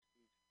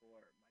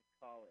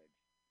college,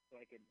 so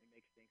it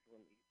makes things a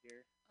little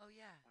easier. Oh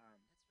yeah,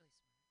 Um, that's really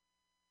smart.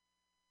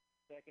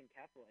 so I can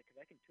capitalize because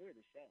I can tour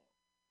the show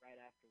right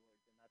afterwards,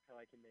 and that's how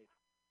I can make.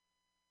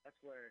 That's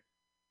where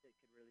it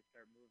could really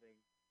start moving.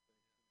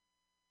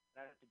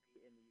 I have to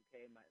be in the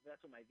UK.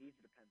 That's what my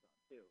visa depends on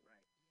too,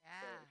 right? So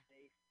Yeah.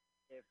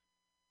 if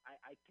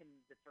I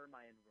can defer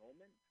my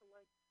enrollment to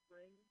like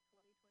spring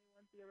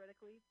 2021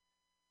 theoretically,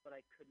 but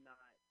I could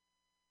not.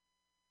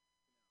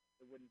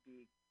 It wouldn't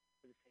be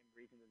for the same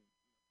reason as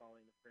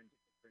following the fringe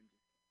if the fringe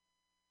is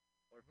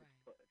or Right.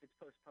 if it's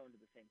postponed at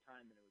the same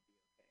time, then it would be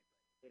okay.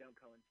 But if they don't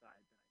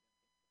coincide, then I don't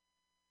think so.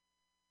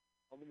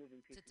 All the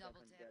moving To pieces don't double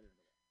come dip. together in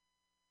the way.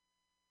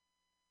 My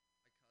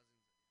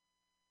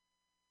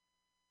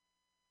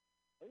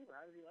cousin's Oh,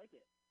 how does he like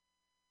it?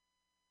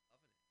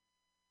 loving it. He's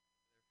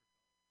there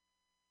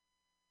for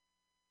college.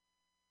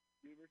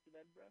 University of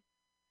Edinburgh.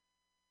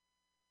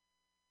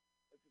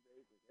 That's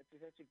amazing. It's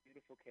just such a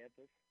beautiful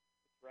campus.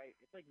 It's right.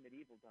 It's like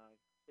medieval, dog.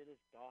 It is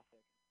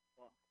gothic.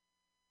 Fuck.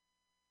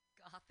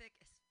 Gothic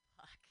as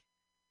fuck.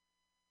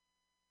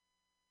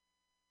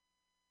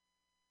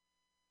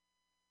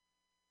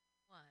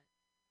 What?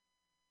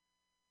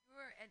 You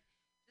were, and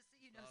just so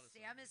you know, Thought of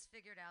Sam something. has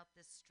figured out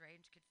this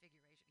strange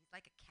configuration. He's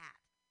like a cat.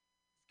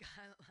 He's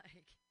got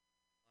like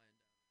Lying down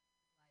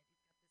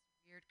he's got this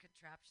weird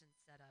contraption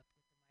set up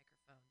with the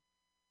microphone,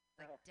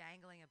 like Oh,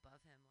 dangling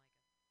above him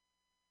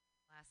like a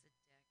flaccid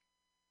dick.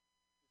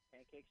 is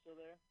pancake still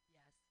there?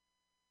 Yes,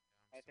 Yeah,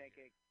 I'm Hi, still here.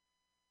 pancake. How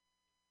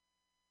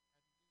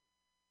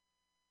do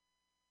you do?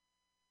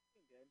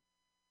 Doing good.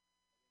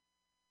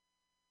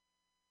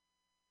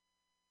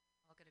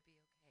 all gonna be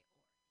okay.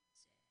 Or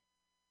is it?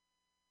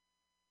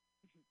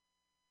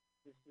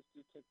 Just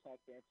do TikTok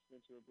dances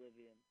into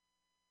oblivion.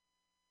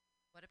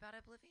 What about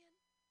Oblivion?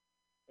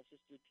 Let's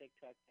just do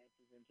TikTok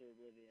dances into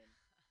oblivion.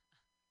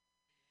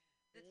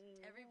 That's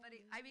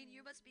everybody. I mean,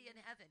 you must be in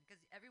heaven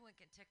because everyone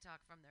can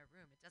TikTok from their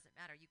room. It doesn't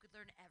matter. You could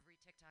learn every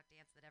TikTok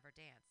dance that ever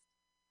danced.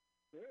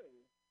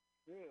 True.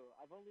 True.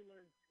 I've only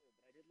learned two,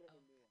 but I did learn a Oh,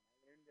 new one.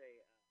 I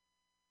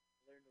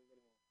learned a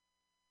little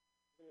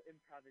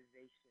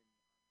improvisation on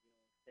the old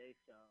say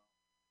so.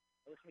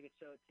 I wish I could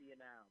show it to you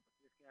now, but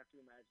you're just gonna have to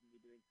imagine me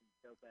doing some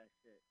dope ass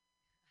shit.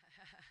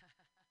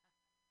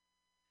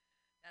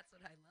 that's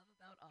what I love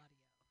about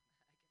audio. I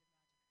can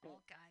imagine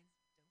all kinds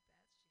of dope ass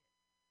shit.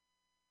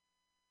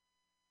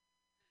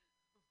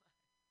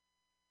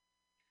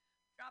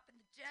 Dropping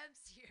the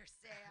gems here,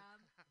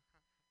 Sam.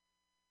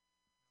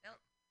 No, Tell,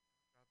 what about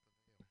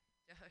the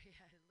veil? oh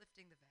yeah,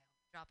 lifting the veil,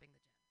 dropping the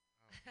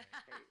Oh, gems.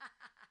 right. Hey,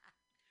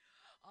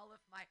 all of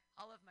my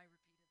repeated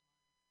lines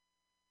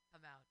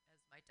come out as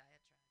my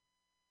diatribe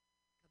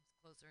comes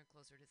closer and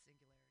closer to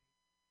singularity.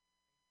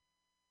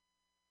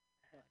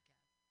 Podcast.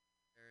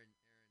 Aaron,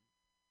 check your phone.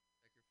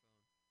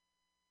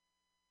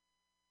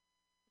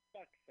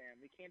 fuck Sam,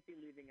 we can't be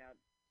leaving out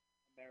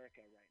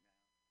America right now.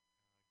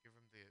 Give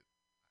him the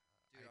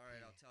Dude, all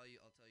right, IP. I'll tell you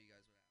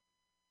guys what happened.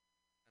 Kind of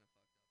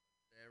fucked up.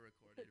 Today I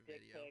It's a recorded a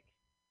dick video. pic.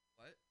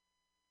 What?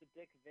 It's a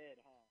dick vid,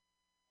 huh?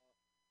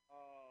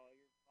 Oh,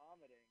 you're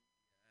vomiting.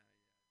 Yeah,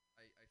 yeah.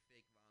 I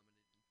fake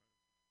vomited in front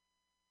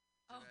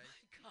of Oh today,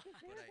 my god.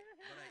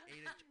 but I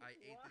ate it. I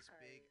ate this Why?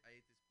 big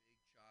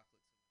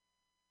chocolate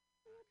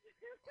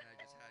and I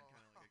just had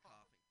kind of like a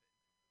coughing fit in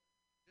front of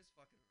it. Just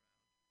fucking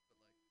around, but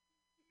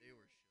like they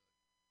were shook.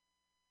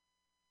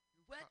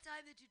 What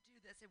time did you do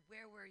this and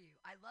where were you?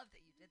 I love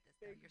that you did this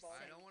though. Big You're ball.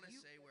 I sick. don't want to You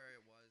say where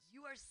it was.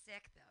 you are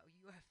sick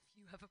though.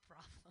 You have a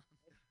problem.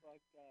 That's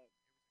fucked up.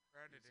 It was a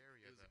crowded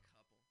area, It was a though.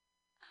 couple.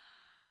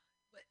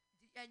 What?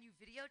 And you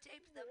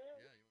videotaped them? Yeah,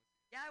 you want to see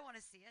Yeah, I want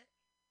to see it.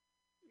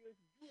 You are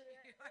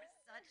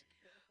such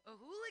a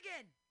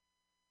hooligan.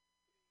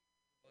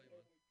 the Oh volume on?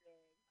 my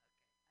god.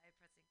 Okay, I'm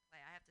pressing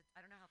play. I have to. I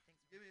don't know how things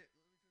Give work. me it.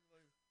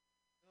 Let me turn the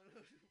volume.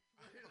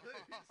 No,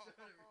 no. Let me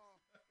start it.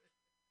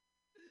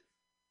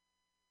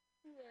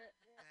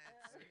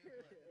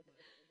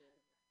 That's it.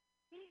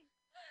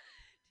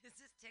 Is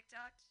this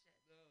TikTok shit?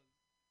 No.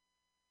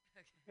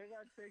 Okay. Hang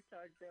on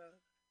TikTok, bro. Let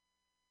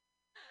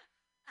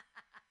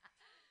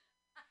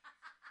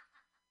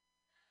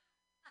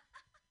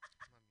me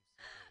see this.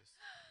 Let me see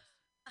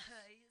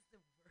He is the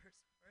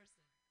worst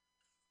person.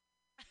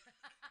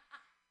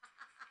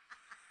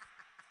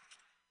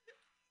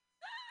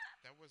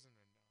 That wasn't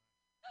enough.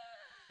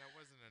 That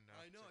wasn't enough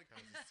I know. to I cause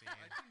couldn't. a scene.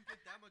 I didn't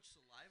get that much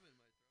saliva in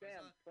my throat.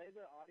 Sam, Not, play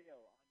the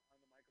audio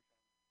on the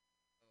microphone.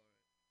 oh, right.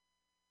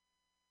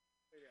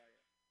 Play the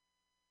audio.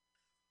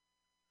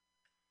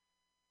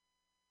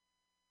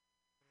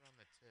 Put it on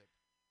the tip.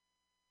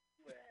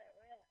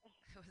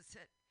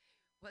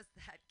 Was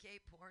that gay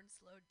porn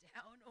slowed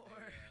down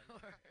or Yeah.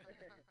 or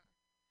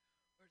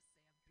or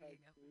Sam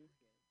being a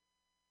hooligan?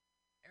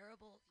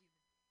 Terrible human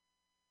being,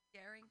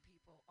 scaring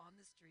people on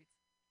the streets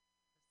of San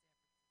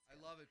I Francisco.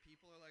 love it.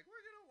 People are like,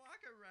 we're gonna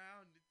walk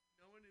around. It's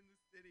no one in the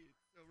city.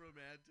 It's so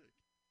romantic.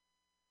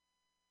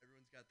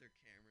 Everyone's got their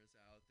cameras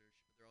out.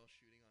 They're all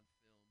shooting on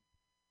film.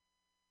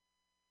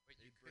 Wait,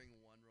 They you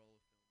bring one roll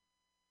of film.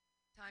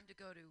 Time to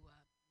go to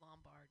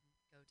Lombard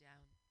and go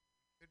down.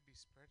 could be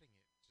spreading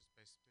it just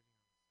by spitting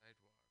on the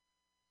sidewalk.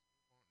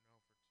 'Cause we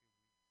won't know for 2 weeks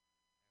if they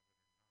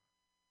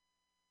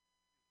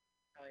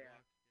Oh yeah.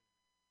 Sidewalk. have it or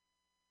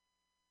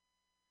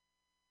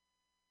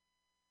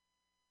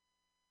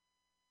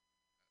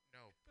not.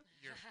 No,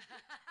 your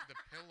the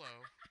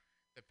pillow,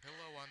 the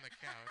pillow on the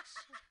couch.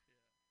 Yeah.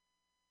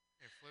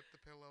 You flip the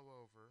pillow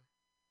over.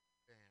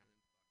 Bam. And then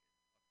fuck it.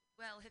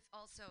 Well, if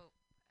also,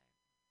 don't fuck the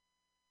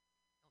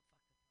pillow.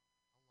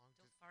 How long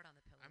Don't does? fart on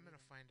the pillow. I'm gonna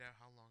either. find out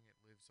how long it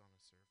lives on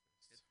a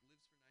surface. It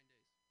lives for 9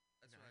 days.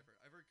 That's what Nine? I've heard.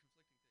 I've heard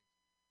conflicting things.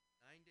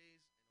 9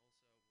 days, and also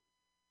what was it?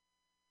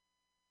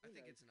 I Who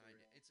think knows it's for 9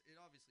 days. real?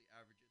 It obviously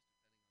averages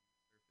depending on the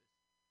surface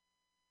coefficient.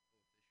 Surface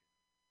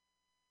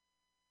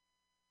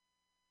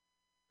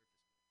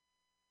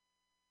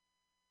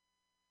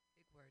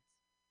Big words.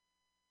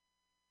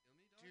 Feel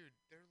me, dog? Dude,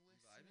 they're You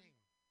vibing? listening.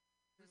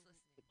 Who's The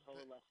listening?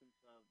 coalescence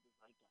of the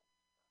zeitgeist.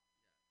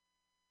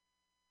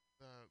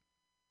 Yeah.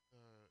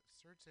 The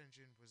search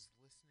engine was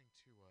listening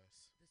to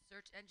us. The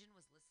search engine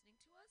was listening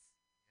to us. Yeah.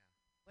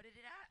 What did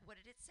it What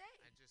did it say?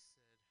 I just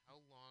said,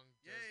 how long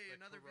does Yay, the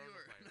another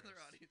viewer, coronavirus?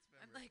 another audience member.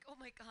 I'm like, oh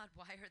my god,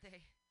 why are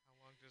they?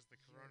 How long does the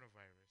Here.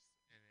 coronavirus?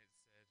 And it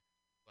said,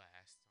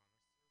 last on a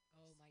surface.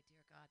 Oh my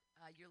dear God.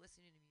 You're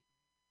listening to Mutiny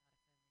Radio.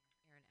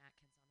 Aaron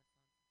Atkins on the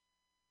phone.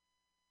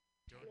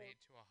 Donate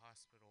to a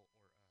hospital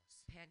or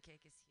us.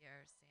 Pancake is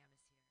here. Sam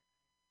is here.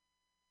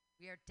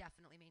 We are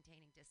definitely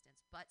maintaining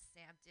distance, but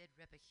Sam did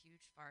rip a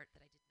huge fart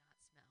that I did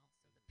not smell.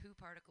 So the poo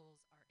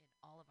particles are in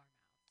all of our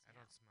mouths. I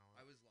don't smell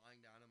I it. was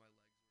lying down and my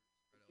legs were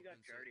spread You got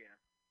open. So giardia.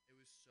 it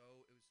was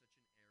such an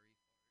airy fart.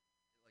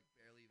 It like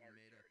barely even Fart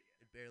made giardia.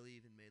 It barely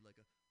even made like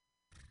a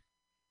like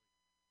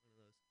one of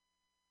those.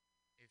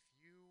 If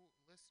you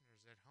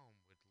listeners at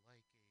home would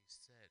like a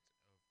set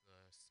of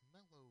the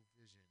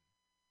Smell-O-Vision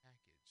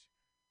package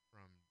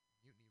from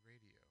Mutiny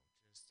Radio,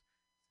 just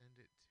send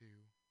it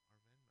to our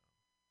Venmo.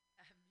 Mutiny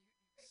Radio.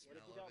 What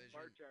if you got Smell-O-Vision.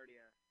 fart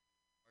giardia?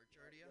 Fart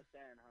giardia? What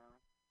then, huh?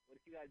 What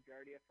if you got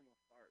giardia from a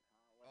fart, huh?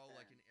 What Oh, then?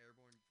 like an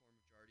airborne form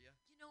of giardia?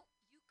 You know,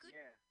 you could.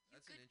 Yeah. You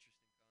That's could. an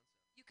interesting concept.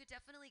 You could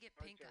definitely get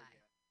Fart pink eye.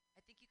 giardia.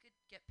 I think you could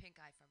get pink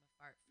eye from a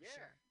fart for Yeah.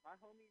 sure. My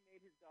homie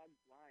made his dog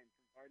blind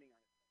from farting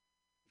on it.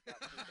 He got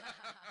pink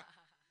eye.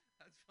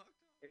 That's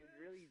fucked up. It was man.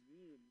 really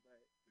mean,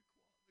 but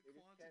the they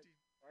just kept quantity.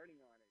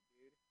 farting on it,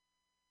 dude.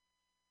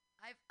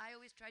 I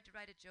always tried to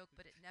write a joke,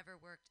 but it never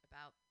worked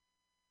about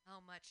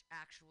how much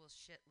actual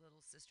shit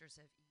little sisters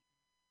have eaten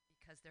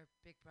because their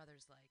big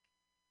brothers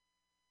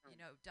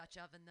Dutch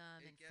oven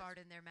them It and gets- fart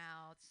in their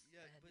mouths.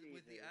 Yeah, and but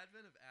with the Jesus.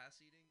 advent of ass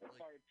eating, Or like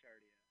fart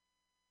giardia.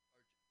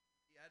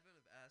 the advent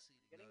of ass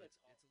eating, Getting though, a it's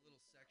call a little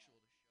from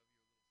sexual someone to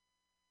shove your little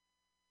toes trigger.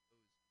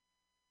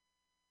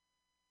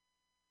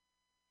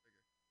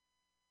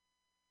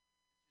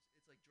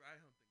 It's like dry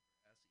humping for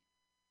ass eating.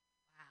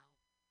 wow.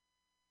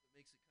 So it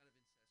makes it kind of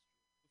incestual.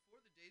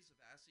 Before the days of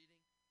ass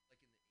eating, like in the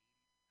 80s and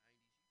 90s, you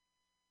could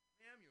just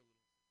ram your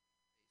little sister's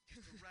face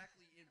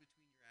directly in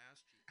between your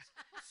ass cheeks.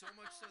 So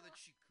much so that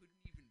she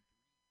couldn't even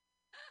breathe.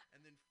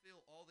 And then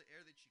fill all the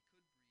air that she could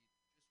breathe just with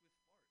fart.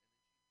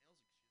 And then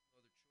she inhales it because she has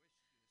no other choice.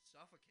 She's going to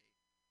suffocate.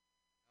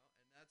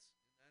 And that's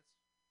how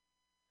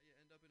you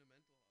end up in a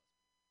mental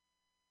hospital.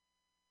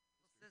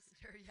 Well,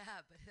 sister,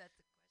 yeah, but that's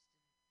the question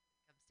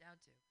it comes down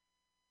to.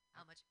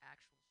 How much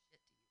actual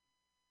shit do you eat?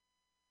 Younger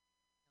sibling.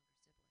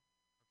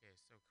 Okay,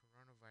 so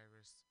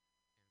coronavirus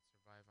can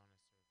survive on a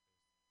surface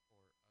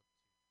for up to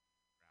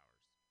 24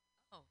 hours.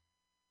 Oh,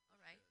 all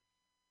right. Shit.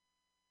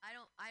 I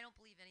don't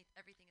believe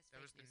everything is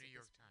That fake was the news New at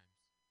York this point. Times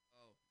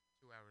Oh,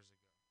 2 hours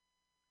ago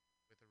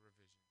with a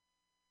revision.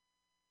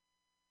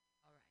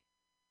 All right.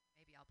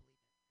 Maybe I'll believe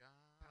it. God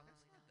Probably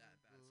it's not not. that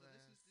bad. So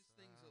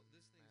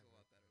this thing's a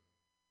lot better.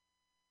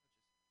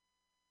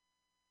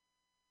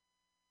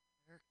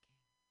 Lurking. We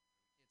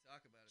can't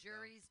talk about it.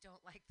 Juries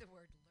don't like the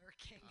word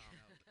lurking. No,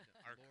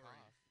 Our boring.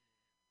 cough,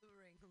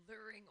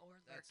 Luring or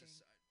That's a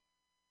lurking.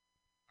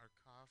 sidebar. our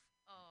cough.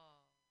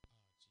 Oh.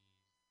 Oh, jeez.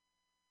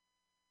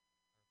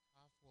 Our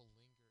cough will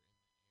linger in the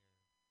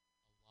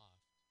air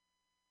aloft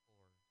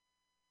for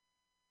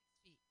 6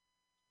 feet. 20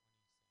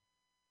 seconds.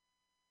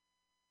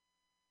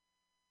 If we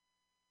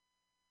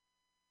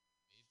coughed it into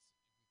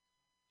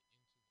the air,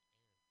 particles into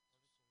the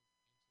air.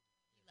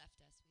 He left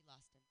us. We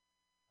lost him. I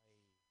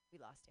We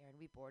lost Aaron.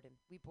 We bored him.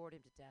 We bored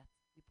him to death.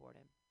 We bored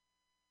him.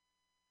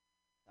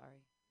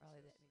 Sorry.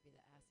 Probably That's maybe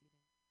the ass eating.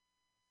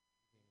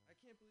 I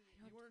can't believe I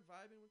you don't- weren't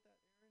vibing with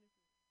that, Aaron.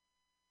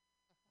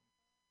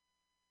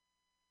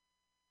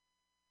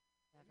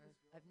 Never.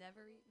 I've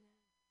never eaten that.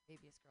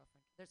 Maybe his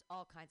girlfriend. There's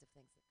all kinds of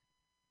things that could have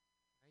happened.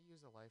 Can I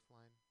use a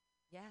lifeline?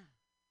 Yeah.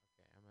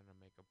 Okay, I'm gonna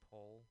make a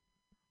poll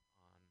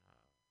on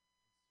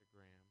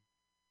Instagram.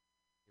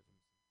 Give them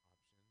some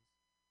options,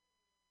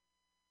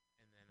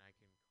 and then I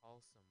can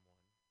call someone.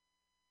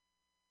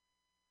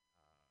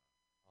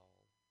 Call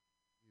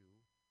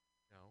you.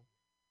 No.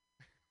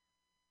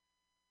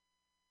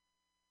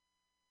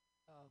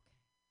 Okay.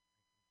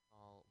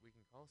 We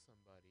can call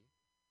somebody.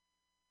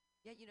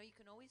 Yeah, you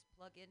can always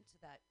plug into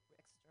that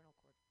external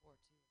cord 4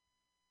 too.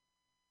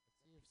 Let's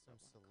see if People some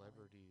that wanna call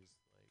in. celebrities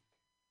like.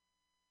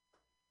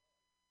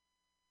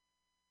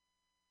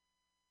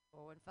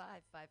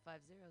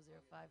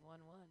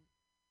 415-550-0511.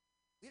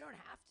 We don't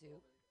have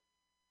to.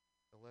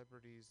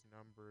 Celebrities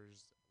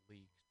numbers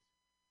leaked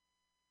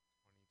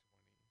 2020.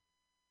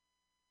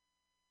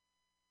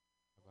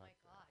 How Oh my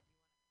about that? God.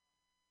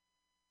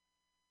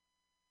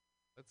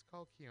 Let's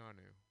call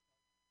Keanu.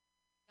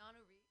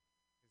 Keanu Reeves?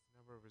 His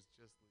number was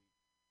just leaked.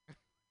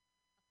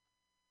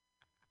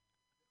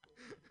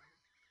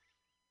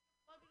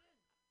 Plug it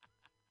in.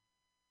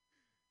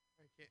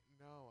 I can't.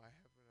 No, I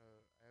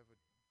have a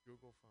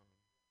Google phone.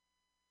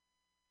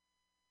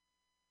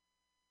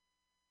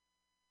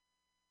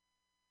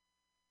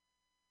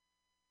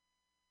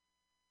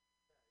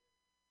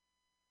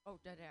 Oh,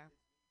 dead air.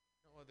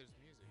 No, there's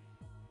music.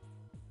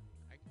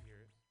 I can hear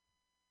it.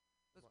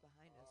 What's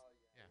behind us?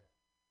 Yeah.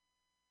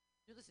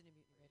 You're listening to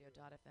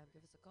MutinyRadio.fm.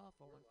 Give us a call,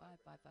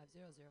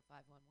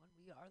 415-550-0511.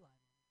 We are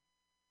live.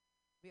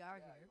 We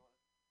are here,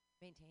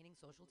 maintaining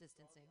social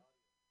distancing.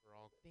 We're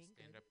all Being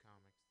good. stand-up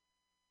comics.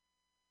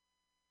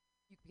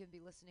 You can be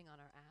listening on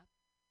our app.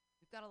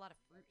 We've got a lot of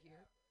fruit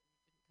here. You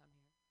shouldn't come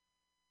here.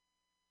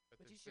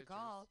 But you should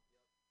call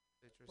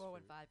Citrus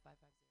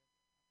 415-550.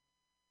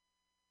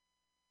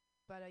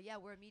 But yeah,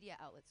 we're a media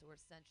outlet, so we're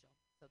essential.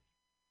 So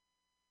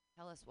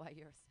tell us why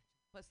you're essential.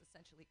 What's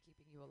essentially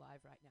keeping you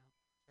alive right now?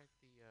 Check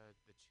the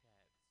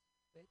chats.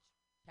 Which?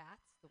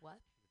 Chats? The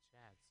what? The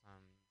chats on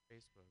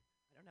Facebook.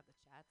 I don't have the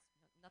chats.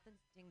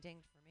 Nothing's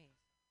ding-dinged for me.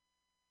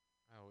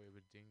 Oh, it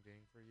would ding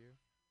ding for you?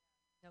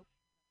 Nope.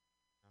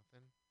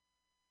 Nothing?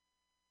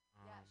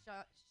 Yeah,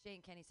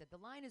 Shane Kenny said,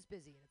 the line is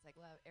busy. And it's like,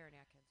 well, Aaron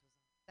Atkins was on.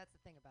 That's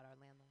the thing about our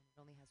landline. It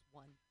only has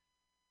one.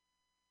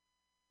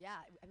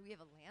 Yeah, I mean, we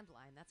have a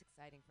landline. That's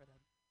exciting for the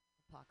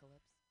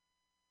apocalypse.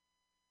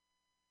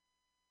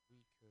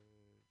 We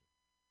could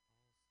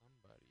call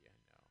somebody I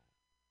know.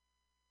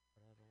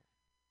 But I don't.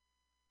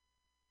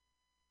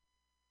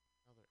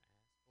 Another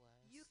ass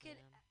blast. You can,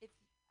 Sam?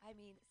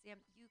 Sam,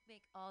 you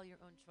make all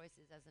your own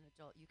choices as an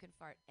adult. You can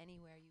fart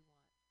anywhere you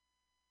want.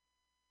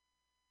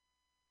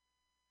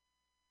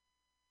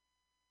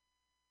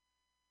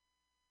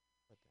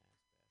 What the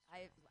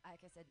ass blast?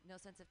 Like I said,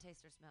 no sense of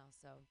taste or smell,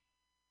 so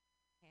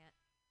can't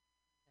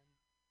even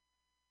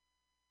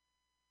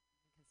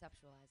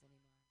conceptualize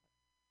anymore.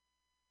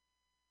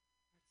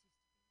 Farts used to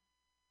be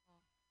like,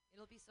 oh,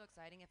 it'll be so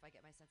exciting if I get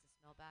my sense of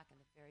smell back, and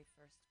the very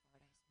first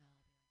fart I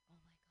smell, I'll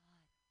be like, oh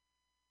my God,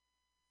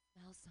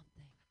 smell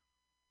something.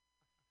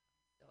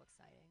 So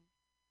exciting.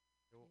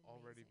 You'll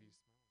already be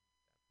smelling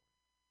at that point.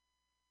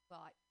 Well,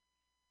 Life.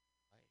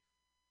 who knows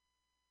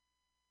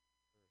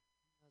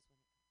when it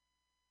comes.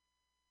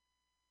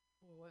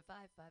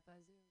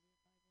 415-550-0511.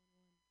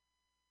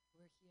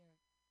 We're here.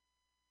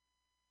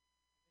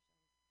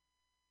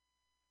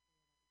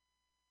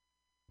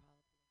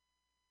 Probably.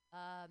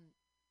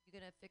 You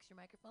gonna fix your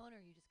microphone, or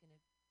are you just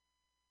gonna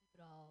keep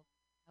it all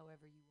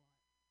however you want?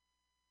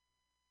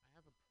 I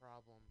have a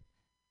problem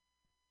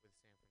with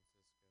San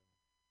Francisco.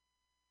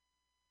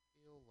 I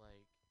feel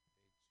like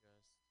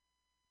they just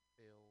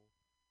fill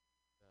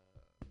the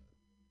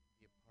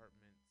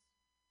apartments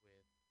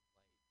with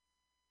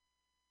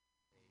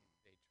lights.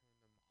 They turn them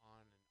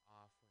on and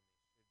off when they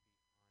should be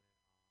on and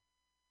off.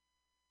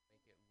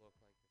 Make it look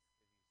like the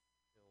city's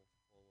still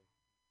full of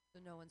people. So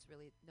no one's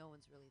really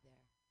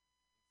there.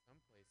 In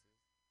some places.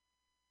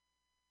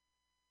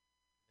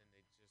 Then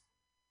they just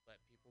let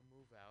people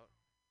move out.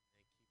 And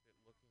they keep it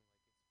looking like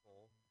it's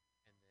full.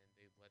 And then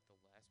they let the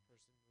last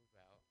person move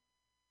out.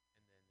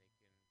 And then they can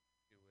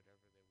do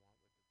whatever they want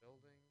with the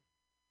building.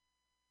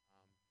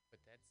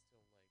 But that's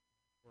still like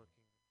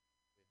working with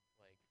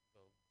like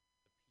the people,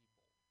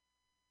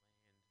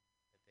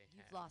 land that they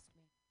You've have. lost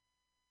me.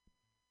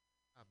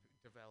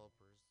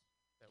 Developers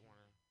that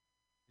want to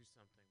do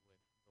something with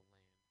the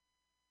land,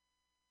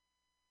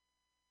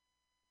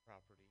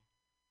 property,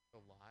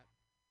 the lot.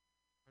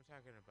 I'm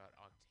talking about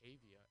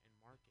Octavia and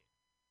Market.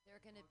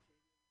 They're gonna.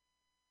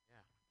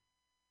 Yeah,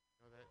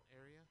 know that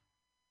area?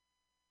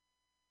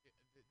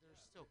 There's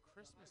still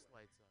Christmas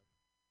lights up.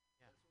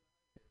 Yeah,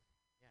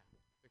 yeah.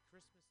 The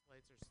Christmas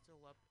lights are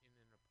still up in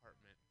an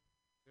apartment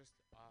just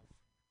off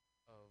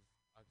of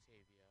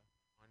Octavia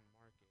on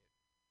Market.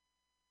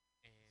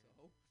 And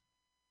So?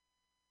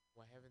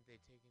 why haven't they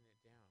taken it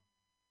down?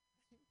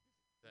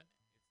 It's the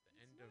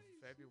end of nice,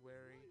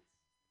 February, nice.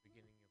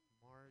 beginning of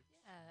March.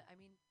 Yeah, I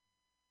mean,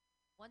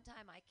 one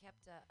time I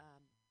kept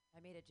I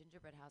made a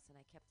gingerbread house and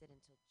I kept it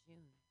until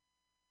June,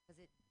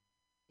 because it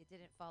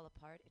didn't fall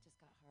apart. It just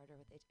got harder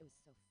with age. It was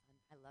so fun.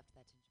 I loved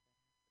that gingerbread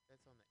house. But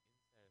that's on the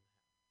inside of the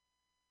house.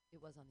 It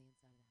was on the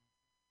inside of the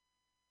house.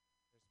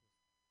 Christmas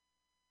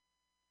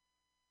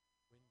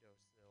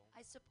windowsill.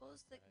 I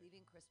suppose that outside.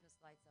 leaving Christmas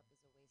lights up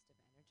is a waste of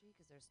energy,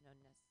 because there's no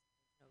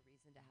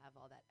reason to have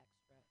all that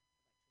extra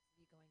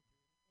electricity going through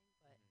anything.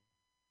 But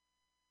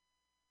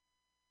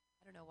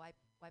I don't know why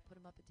put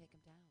them up and take them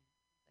down.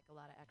 It's like a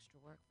lot of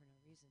extra work for no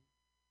reason.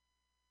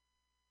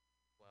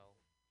 Well,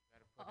 you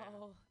gotta put in.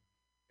 Oh,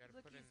 You gotta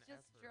look, put in he's the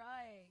just effort.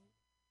 drying.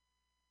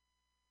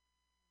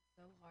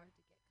 So hard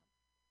to get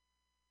comfortable.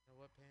 You know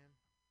what, Pam?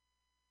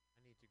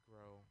 I need to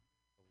grow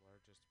the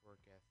largest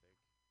work ethic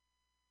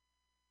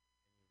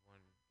in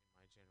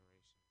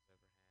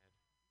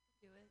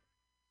Do it.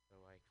 so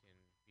I can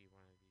be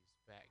one of these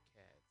fat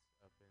cats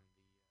up in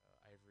the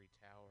ivory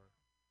tower.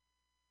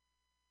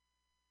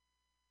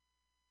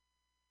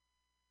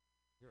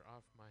 You're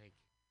off mic.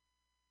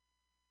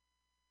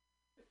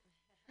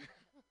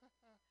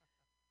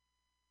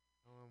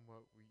 Tell them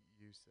what you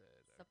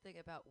said. Something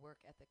about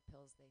work ethic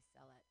pills they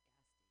sell at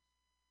gas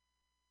stations.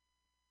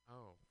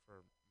 Oh,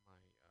 for my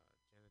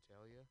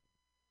genitalia?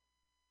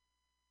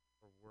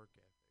 For work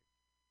ethic.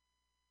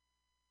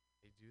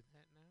 They do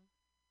that now?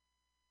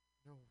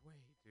 No way,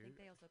 I dude. think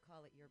they also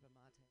call it yerba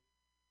mate.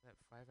 That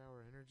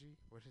 5-hour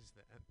energy? What is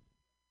that?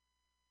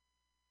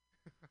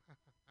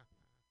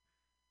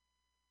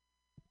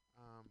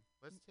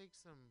 Let's take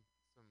some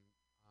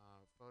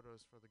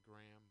photos for the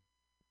gram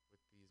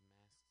with these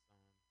masks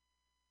on.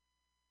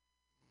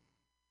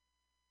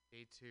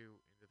 Day 2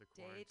 into the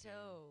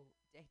quarantine.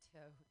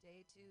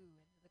 Day two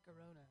into the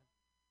corona.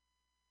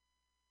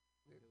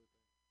 We're here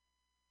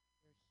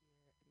at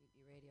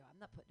Mutiny Radio. I'm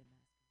not putting a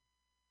mask on.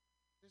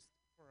 Just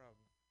for a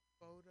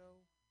photo.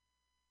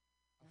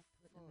 Not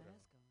putting a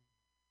mask on.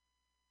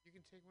 You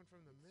can take one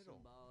from the middle.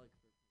 Symbolic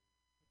for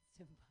It's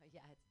symbolic.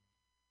 Exactly.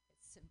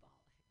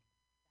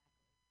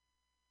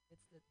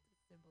 It's the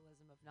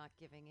symbolism of not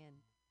giving in.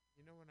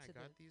 You know when I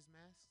got these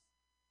masks?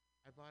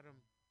 I bought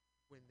them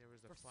when there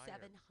was a for fire.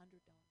 $700.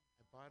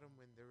 I bought them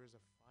when there was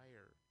a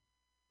fire.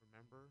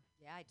 Remember?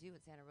 Yeah, I do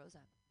in Santa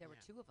Rosa. There were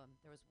Yeah. 2 of them.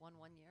 There was one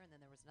year, and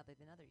then there was another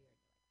year. And you're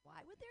like,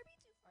 why would there be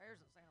 2 fires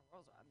in Santa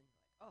Rosa? And then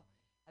you're like, oh,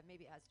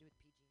 maybe it has to do with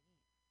PG&E.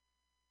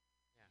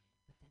 Yeah.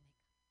 But then they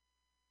cut.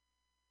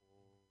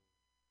 Oh,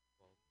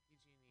 well,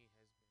 PG&E has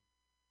been tough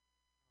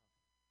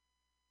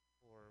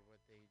for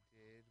what they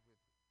did with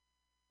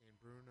San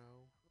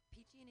Bruno. Well,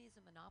 PG&E is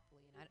a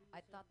monopoly, and I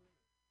thought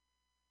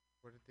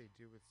What did they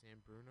do with San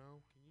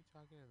Bruno? Can you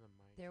talk into the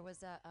mic? there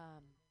was an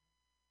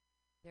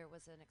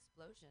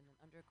explosion, an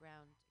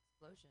underground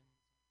explosion.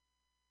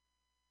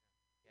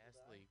 Gas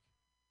leak.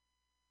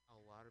 A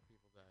lot of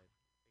people died. I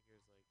think it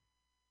was like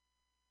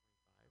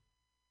 25,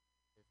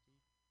 50.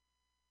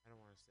 I don't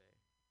want to say.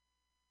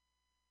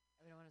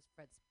 I don't want to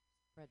spread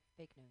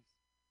fake news.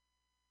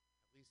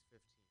 At least 15,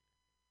 I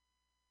think.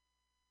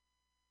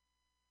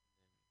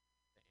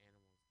 And then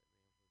the animals that may have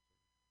lived in the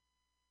house.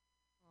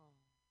 Oh.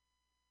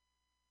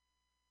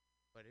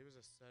 But it was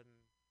a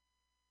sudden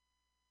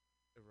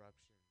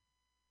eruption,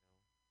 It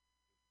went up like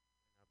a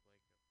powder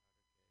keg.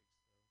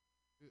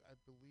 So I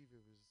believe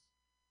it was.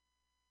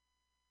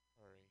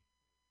 Sorry.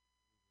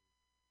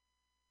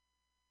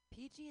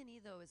 PG&E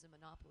though is a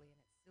monopoly, and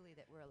it's silly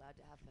that we're allowed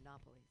to have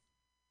monopolies.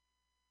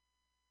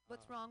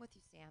 What's wrong with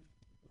you, Sam?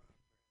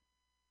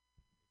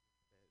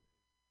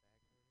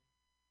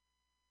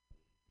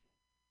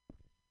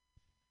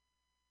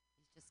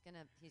 He's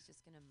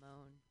just gonna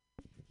moan.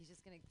 He's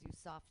just gonna do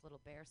soft little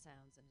bear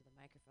sounds into the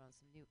microphone.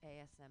 Some new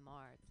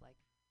ASMR. It's like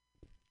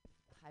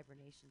the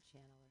hibernation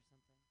channel or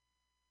something.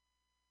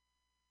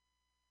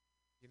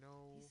 You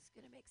know. He's just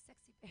gonna make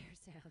sexy bear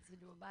sounds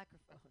into a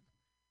microphone.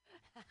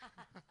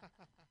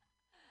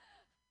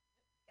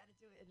 Gotta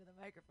do it into the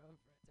microphone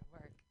for it to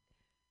work.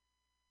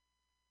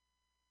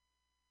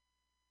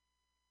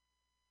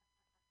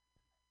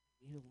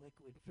 need a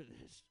liquid for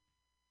this.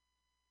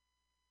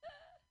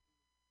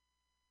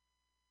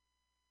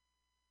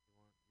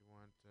 You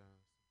want some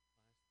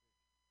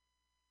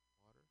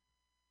plastic water?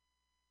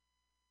 Plastic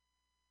water,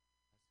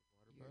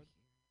 You're bud?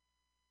 here.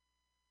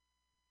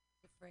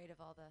 Afraid of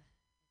all the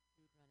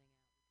food running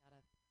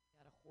out. We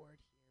gotta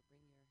hoard here.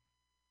 Bring your.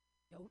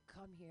 Don't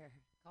come here.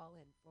 Call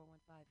in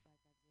 415-550.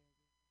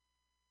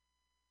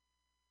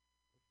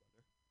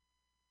 Butter.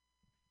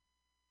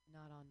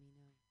 Not on me,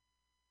 no.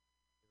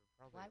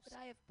 Probably Why would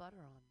I have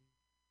butter on me?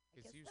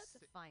 I 'Cause guess you that's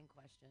a fine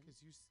question.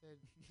 Because you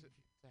said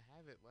to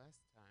have it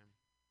last time,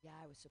 Yeah,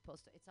 I was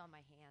supposed to. It's on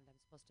my hand. I'm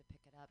supposed to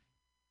pick it up.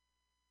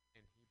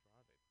 and he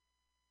brought it.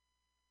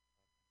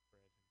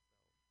 Bread himself.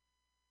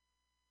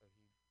 So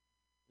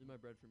This is my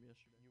bread from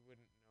yesterday. you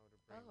wouldn't know to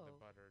bring the Oh,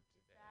 butter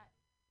today.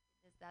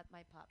 Is that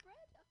my pot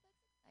bread? Oh, that's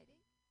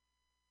exciting.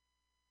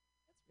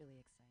 That's really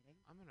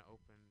exciting. I'm gonna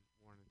open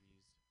one of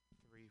these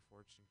 3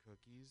 fortune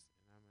cookies,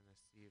 and I'm gonna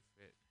see if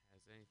it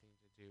has anything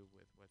to do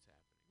with what's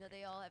happening. No, right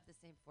they all now. have the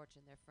same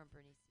fortune. They're from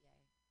Bernicia.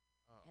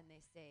 Oh. And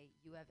they say,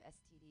 you have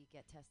STD,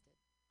 get tested.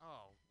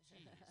 Oh,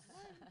 jeez.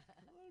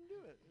 Let him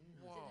do it.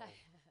 Whoa. Did I?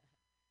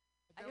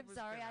 That I'm was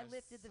sorry, I gonna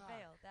lifted the suck.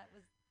 veil. That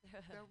was.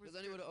 That was Because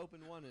then he would have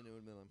opened one and it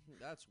would have been like,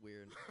 that's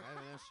weird. I have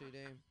an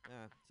STD.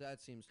 So that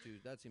seems too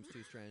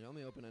strange. Let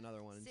me open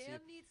another one and see.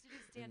 Sam needs to do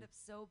stand up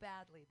so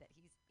badly that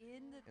he's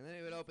in the. And then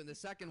he would open the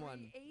second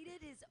one.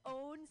 Created his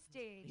own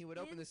stage. He would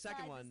open the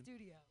second inside one. The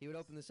studio. He would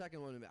open the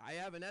second one and be, I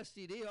have an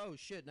STD. Oh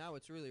shit! Now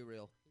it's really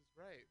real. He's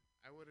right.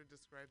 I would have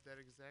described that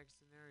exact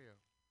scenario.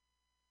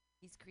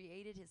 He's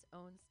created his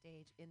own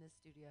stage in the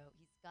studio.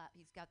 He's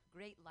got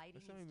great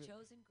lighting. That's not He's even-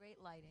 chosen great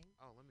lighting,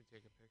 Oh, let me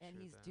take a picture. and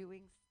he's then.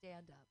 doing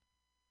stand up.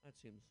 That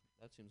seems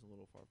a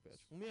little far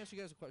fetched. Let me ask you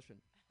guys a question.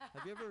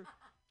 Have you ever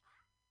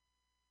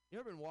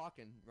been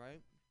walking,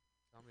 right?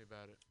 Tell me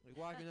about it. Like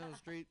walking down the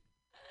street.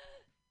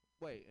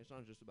 Wait, it's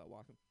not just about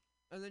walking.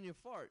 And then you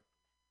fart.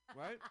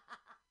 right?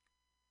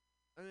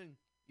 And then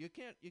you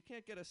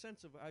can't get a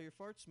sense of how your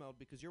fart smelled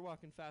because you're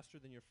walking faster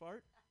than your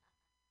fart.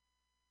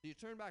 So you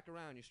turn back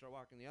around, you start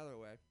walking the other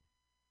way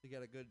to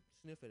get a good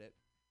sniff at it.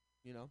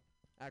 You know,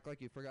 act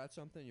like you forgot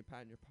something. You're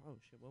patting your oh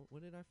shit.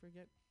 What did I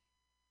forget?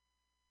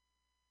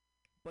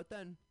 But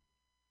then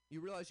you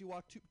realize you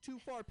walked too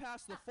far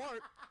past the fart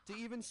to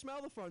even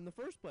smell the fart in the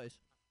first place.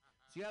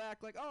 So you gotta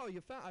act like, oh,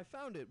 I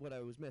found it, what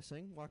I was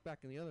missing. Walk back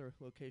in the other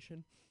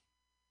location,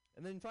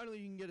 and then finally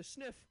you can get a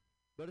sniff,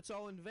 but it's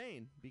all in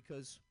vain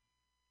because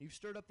you've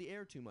stirred up the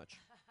air too much.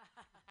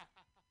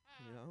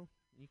 You know,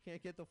 you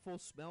can't get the full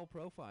smell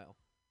profile.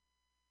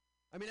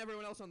 I mean,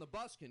 everyone else on the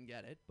bus can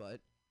get it, but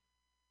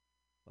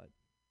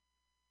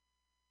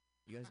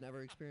you guys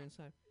never experienced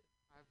that?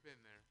 I've been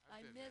there.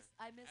 I miss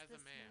As the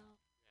a man. smell.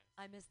 Yes.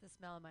 I miss the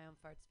smell of my own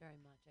farts very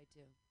much. I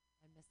do.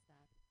 I miss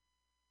that.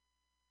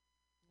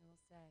 I will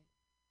say,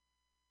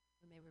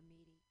 when they were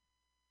meaty.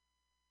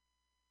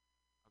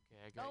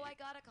 Okay, I got Oh, you. I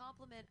got a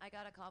compliment. I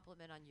got a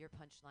compliment on your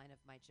punchline of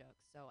my joke,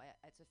 so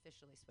it's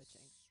officially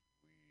switching.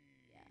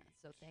 Sweet. Yeah.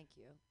 So thank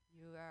you.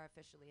 You are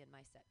officially in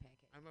my set,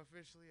 Pancake. I'm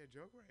officially a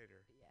joke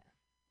writer. Yeah.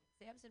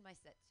 Sam's in my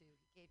set too.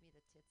 He gave me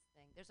the tits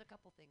thing. There's a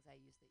couple things I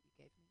use that you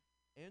gave me.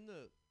 And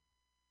I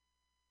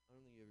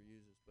don't think you ever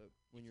use this, but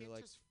when You you're can't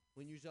like, just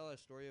when you tell a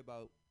story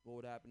about what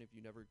would happen if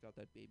you never got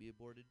that baby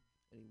aborted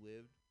and he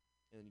lived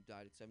and he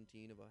died at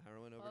 17 of a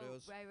heroin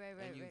overdose, right.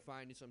 and you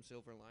find some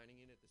silver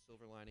lining in it. The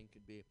silver lining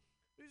could be,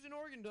 he's an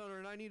organ donor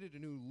and I needed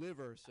a new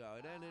liver, so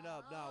it ended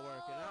up not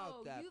working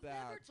out that you've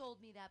bad. never told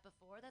me that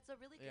before. That's a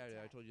really good Yeah,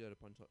 I tag. told you that at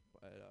I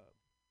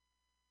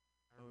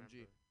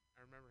OMG.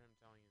 remember him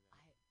telling you that.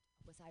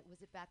 Was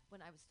it back when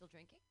I was still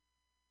drinking?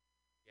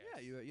 Yeah,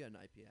 Yes. you had an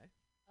IPA.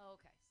 Oh,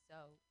 okay.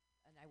 So,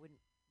 and I wouldn't.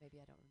 Maybe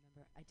I don't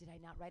remember. Did I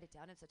not write it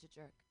down? I'm such a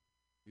jerk.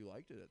 You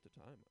liked it at the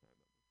time, I remember.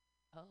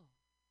 Oh,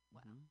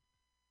 wow. Mhm.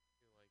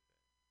 I feel like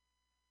that.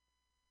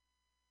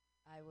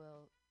 I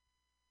will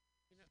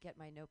You know- get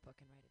my notebook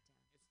and write it down.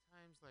 It's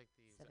times like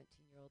these.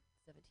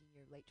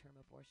 17-year late term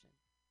abortion.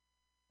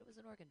 It was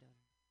an organ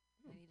donor.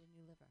 I need a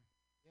new liver.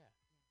 Yeah.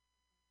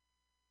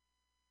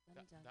 Done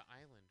and done. The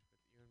Island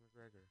with Ewan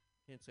McGregor.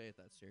 Can't say it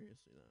that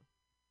seriously though.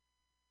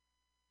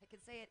 I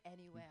can say it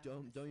anyway.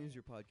 Don't use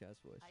your podcast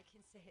voice. I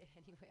can say it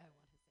any way I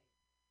want to say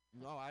it.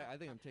 No, I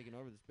think I'm taking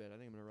over this bit. I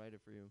think I'm gonna write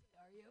it for you.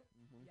 Are you?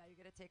 Mm-hmm. Yeah, you're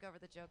gonna take over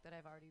the joke that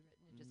I've already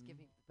written and just give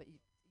me. But you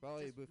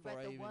Probably just before read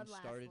I the even one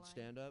last started line.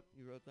 stand up,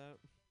 you wrote that.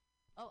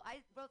 Oh,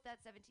 I wrote that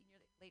 17-year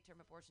late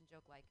term abortion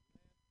joke like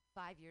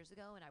 5 years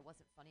ago, and I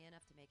wasn't funny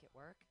enough to make it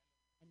work.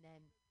 And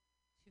then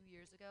 2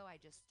 years ago, I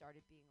just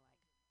started being like,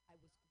 I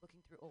was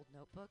looking through old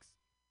notebooks,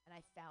 and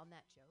I found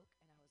that joke,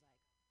 and I was like,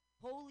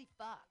 holy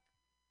fuck!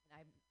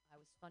 And I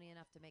was funny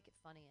enough to make it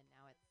funny, and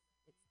now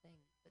it's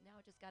thing. But now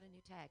it just got a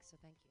new tag, so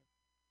thank you.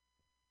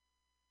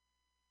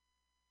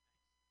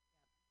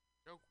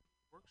 Joke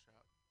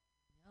workshop.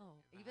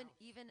 No, In the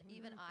even house.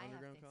 even I have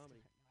Underground things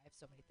comedy. to learn. No, I have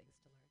so many things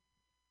to learn.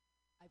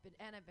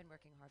 I've been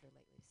working harder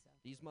lately, so.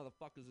 These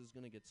motherfuckers is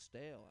gonna get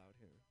stale out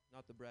here.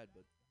 Not the bread,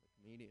 but the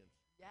comedians.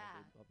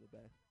 Yeah. Of the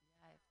bay.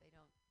 Yeah, if they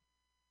don't.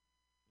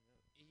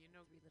 You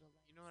know, Three little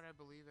legs. you know what I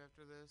believe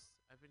after this?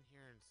 I've been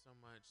hearing so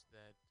much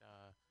that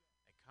that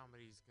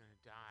comedy's gonna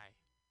die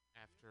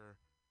after,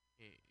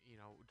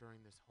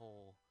 during this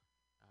whole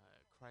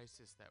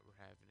crisis that we're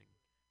having.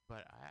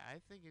 But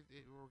I think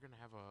we're gonna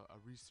have a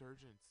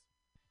resurgence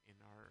in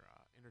our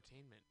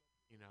entertainment.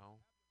 You know,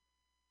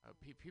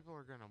 people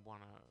are gonna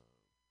wanna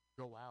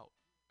go out.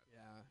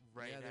 Yeah.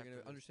 Right Yeah, they're after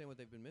gonna this. understand what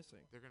they've been missing.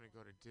 They're gonna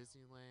go to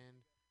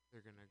Disneyland.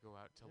 They're gonna go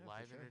out to Yeah, for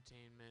live sure.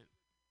 entertainment.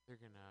 They're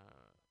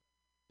gonna.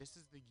 This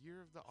is the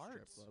year of the Strip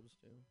arts. clubs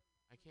too.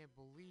 I can't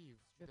believe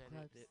Strip that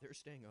clubs. it's They're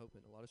staying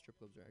open. A lot of strip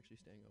clubs are actually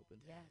staying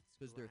open. Yeah.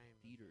 Because they're grimy.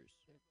 theaters.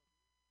 Oh.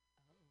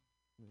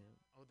 Yeah.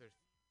 Oh, there's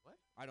what?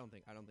 I don't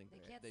think They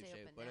they've can't stay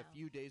saved. open But a now.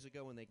 few days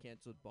ago, when they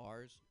canceled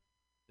bars,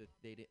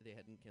 they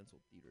hadn't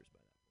canceled theaters by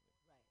that point.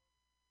 Right.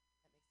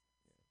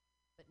 That makes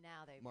sense. But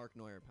now they. Mark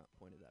Neuer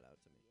pointed that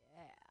out to me.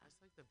 Yeah. That's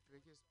like the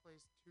biggest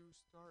place to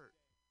start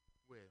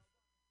with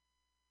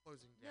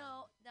closing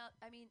No, down.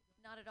 I mean,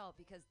 not at all,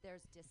 because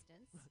there's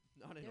distance.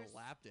 Not in a There's-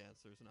 lap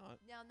dance. There's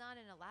not. Now, not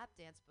in a lap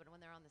dance, but when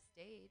they're on the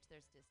stage,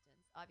 there's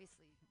distance.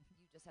 Obviously,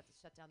 you just have to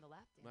shut down the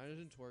lap dance.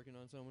 Imagine twerking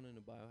on someone in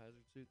a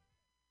biohazard suit.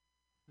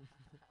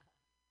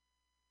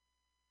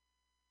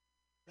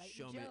 Right,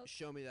 show you me, joke.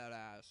 show me that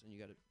ass, and you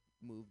got to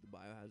move the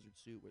biohazard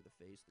suit where the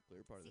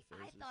clear part See, of the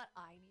face I is. thought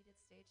I needed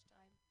stage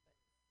time,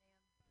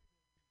 but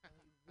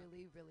Sam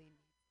really, really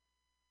needs.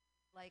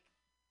 Like,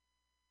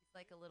 he's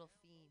like a little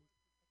fiend,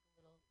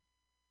 like a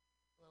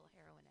little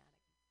heroin addict.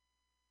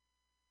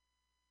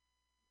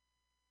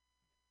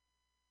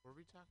 Were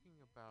we talking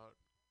about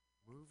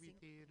movie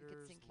Sing- you could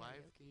theaters, sing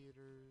live karaoke.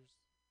 theaters,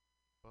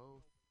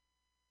 both?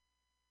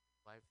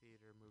 Live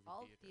theater, movie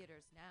All theater.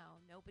 theaters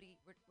now. Nobody.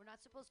 We're not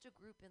supposed to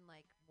group in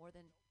like more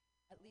than,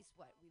 at least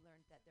what we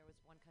learned that there was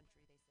one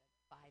country they said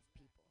 5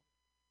 people.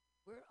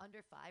 We're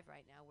under 5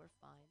 right now. We're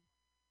fine.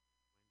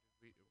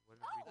 What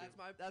did we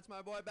do? That's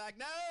my boy back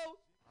now.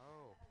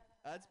 Oh,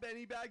 That's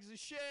Benny Bags of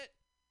shit.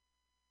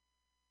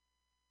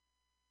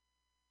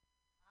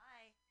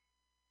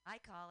 Hi,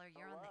 caller.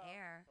 You're on the Hello?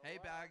 air. Hey,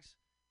 Hello? Bags.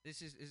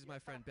 This is my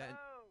friend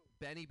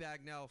Benny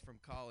Bagnell from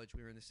college.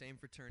 We were in the same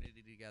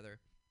fraternity together.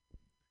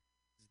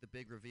 This is the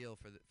big reveal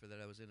for that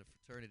I was in a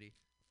fraternity.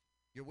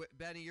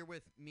 Benny. You're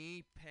with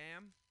me,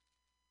 Pam,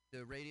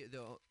 the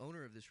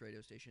owner of this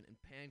radio station, and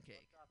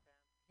Pancake. What's up, Pam?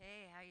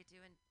 Hey, how you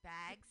doing?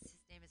 Bags? His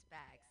name is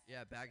Bags.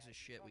 Yeah, Bags of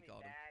shit. We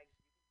called him. Bags.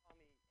 You can call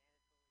me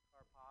Anatoly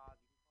Karpov.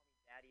 You can call me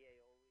Daddy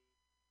Aioli.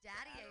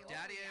 Daddy Adderall. Aioli.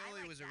 Daddy I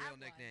Aioli like was a that real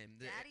one. nickname.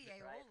 Daddy Right.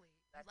 Aioli.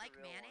 You That's like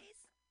a real one.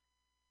 mayonnaise?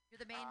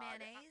 You're the main Uh,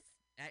 mayonnaise?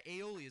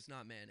 Aioli is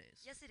not mayonnaise.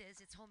 Yes, it is.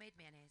 It's homemade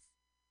mayonnaise.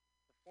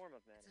 It's a form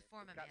of mayonnaise. It's a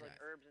form of got mayonnaise.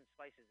 like herbs and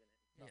spices in it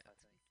and stuff, Yeah. I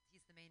think.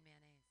 He's the main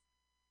mayonnaise.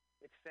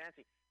 It's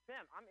fancy.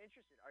 Sam, I'm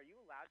interested. Are you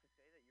allowed to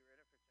say that you were in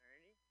a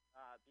fraternity?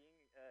 Being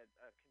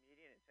a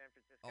comedian in San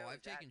Francisco? Oh, I've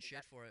is that- taken is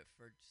shit that- for it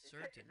for is that-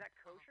 certain. Is that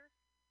kosher?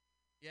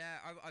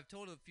 Yeah, I've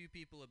told a few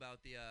people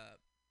about the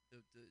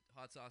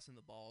hot sauce and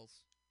the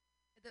balls.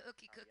 The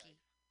ookie Oh, cookie.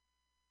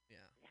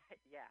 Yeah.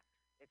 Yeah.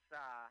 It's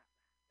God.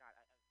 I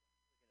was thinking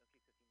Ookie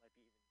Cookie might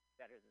be even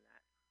better than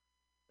that.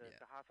 Yeah.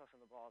 The hot sauce on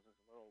the balls is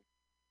a little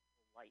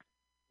light,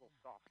 a little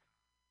soft.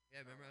 Yeah,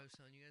 remember I was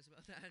telling you guys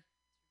about that?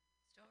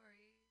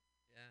 Stories.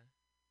 Yeah.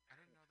 I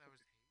didn't know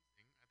that was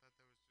hazing. I thought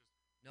that was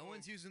just. No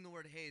one's using the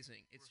word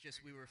hazing. It's We're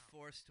just we were hanging out.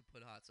 forced to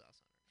put hot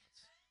sauce on our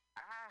nuts.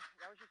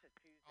 That was just a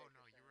Tuesday. Oh for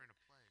no, you Sam. were in a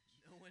pledge.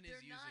 No one They're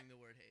is not- using the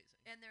word hazing.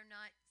 And they're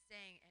not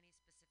saying any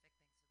specific things,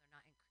 so they're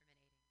not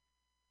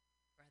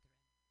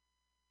incriminating brethren.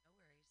 No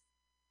worries.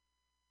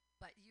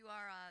 But you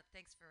are,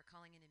 thanks for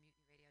calling in to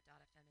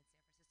MutinyRadio.fm in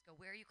San Francisco.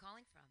 Where are you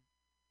calling from?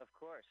 Of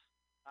course.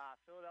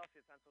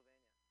 Philadelphia,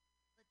 Pennsylvania.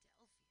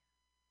 Philadelphia.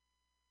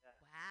 Yeah.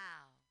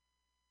 Wow.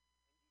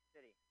 Indy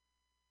City.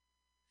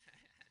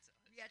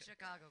 We had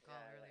Chicago call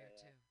Yeah, earlier, yeah.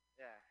 too.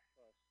 Yeah,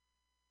 close.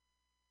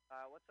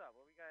 What's up?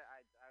 What we got?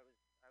 I was.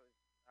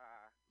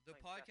 The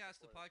playing chess podcast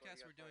before this. What podcast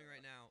you we're guys doing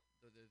talking right about?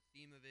 now, the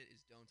theme of it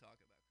is don't talk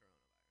about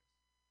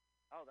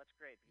coronavirus. Oh, that's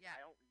great. Because Yeah.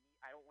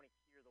 I don't want to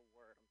hear the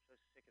word. I'm so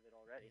sick of it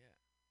already.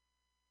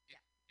 Yeah.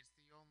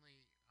 It's the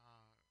only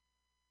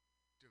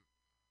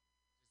disease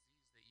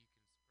that you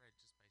can spread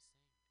just by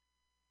saying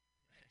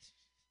it.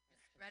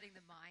 Spreading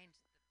the mind.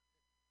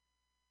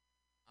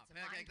 Oh, It's a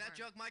Pancake, mind that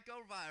worm. joke might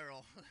go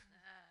viral.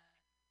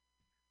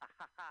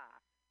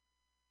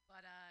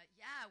 But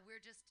yeah,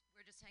 we're just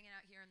hanging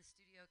out here in the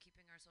studio,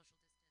 keeping our social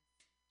distance.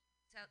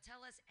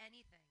 Tell us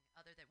anything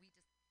other than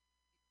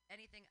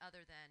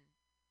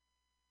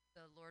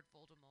the Lord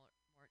Voldemort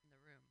in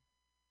the room.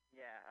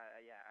 Yeah,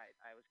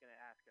 I was gonna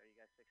ask, are you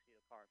guys 6 feet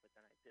apart? But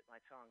then I bit my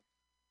tongue.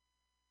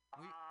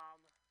 We-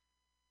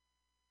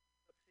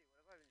 Let's see,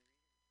 what have I been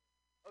reading?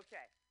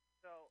 Okay,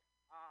 so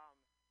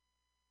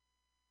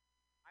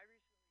I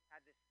recently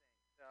had this thing.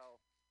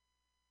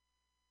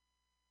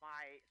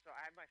 So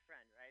I have my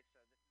friend, right? So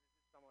this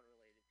is somewhat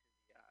related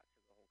to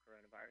the whole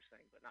coronavirus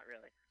thing, but not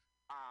really.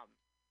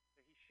 So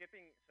he's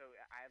shipping. So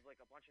I have like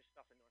a bunch of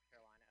stuff in North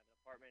Carolina. I have an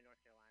apartment in North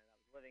Carolina that I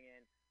was living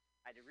in.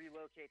 I had to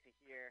relocate to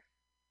here.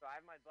 So I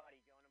have my buddy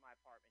go into my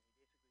apartment. He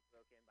basically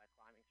broke in by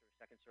climbing through a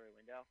second-story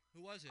window.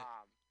 Who was it?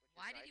 Which is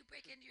Why did nice. you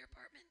break into your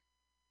apartment?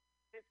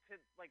 To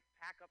like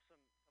pack up some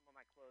of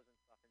my clothes and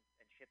stuff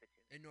and ship it to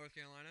me? In North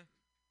Carolina?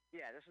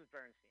 Yeah, this was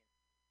Bernstein.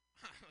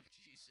 Oh,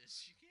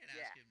 Jesus. You can't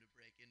Yeah. ask him to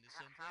break into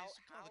How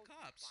someplace. Call the he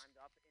cops. climbed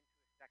up into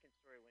a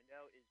second-story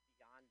window is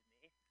beyond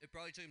me. It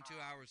probably took him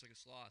 2 hours like a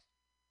sloth.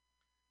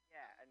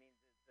 Yeah, I mean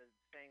the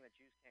saying that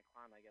Jews can't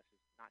climb, I guess,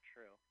 is not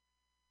true.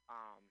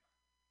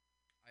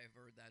 I have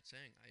heard that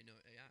saying. I know.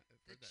 Yeah, I've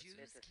The heard that Jews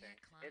saying. It's a can't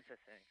thing. climb. It's a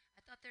thing.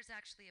 I thought there's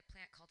actually a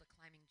plant called a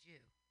climbing Jew.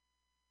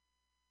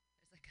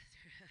 There's like isn't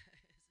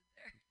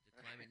there?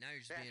 The climbing. Now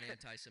you're just being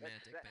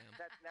anti-Semitic, Pam.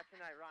 That's an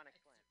ironic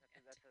plant.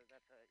 That's a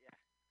yeah.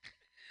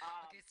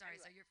 Okay, sorry.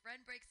 So Anyway, your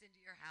friend breaks into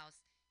your house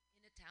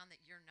in a town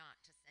that you're not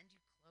to send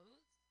you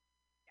clothes?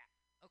 Yeah.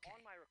 Okay.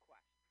 on my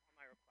request,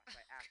 I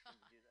asked him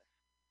to do this.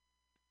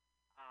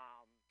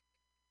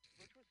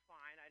 Which was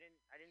fine. I didn't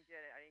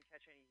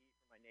catch any heat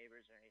from my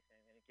neighbors or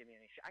anything. They didn't give me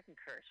any shit. I can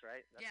curse,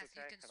 right? That's Yes,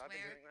 you okay? can Have I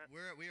been swear. doing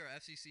that? We are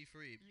FCC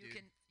free, You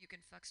dude. can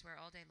fuck swear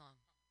all day long.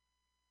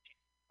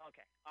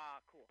 Okay.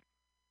 Cool.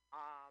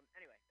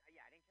 Anyway,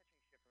 yeah, I didn't catch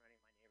any shit from any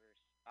of my neighbors.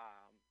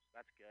 So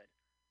that's good.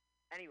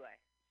 Anyway,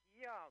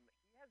 he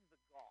has the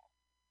gall,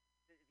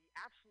 the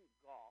absolute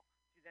gall,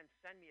 to then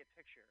send me a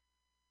picture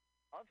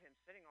of him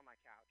sitting on my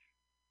couch,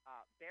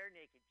 bare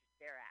naked, just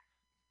bare ass,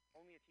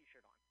 only a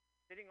t-shirt on,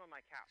 sitting on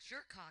my couch.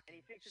 Shirt And cocking.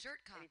 he thinks Shirt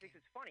and he cocking. thinks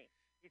it's funny.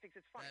 He thinks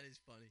it's funny. That is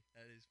funny.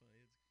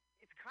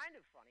 It's kind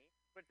of funny,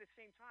 but at the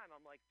same time,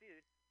 I'm like,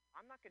 dude,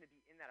 I'm not going to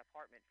be in that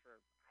apartment for,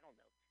 I don't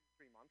know,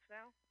 2-3 months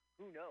now.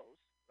 Who knows,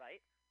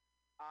 right?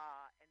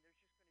 And there's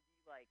just going to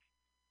be like,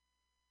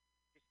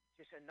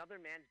 just another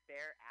man's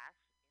bare ass.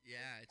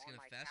 Yeah, it's on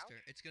gonna my fester.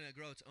 couch. It's gonna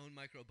grow its own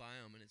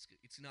microbiome, and it's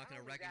not gonna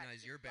only that,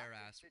 recognize the your bare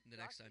dust- ass the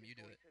the next dust time is you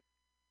do going it.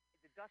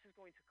 The dust is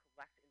going to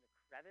collect in the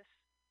crevice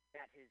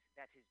that his.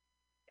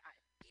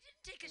 He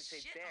didn't take a It's a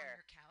shit bear. on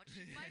your couch.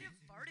 He might have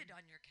farted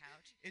on your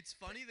couch. It's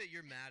funny that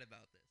you're mad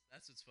about this.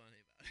 That's what's funny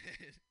about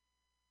it.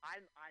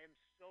 I am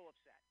so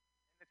upset.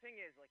 And the thing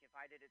is, like, if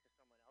I did it to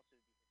someone else, it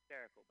would be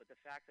hysterical. But the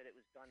fact that it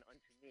was done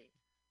unto me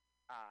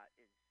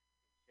is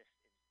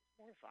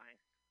mortifying.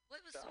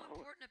 What was so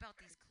important about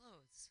these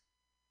clothes?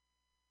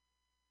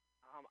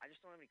 I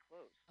just don't have any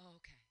clothes. Oh,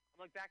 okay.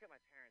 I'm like back at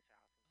my parents'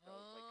 house. And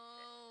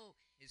so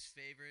his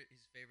favorite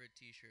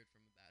T-shirt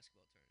from a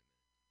basketball tournament.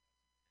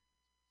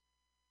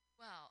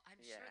 Well,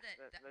 I'm sure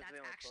that's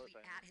actually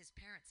at his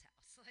parents'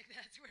 house. Like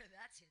that's where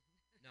that's hidden.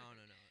 No.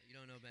 You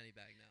don't know Benny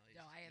Bagnell.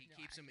 No, I have He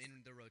keeps them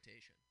in the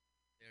rotation.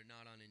 They're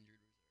not on injured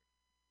reserve.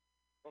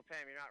 Well,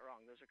 Pam, you're not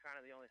wrong. Those are kind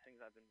of the only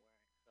things I've been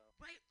wearing. So.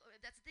 Right.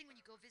 That's the thing when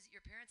you go visit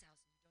your parents'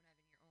 house and you don't have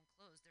any of your own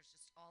clothes. There's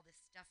just all this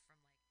stuff from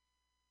like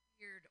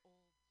weird old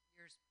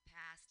years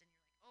past, and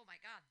you're like, oh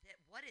my god,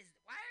 why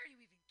are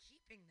you even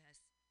keeping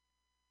this?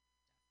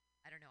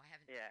 I don't know. I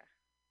haven't. Yeah.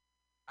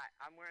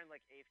 I'm wearing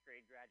like 8th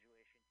grade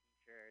graduation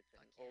T-shirts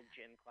and old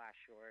gym class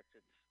shorts.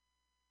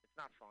 It's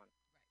not fun.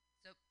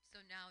 Right. So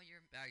now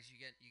you're Bags. You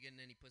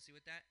getting any pussy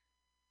with that?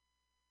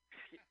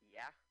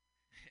 Yeah.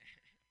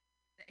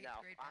 The 8th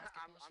grade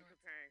basketball I'm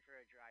preparing for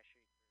a dry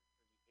streak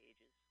for the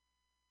ages.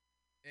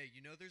 Hey,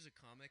 you know there's a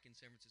comic in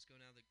San Francisco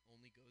now that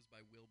only goes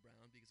by Will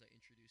Brown because I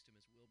introduced him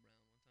as Will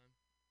Brown one time.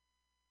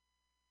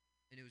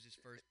 And it was his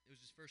first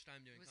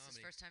time doing comedy. It was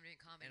his first time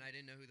doing comedy. And I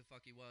didn't know who the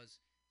fuck he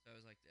was. So I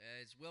was like,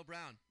 it's Will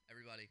Brown,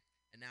 everybody.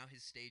 And now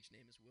his stage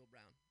name is Will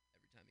Brown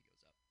every time he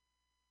goes up.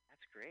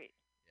 That's great.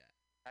 Yeah.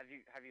 Have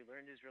you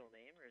learned his real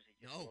name, or is he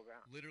just Will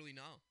Brown? No, literally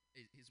no.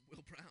 He's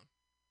Will Brown.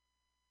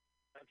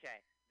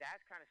 Okay, that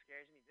kind of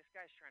scares me. This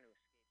guy's trying to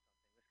escape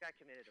something. This guy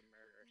committed a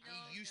murder.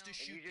 He used to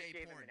shoot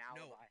gay porn.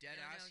 No,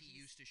 dead ass. He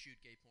used to shoot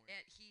gay porn.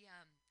 He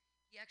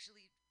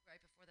actually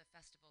right before the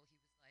festival he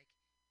was like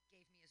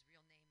gave me his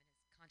real name and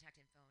his contact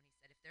info, and he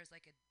said if there's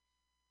like a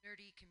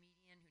nerdy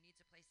comedian who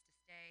needs a place to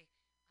stay,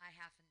 I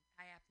happen to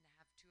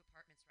have 2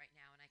 apartments right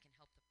now, and I can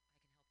help the person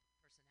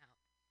out.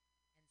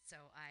 And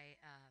so I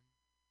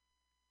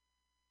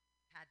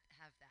have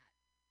that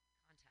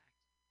contact.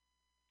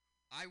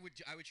 I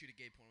would shoot a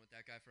gay porn with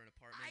that guy for an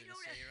apartment in the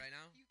city right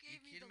now. You gave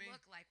me the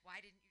look like,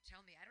 why didn't you tell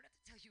me? I don't have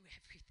to tell you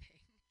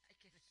everything. I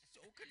can.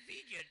 So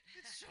convenient.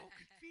 It's so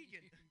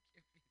convenient.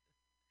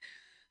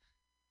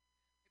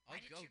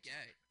 I'll go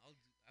gay.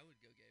 I would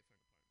go gay for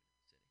an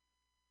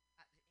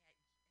apartment in the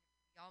city.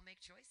 We all make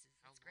choices.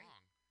 That's great.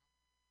 How long?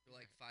 For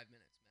like 5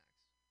 minutes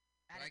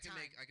max. At a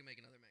time. I can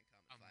make another man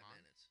comment. 5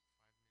 minutes. 5 minutes.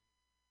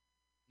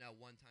 Now,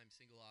 one-time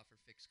single offer,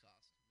 fixed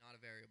cost, not a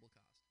variable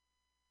cost.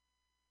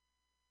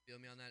 Feel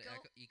me on that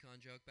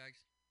econ joke,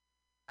 Bags?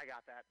 I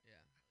got that.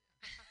 Yeah.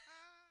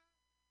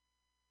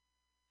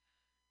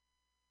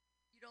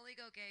 You'd only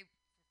go gay for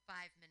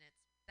 5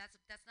 minutes.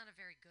 That's not a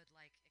very good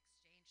like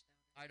exchange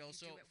though. I'd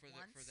also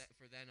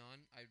for then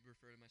on, I'd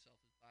refer to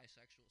myself as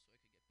bisexual so I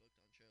could get booked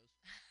on shows.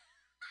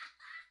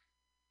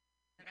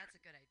 Now, that's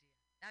a good idea.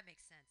 That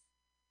makes sense.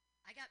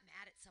 I got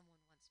mad at someone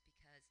once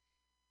because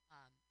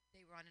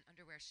they were on an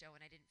underwear show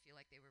and I didn't feel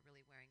like they were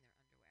really wearing their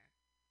underwear.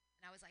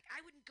 And I was like, I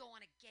wouldn't go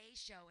on a gay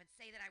show and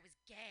say that I was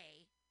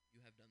gay.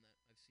 You have done that.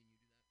 I've seen you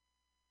do that.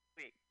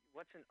 Wait,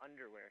 what's an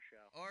underwear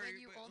show? When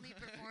you only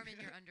perform in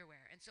your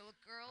underwear. And so a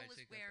girl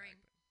was wearing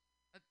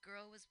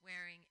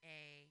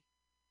a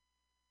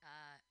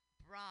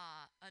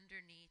bra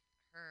underneath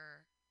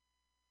her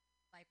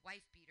like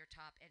wife beater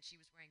top, and she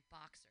was wearing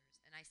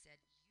boxers. And I said,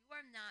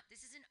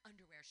 this is an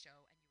underwear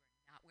show and you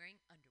are not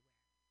wearing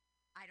underwear.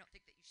 I don't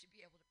think that you should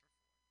be able to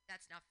perform.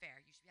 That's not fair.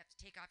 You should have to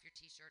take off your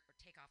t-shirt or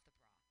take off the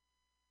bra.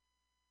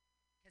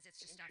 Because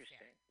it's just not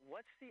fair.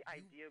 What's the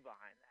idea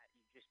behind that?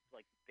 You just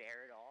like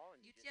bear it all,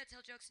 and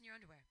tell jokes in your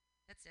underwear.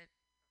 That's it.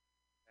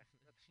 That's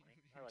funny.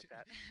 I like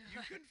that.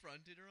 You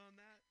confronted her on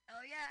that?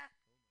 Oh yeah. Oh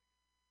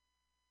my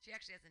god. She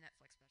actually has a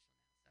Netflix special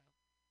now.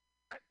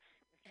 So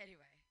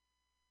anyway.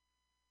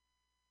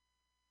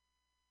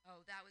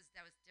 Oh, that was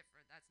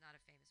different. That's not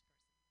a famous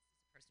person. This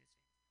is a person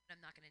who's famous. But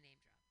I'm not going to name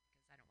drop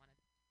because I don't want to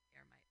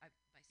air my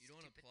You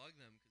don't want to plug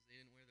them because they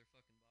didn't wear their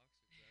fucking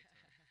boxers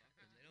that time.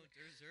 Fuck them. They don't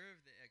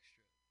deserve the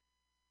extra.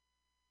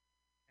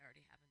 I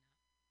already have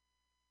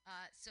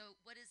enough. So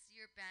what does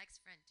your Bags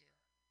friend do?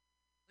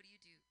 What do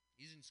you do?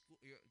 He's in school.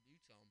 You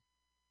tell him.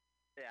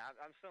 Yeah,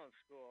 I'm still in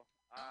school.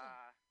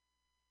 I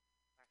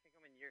think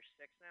I'm in year 6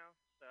 now.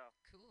 So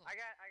cool. I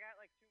got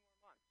like 2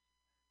 more months,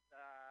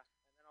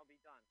 and then I'll be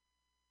done.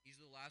 He's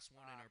the last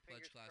one in our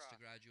pledge class to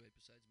graduate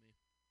besides me.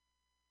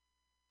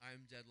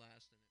 I'm dead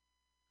last in it.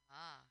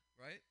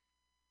 Right?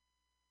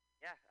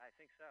 Yeah, I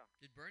think so.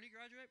 Did Bernie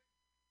graduate?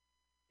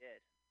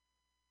 Did.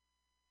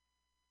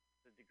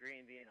 The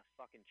degree in being a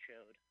fucking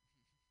chode.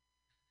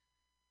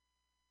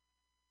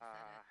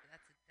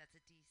 That's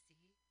a DC?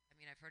 I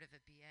mean, I've heard of a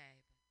BA,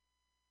 but...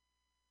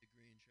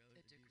 Degree in chode.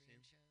 A degree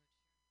in chode, sure.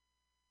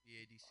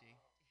 BADC.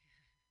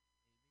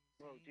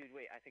 Whoa, dude,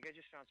 wait. I think I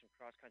just found some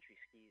cross-country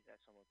skis that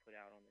someone put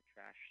out on the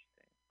trash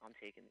thing. I'm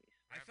taking these.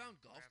 I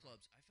found golf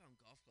clubs. I found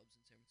golf clubs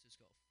in San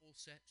Francisco. A full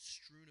set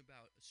strewn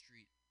about a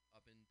street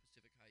up in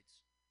Pacific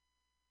Heights.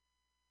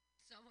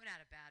 Someone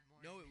had a bad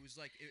morning. No, it was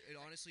like, it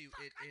honestly...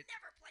 I'm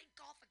never playing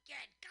golf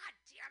again. God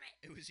damn it.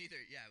 It was either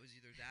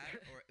that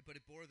but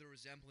it bore the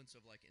resemblance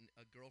of like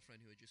a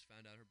girlfriend who had just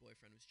found out her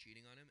boyfriend was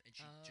cheating on him, and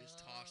she just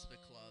tossed the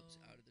clubs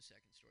out of the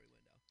second story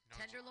window. No,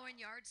 Tenderloin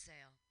yard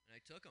sale. And I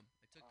took them.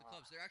 I took the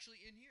clubs. They're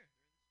actually in here.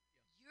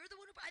 You're the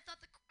one who. I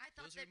thought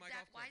Those are that my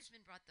Zach golf clubs.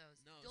 Wiseman brought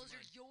those. No, those those are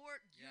are your.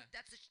 Yeah.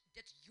 That's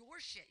your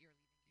shit. You're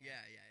leaving here.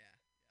 Yeah.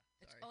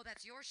 Sorry.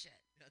 That's your shit.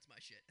 That's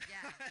my shit.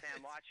 Yeah.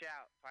 Sam, watch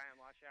out.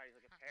 Sam, watch out. He's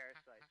like a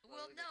parasite.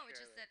 Well, slowly no, but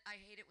it's just surely. that I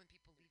hate it when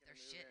people leave their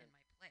gonna shit move in in.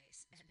 my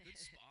place. It's a good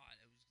spot.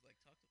 It was like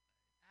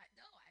tucked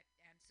away.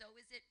 And so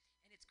is it.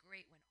 And it's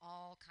great when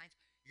all kinds.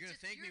 You're It's gonna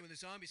just- thank me when the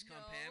zombies come,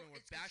 No, Pam, and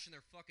we're it's 'cause- bashing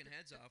their fucking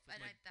heads off with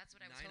And my that's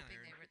what I was 9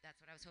 hoping iron. they were. That's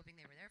what I was hoping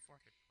they were there for.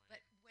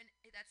 Good point.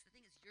 But that's the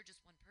thing is you're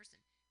just one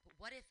person. But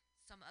what if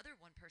some other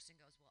one person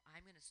goes, well,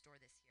 I'm going to store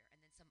this here,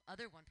 and then some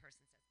other one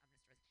person says, I'm going to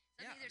store this.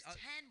 Suddenly Yeah, there's I'll-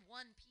 10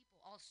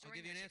 people all I'll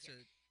storing give you their an shit answer.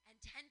 here. And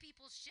 10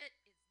 people's shit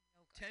is no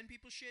good. 10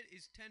 people's shit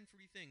is 10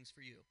 free things for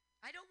you.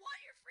 I don't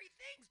want your free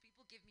things.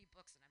 People give me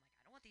books, and I'm like,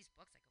 I don't want these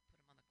books. I go put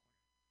them on the corner.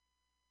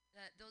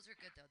 Those are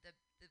good though.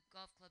 The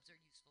golf clubs are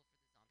useful for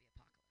the zombie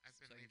apocalypse. I've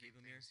been So I can keep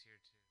leaving 'em here? things here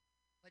too.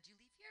 What'd you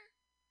leave here? I've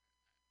been leaving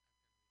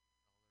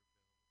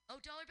Oh,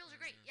 dollar bills are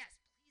great. yeah.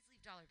 Yes, please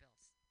leave dollar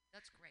bills.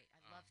 That's great.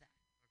 I love that. Okay.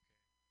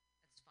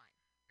 That's fine.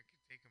 I could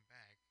take them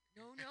back.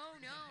 No, don't take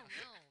those back, please.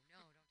 There we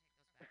go.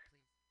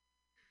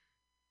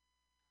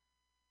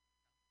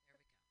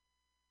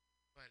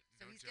 But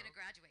So no he's joke. gonna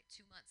graduate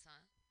 2 months,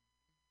 huh?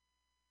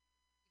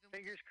 Even with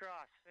Fingers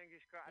crossed.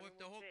 Fingers crossed. Well, I if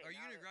mean, the we'll whole, see. are you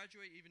Now gonna that-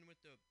 graduate even with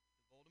the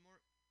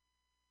Voldemort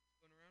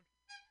going around?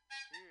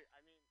 Dude,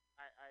 I mean,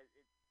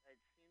 it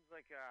seems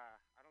like I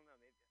don't know,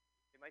 maybe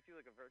they might do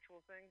like a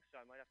virtual thing, so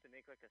I might have to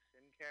make like a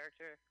sim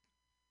character,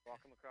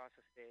 walk him across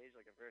the stage,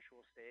 like a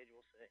virtual stage.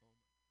 We'll see.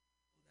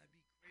 Oh, that'd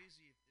be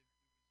crazy if there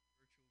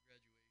was virtual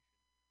graduation.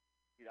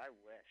 Dude, I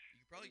wish. You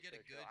could probably get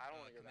That'd a be so good chill. I don't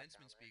wanna go back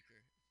commencement down there. speaker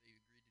if they agreed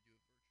to do it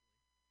virtually.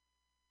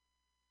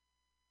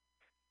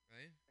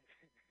 Right?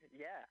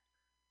 Yeah.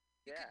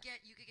 you Yeah.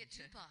 could get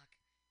Tupac. You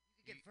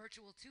could get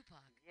virtual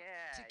Tupac.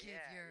 Yeah. to give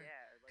yeah, your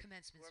yeah. Like,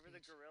 commencement whoever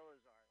speech. the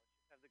gorillas are. Let's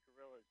just have the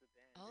gorillas, the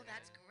band. Oh, Yeah.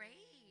 that's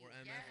great. Or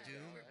yeah. MF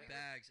Doom? We were-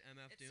 Bags,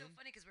 MF It's so Doom?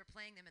 funny because we're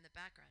playing them in the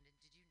background. And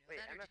did you know Wait,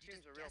 that, or MF did you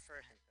Doom's just a real guess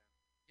person, that?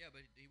 Sam. Yeah,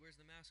 but he wears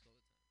the mask all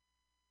the time.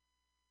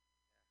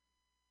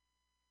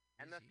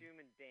 MF Easy. Doom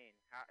and Dane.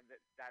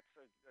 That's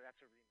a remix.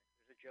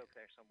 There's a joke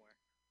there somewhere.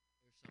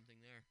 There's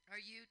something there. Do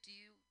you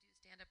do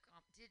stand up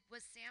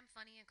was Sam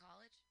funny in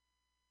college?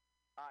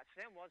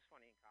 Sam was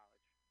funny in college.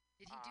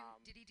 Did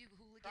he do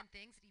hooligan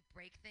things? Did he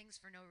break things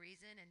for no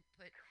reason and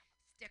put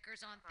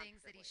stickers on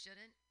things that he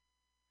Constantly. shouldn't?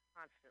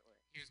 Constantly.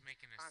 He was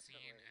making a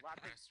Constantly. scene at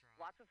Lots the of restaurant.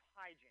 lots of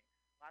hijinks.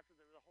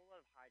 There was a whole lot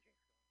of hijinks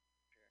going on.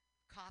 For sure.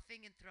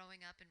 Coughing and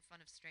throwing up in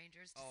front of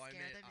strangers to Oh,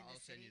 scare them in I'll the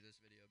send city. you this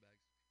video,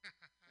 Bags.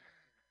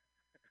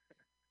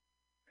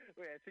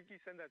 Wait, I think you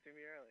sent that to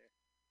me earlier.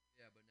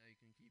 Yeah, but now you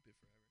can keep it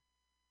forever.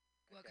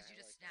 Well, because Okay, you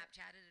I just like that.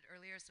 Snapchatted it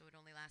earlier, so it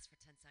only lasts for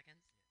 10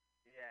 seconds.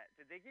 Yeah.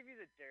 Did they give you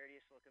the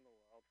dirtiest look in the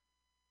world?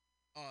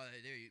 Oh,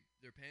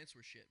 their pants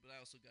were shit, but I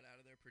also got out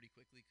of there pretty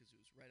quickly because it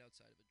was right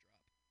outside of a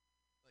drop.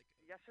 Like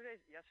Yesterday,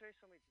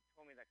 somebody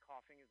told me that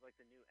coughing is like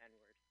the new N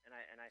word, and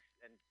I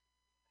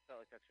felt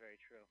like that's very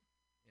true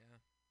yeah. I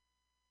believe it.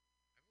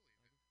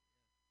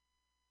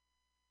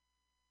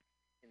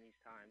 in these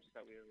times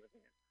that we are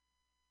living in.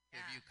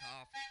 If you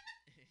cough,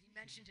 He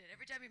mentioned it.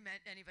 Every time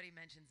anybody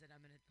mentions it,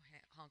 I'm going to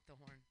honk the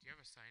horn. Do you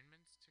have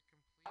assignments to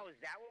complete? Oh, is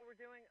that what we're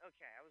doing?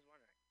 Okay, I was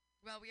wondering.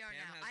 Well, we are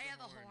Pam now. has I the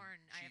have a horn.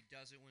 She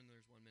does it when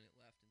there's 1 minute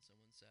left in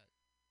someone's set.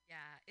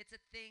 Yeah, it's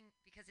a thing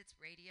because it's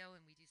radio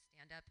and we do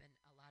stand up, and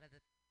a lot of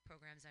the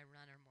programs I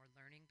run are more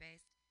learning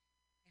based.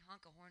 I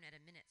honk a horn at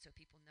a minute so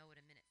people know what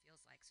a minute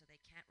feels like, so they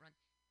can't run.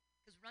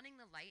 Because running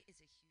the light is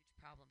a huge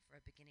problem for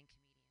a beginning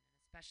comedian,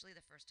 and especially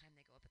the first time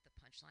they go up at the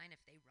punchline.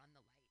 If they run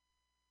the light,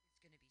 it's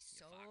going to be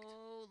so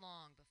fucked.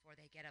 long before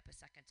they get up a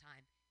second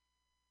time.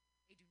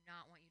 They do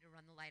not want you to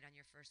run the light on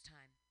your first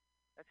time.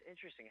 That's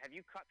interesting. Have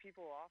you cut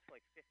people off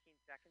like 15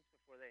 seconds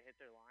before they hit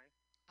their line?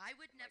 I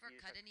would And, like, never use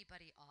cut a-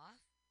 anybody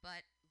off,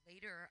 but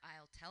later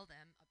I'll tell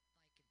them, be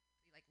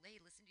like, "Hey,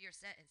 listen to your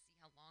set and see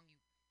how long you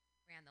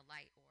ran the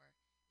light." Or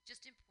it's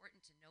just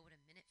important to know what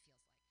a minute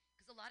feels like,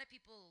 because a lot of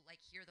people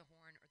like hear the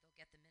horn or they'll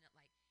get the minute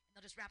light and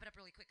they'll just wrap it up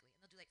really quickly and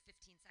they'll do like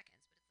 15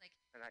 seconds. But it's like,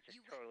 And that just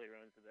You- totally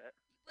ruins the bit.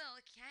 well,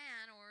 it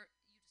can, or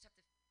you just have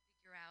to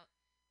figure out.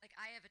 Like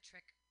I have a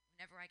trick.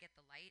 Whenever I get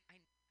the light, I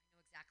know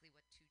exactly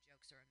what 2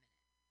 jokes are a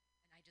minute,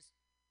 and I just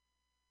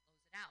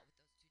close it out with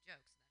those 2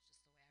 jokes, and that's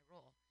just the way I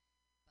roll.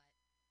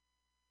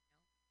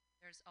 But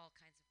there's all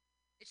kinds of.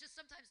 It's just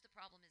sometimes the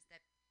problem is that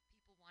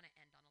people want to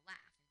end on a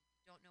laugh, and if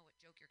you don't know what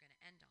joke you're going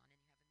to end on, and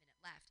you have a minute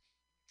left, and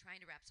you're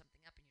trying to wrap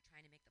something up, and you're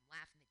trying to make them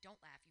laugh, and they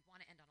don't laugh, you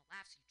want to end on a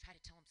laugh, so you try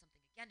to tell them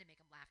something again to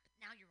make them laugh, but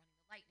now you're running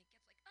the light, and it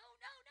gets like, oh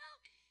no, and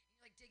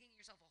you're like digging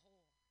yourself a hole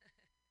that you can't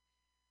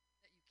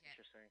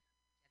Interesting. get out of.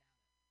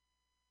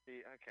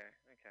 See, okay.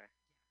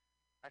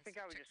 I think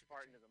Basic I would tricks just of the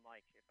fart trade. into the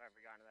mic if I ever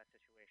got into that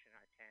situation.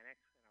 I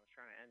panicked and I was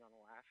trying to end on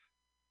a laugh.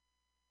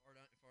 Fart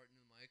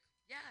into the mic.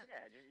 Yeah,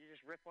 Yeah, you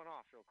just rip one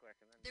off real quick,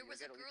 and then there you was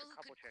get a at least girl a who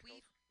couple could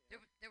queef. chickles.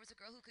 There was a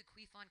girl who could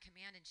queef on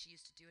command, and she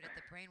used to do it at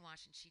the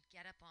brainwash. And she'd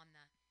get up on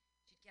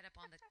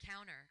the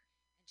counter,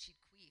 and she'd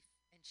queef,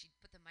 and she'd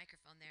put the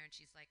microphone there, and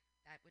she's like,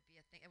 that would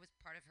be a thing. It was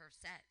part of her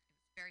set.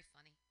 It was very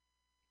funny.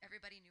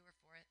 Everybody knew her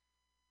for it.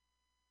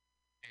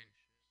 And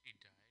she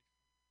died.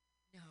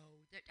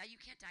 No,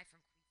 you can't die from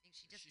queefing.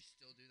 She Does just she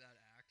still do that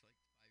act like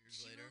 5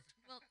 years later?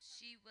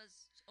 she was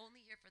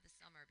only here for the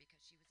summer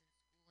because she was in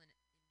school in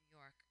New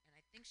York, and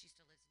I think she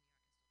still lives in New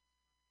York and still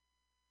does comedy.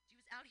 She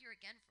was out here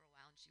again for a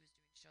while, and she was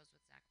doing shows with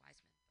Zach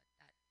Wiseman, but he's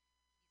kind of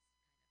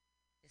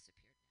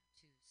disappeared now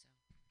too. So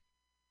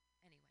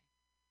anyway,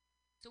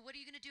 so what are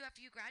you gonna do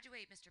after you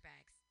graduate, Mr.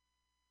 Bags?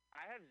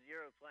 I have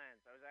zero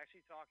plans. I was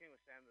actually talking with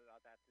Sam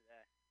about that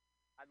today.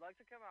 I'd like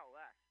to come out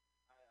west.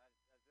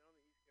 I've been on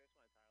the East Coast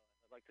my entire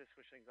life. I'd like to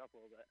switch things up a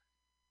little bit.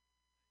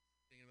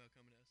 Thinking about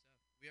coming to SF.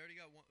 We already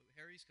got one.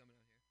 Harry's coming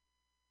out here.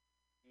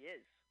 He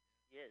is.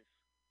 He is.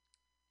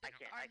 I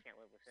can't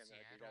live with him.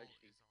 Seattle That would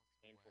just be is also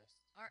painful.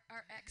 west.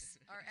 Our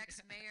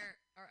ex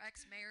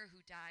mayor who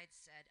died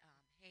said,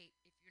 "Hey,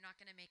 if you're not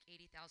gonna make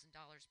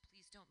 $80,000,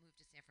 please don't move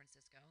to San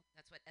Francisco."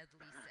 That's what Ed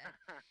Lee said.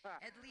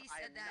 Ed Lee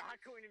said that. I'm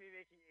not going to be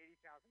making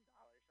 $80,000.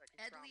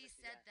 Ed Lee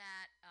said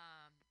that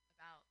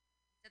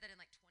in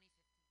like 2015.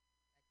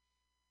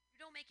 If you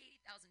don't make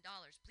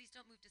 $80,000, please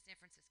don't move to San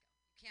Francisco.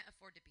 You can't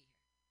afford to be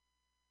here.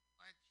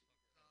 What?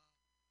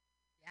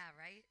 Yeah,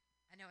 right.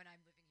 I know, and I'm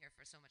living here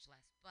for so much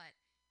less, but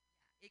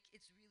yeah,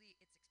 it's expensive here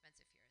is the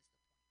point.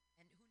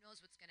 And who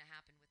knows what's gonna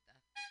happen with the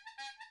Comedies.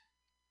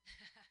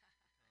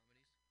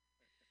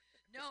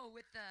 no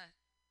with the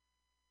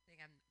thing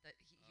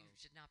who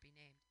should not be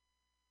named.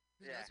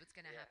 Who knows what's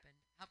gonna happen?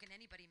 How can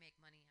anybody make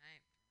money?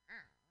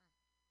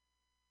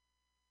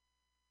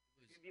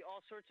 There's gonna be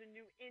all sorts of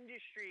new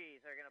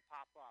industries that are gonna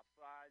pop up.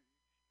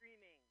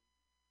 Streaming,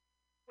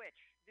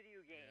 Twitch,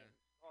 video games,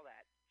 all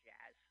that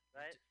jazz.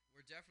 Right?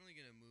 We're definitely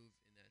gonna move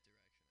in that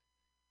direction.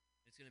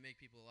 I think it's gonna make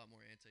people a lot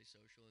more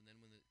antisocial, and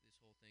then when this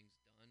whole thing's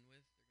done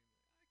with, they're gonna be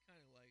like, I kind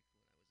of like when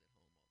I was at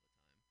home all the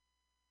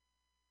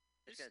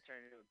time. It's gonna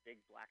turn into a big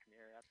Black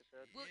Mirror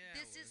episode. Well, Yeah,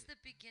 this is the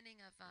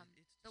beginning of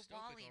it's the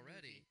dystopic Wall-E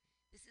already.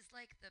 movie. This is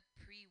like the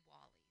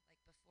pre-Wall-E,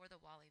 like before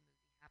the Wall-E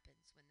movie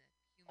happens, when the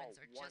humans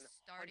are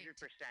just starting to.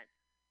 100%.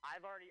 I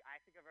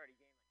think I've already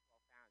gained like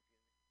 12 pounds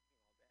eating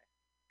all day.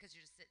 Because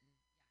you're just sitting.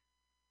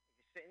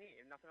 You just sit and eat.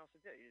 You have nothing else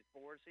to do. You're just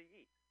bored, so you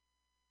eat.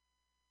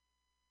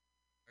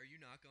 Are you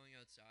not going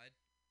outside?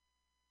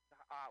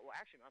 Well,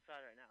 actually, I'm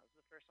outside right now. This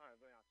is the first time I've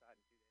been outside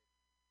in 2 days.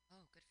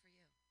 Oh, good for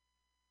you.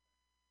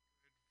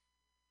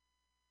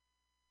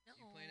 No.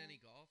 You playing any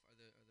golf? Are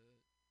the clubs still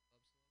open?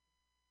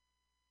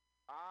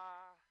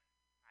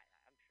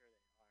 I'm sure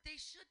they are. They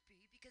should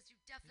be, because you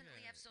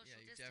definitely have social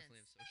you distance.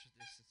 definitely have social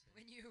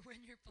distancing. when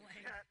you're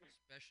playing.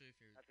 Especially if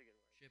you're That's a good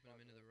word. shipping them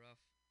into the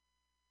rough.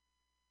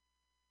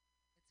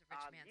 It's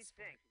a rich man's You'd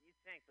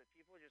sport. think, but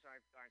people just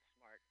aren't smart,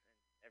 and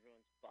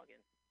everyone's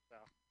bugging. So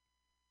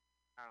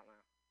I don't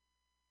know.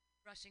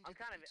 Rushing. I'm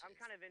kind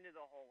of into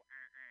the whole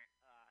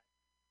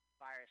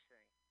virus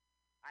thing.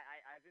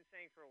 I've been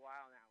saying for a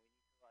while now.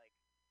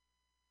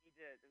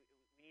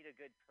 We need a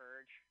good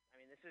purge. I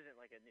mean, this isn't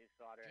like a new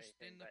thought or Just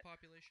anything. thin the but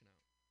population out.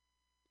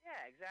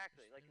 yeah,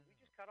 exactly. Just Like thin if it we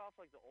out. just cut off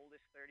like the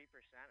oldest 30%.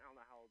 I don't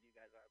know how old you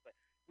guys are, but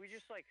we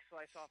just like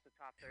slice off the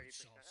top 30%. It would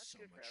solve That's so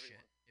good for much shit.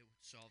 everyone. It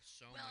would solve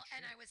so Well, much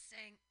and shit. I was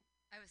saying,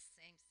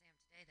 Sam,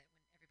 today that when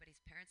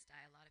everybody's parents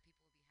die, a lot of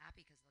people will be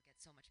happy because they'll get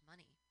so much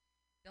money.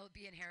 They'll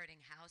be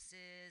inheriting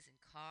houses and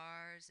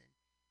cars, and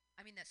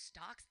I mean the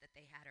stocks that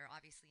they had are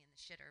obviously in the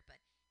shitter, but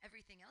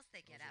everything else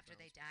they get Those are after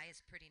they bounced die back. is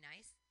pretty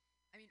nice.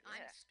 I mean,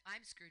 Yeah.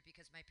 I'm screwed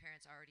because my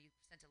parents already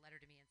sent a letter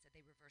to me and said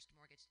they reversed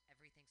mortgaged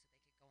everything so they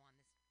could go on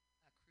this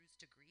cruise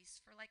to Greece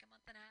for like a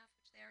month and a half,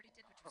 which they already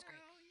did, which was great.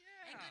 Hell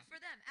yeah. And good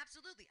for them.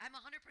 Absolutely. I'm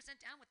 100%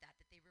 down with that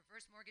they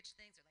reverse mortgage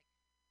things. Or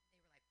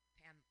they were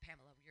like,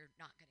 Pamela, you're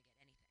not going to get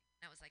anything.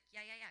 And I was like,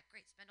 yeah,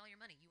 great. Spend all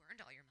your money. You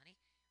earned all your money.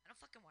 I don't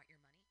fucking want your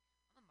money.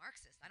 I'm a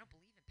Marxist. I don't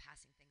believe in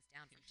passing things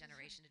down from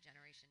generation to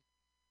generation.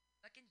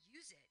 Fucking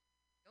use it.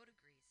 Go to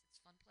Greece.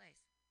 It's a fun place.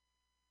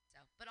 So,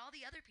 but all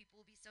the other people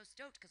will be so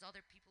stoked because all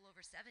their people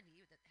over 70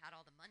 that had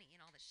all the money and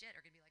all the shit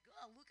are going to be like,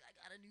 oh, look, I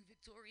got a new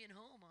Victorian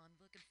home on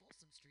fucking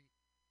Folsom Street.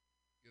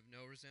 You have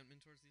no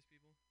resentment towards these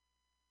people?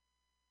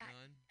 I-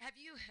 None? Have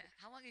you,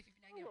 how long have you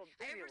been hanging A out? little-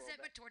 I have maybe a little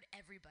resentment toward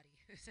everybody.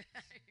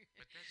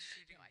 But that's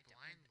shooting No, I don't.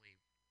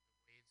 blindly. The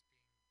way it's being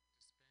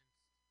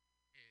dispensed,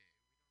 we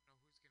don't know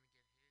who's gonna get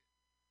hit.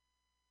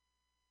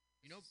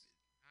 You know, It's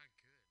not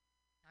good.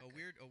 Not a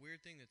good.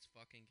 weird thing that's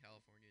fucking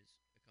California's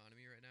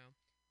economy right now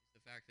is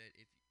the fact that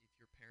if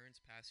your parents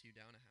pass you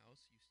down a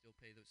house, you still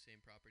pay the same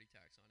property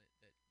tax on it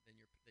that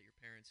your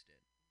parents did.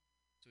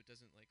 So it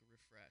doesn't like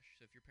refresh.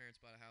 So if your parents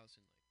bought a house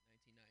in like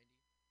 1990,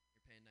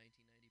 you're paying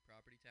 1990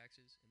 property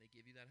taxes, and they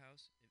give you that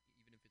house,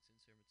 even if it's in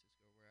San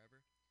Francisco or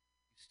wherever,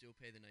 you still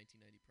pay the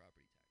 1990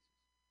 property taxes.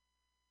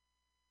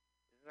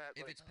 Isn't that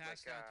If like, it's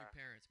passed like, down through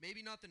parents,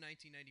 maybe not the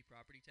 1990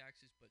 property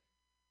taxes, but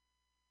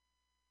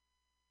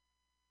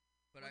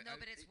Well, no,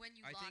 but it's when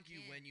you I lock think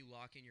in. when you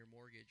lock in your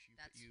mortgage,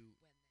 That's you when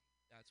they.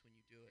 that's when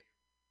you do it.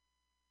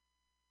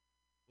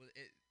 Well,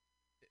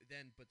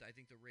 but I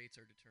think the rates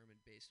are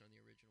determined based on the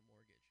original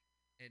mortgage.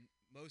 And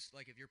most,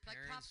 like, if your Like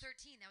parents, Prop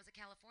 13, that was a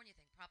California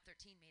thing. Prop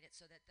 13 made it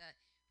so that the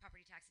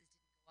property taxes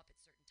didn't go up at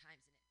certain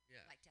times in it,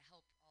 Yeah. like to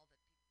help all the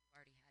people who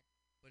already had.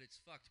 but it's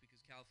fucked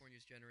because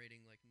California's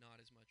generating like not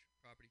as much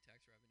property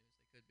tax revenue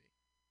as they could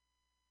be.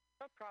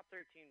 I thought Prop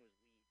 13 was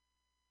weed.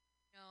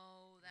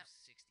 No, It that was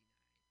 69.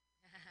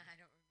 I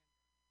don't remember.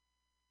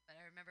 But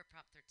I remember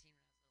Prop 13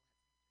 when I was little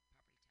had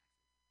something to do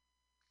with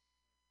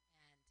property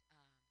taxes.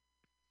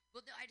 And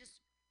well, no, I just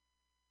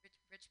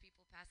rich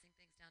people passing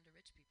things down to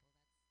rich people.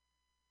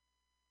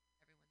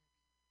 That's everyone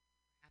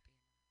will be happy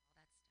and all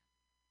that stuff.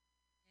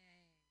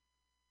 Yay!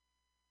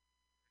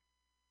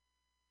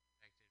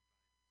 Affected by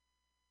this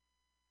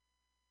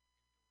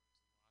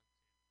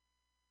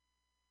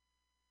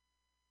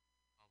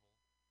indoors locked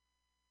in bubble.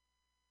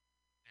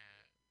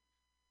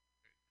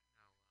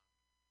 No, not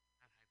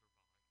hyperbolic.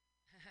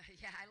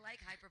 Yeah, I like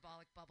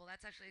Hyperbolic Bubble.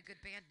 That's actually a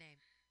good band name.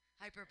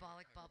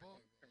 Hyperbolic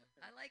Bubble.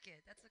 I like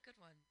it. That's a good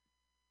one.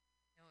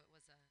 No, it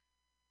was a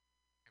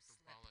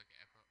Hyperbolic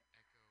echo bubble.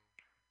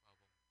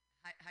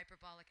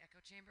 hyperbolic echo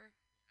chamber.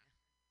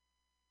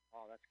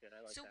 Oh, that's good.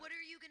 I like So that. what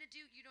are you gonna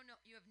do? You don't know.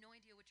 You have no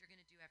idea what you're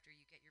gonna do after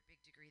you get your big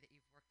degree that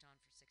you've worked on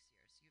for 6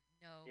 years. You have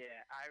no.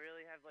 Yeah, I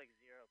really have like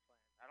zero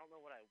plans. I don't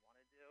know what I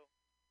want to do.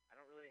 I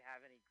don't really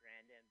have any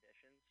grand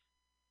ambitions.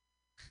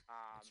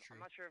 true.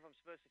 I'm not sure if I'm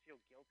supposed to feel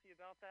guilty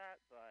about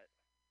that, but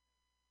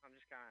I'm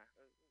just kind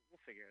of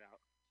we'll figure it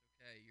out. It's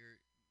okay. You're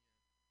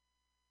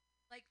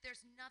Like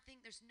there's nothing.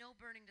 There's no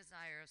burning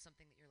desire of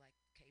something that you're like,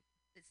 okay,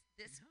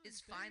 this No,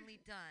 is it's finally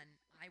done.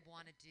 I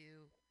want to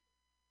do.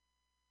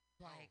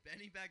 Like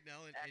Benny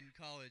Bagnell in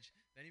college.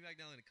 Benny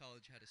Bagnell in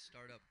college had a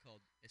startup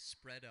called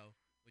Espresso,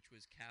 which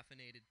was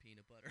caffeinated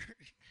peanut butter,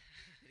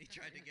 and he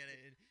tried to get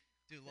it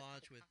to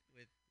launch with.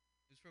 It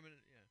was from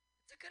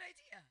it's a good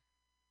idea.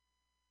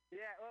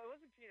 Yeah, well, it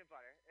wasn't peanut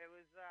butter. It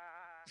was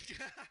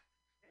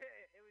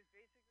it was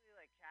basically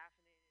like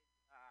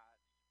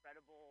caffeinated,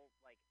 spreadable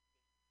like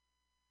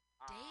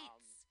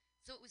Dates.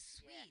 So it was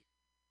sweet.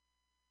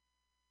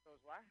 So it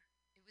was what?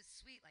 It was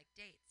sweet like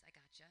dates. I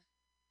gotcha.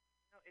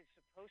 No, it's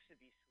supposed to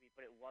be sweet,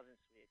 but it wasn't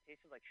sweet. It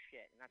tasted like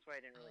shit, and that's why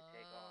I didn't really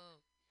take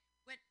off.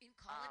 When in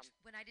college,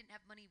 when I didn't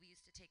have money, we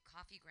used to take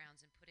coffee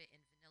grounds and put it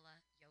in vanilla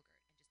yogurt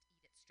and just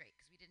eat it straight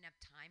because we didn't have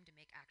time to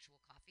make actual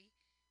coffee.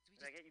 So we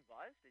Did I get you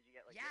buzzed? Did you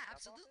get like yeah,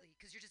 whipped up off it? absolutely,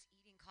 because you're just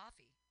eating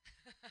coffee.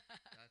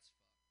 That's fucked.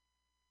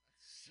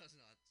 That does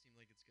not seem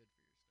like it's good for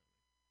your stomach.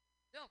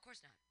 No, of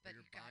course not. But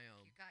your you got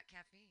biome.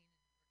 caffeine and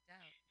it worked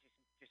out.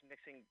 Just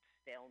mixing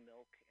stale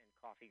milk and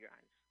coffee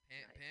grinds.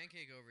 Nice.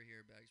 Pancake over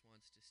here, Bags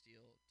wants to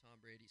steal Tom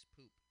Brady's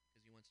poop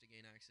because he wants to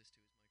gain access to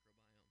his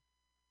microbiome.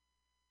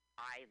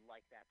 I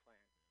like that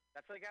plan.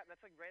 That's like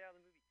right out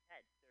of the movie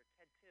Ted. They're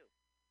Ted 2. Oh,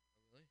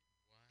 really?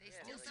 What? They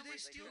Yeah, steal like- Did they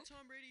someone's steal poop?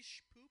 Tom Brady's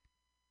poop?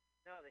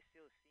 No, they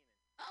steal his semen.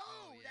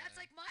 Oh, Oh, that's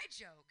yeah. like my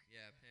joke.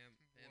 Yeah, Pam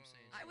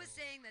saying. I was so.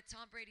 saying that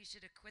Tom Brady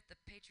should have quit the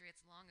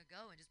Patriots long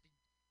ago and just been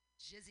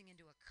jizzing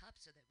into a cup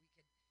so that we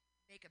could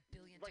make a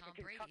billion Like Tom a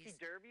Kentucky Brady's.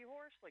 Derby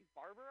horse, like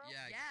Barbaro.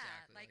 Yeah,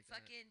 exactly. like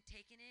that. fucking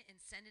taking it and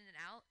sending it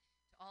out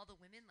to all the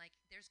women. Like,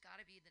 there's got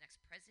to be the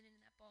next president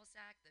in that ball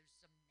sack. There's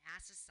some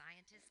NASA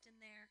scientist in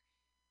there.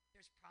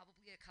 There's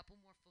probably a couple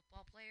more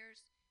football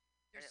players.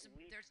 And There's at some.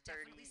 least There's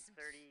 30, definitely some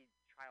 30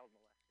 child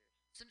molesters.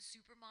 some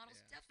supermodels.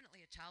 Yeah.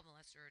 Definitely a child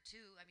molester or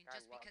two. I mean, I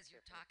just love because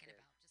you're kissing talking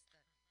kids. about just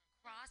the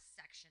cross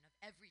section of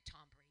every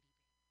Tom Brady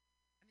baby.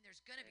 I mean,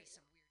 there's gonna There be you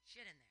some weird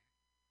shit in there.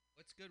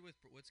 What's good with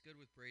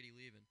Brady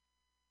leaving?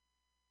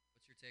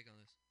 What's your take on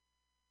this?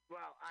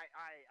 Well, I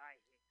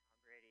hate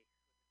Tom Brady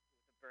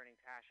with a burning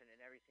passion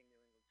in everything New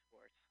England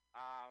sports.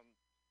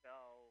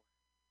 So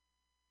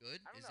Good?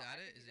 I don't Is know. that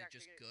I it? think Is he's it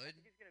just actually good? I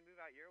think he's gonna move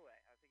out your way.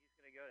 I think he's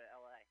gonna go to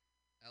L.A.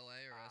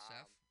 LA or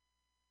SF?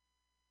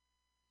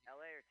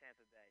 L.A. or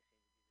Tampa Bay seem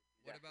to be the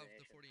two What about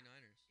the destinations.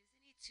 49ers?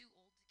 Isn't he too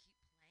old to keep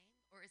playing,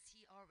 or is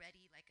he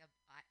already like a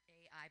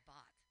AI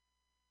bot?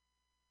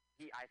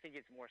 I think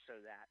it's more so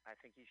that. I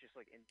think he's just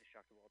like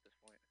indestructible at this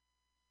point.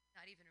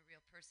 Not even a real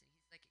person.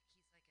 He's like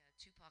a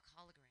Tupac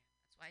hologram.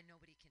 That's why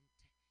nobody can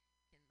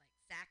like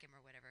sack him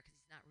or whatever because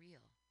he's not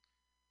real.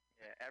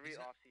 Yeah, every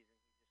He's not- offseason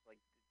he just like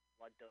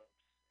blood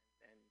dopes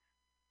and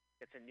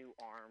gets a new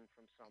arm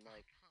from some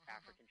like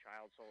African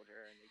child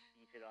soldier, and they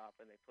beat it up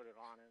and they put it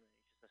on him, and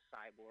he's just a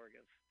cyborg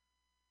of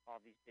all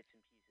these bits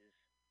and pieces.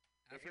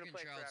 He's gonna African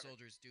play child forever.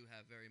 soldiers do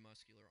have very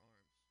muscular arms.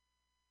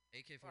 Well,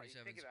 you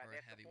AK-47s think about are it,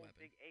 a they have heavy to hold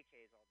weapon. big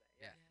AKs all day.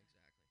 Yeah, Yeah.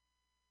 exactly.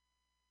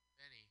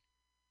 Benny,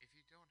 if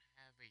you don't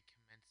have a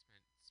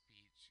commencement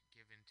speech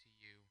given to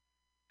you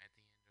at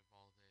the end of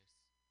all this,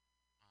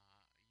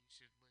 you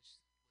should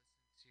listen to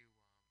Sunscreen,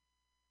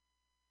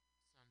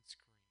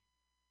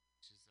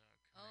 which is a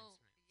Oh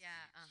commencement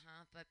yeah,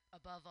 speech. But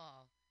above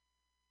all,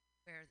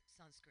 wear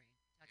sunscreen.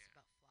 Talks Yeah.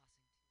 about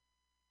flossing too.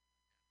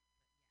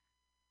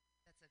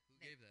 But yeah, that's a. Who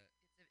gave that?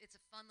 It's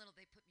a fun little.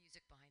 They put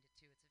music behind it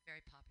too. It's a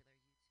very popular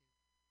YouTube.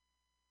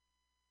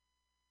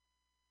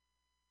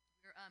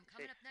 We're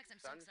coming up next. I'm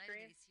so excited that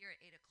Sunscreen? he's here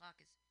at 8 o'clock.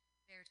 Is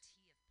Fair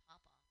Tea of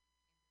Pop Off.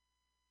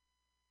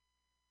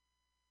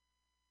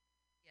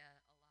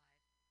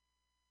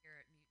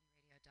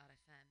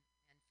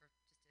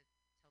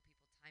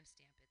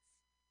 timestamp.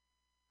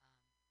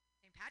 It's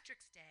St.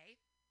 Patrick's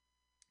Day,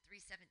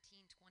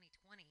 3/17/2020,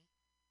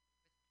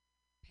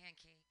 with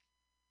Pancake,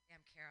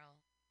 Sam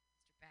Carroll,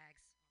 Mr.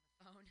 Bags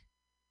on the phone,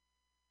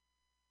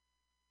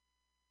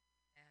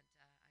 and I'm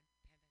Pam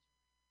Benjamin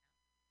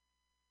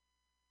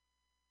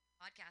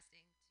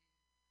podcasting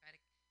to try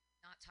to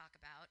not talk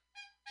about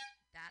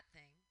that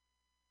thing.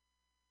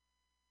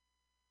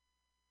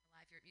 We're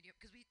live here at Media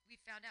because we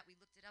found out, we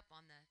looked it up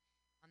on the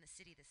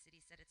city. The city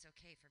said it's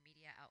okay for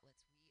media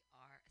outlets. We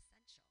are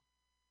essential.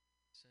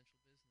 Essential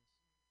business.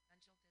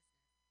 Essential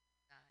business.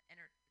 Media,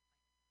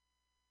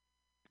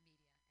 entertainment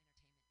news.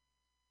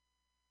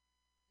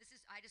 This is.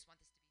 I just want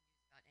this to be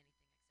news about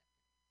anything except the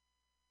news.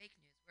 Fake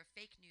news. We're a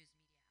fake news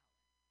media outlet.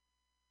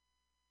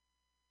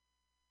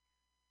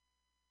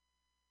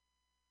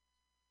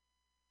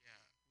 Yeah.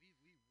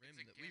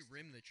 We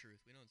rim the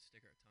truth. We don't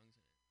stick our tongues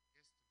in it.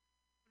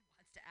 No one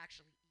wants to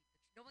actually eat the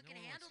truth. No one No can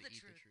one handle wants the to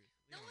eat truth. the truth.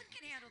 We No don't one eat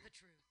can the handle truth. the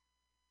truth.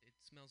 It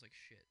smells like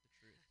shit. The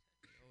truth.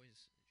 It always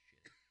is shitty.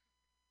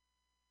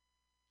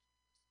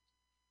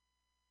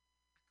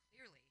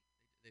 Clearly,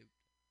 They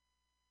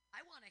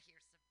I want to hear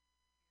some weird.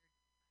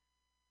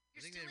 I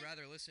think they'd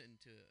rather listen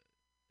to a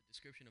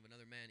description of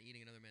another man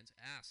eating another man's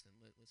ass than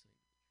listening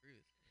to the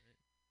truth, right?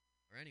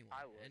 Or anyone.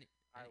 I would.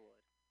 I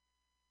would.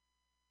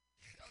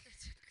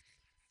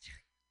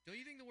 Don't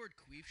you think the word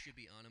queef should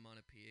be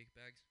onomatopoeic,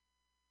 Bags?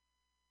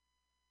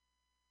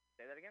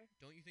 Say that again?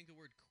 Don't you think the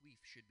word queef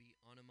should be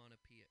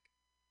onomatopoeic?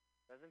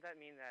 Doesn't that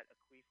mean that a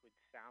queef would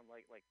sound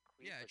like queef?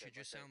 Yeah, like it should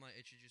just sound like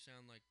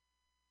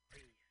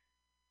queef.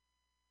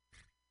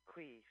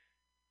 Queef.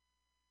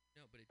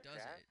 No, but it Like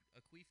doesn't. that?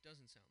 A queef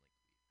doesn't sound like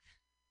queef.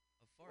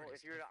 A fart. Well,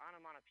 is if you were to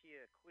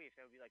onomatopoeia queef,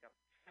 that would be like a.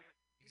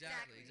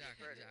 Exactly.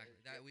 Exactly.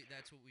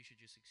 That's what we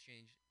should just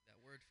exchange that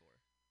word for.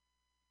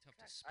 Tough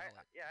to I spell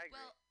it. agree.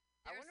 Well,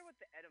 I wonder what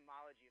the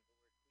etymology of the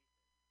word queef is.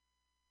 Look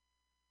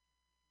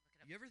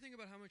it up. You ever think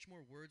about how much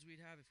more words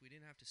we'd have if we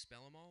didn't have to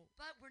spell them all?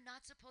 But we're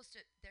not supposed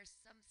to. There's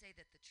some say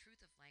that the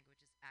truth of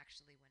language is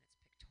actually when it's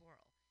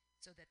pictorial,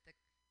 so that the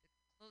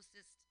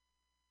closest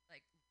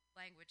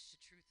language to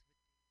truth would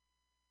be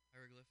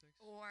Hieroglyphics?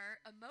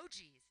 or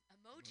emojis.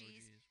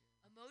 Emojis.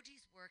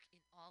 Emojis work in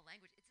all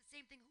language. It's the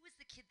same thing. Who was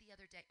the kid the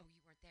other day? Oh,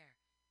 you weren't there.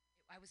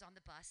 I was on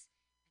the bus,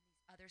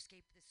 and the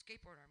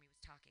skateboard army was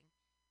talking,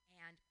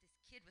 and this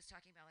kid was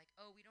talking about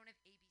oh, we don't have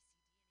ABCD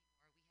anymore.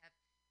 We have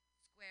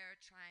square,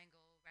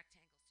 triangle,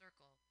 rectangle,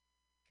 circle,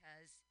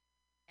 because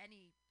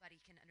anybody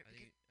can I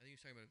think he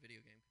was talking about a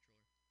video game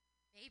controller.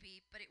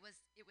 maybe, but it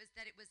was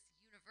that it was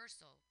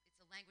universal.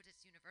 It's a language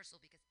that's universal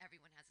because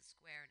everyone has a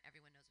square and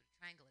everyone knows what a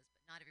triangle is,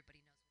 but not everybody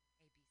knows what an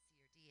A, B, C,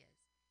 or D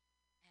is.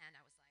 And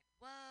I was like,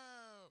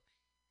 whoa!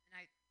 And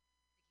I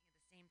thinking of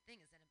the same thing,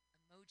 is that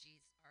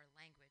emojis are a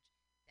language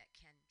that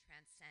can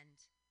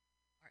transcend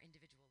our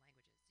individual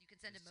languages. You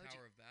can send It's emoji.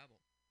 Tower of Babel.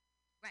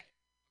 Right.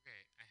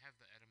 Okay, I have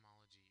the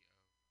etymology of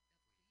queef.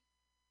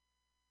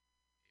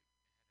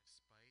 It had a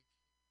spike in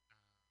the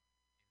 1800s.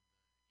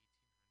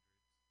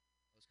 That was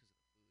because of the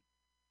food.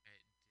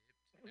 It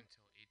dipped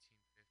until 1850.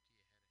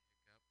 It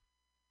had a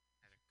hiccup,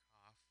 had a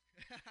cough in the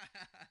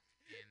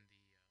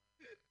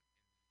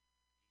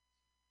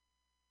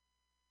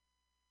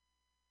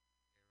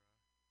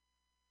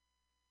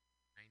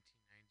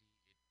 1990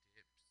 it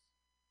dips,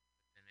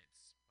 but then it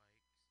spikes.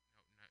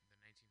 No, not the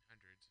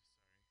 1900s. Sorry.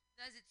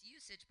 That's its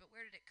usage, but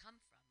where did it come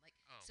from?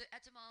 So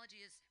etymology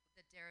is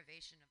the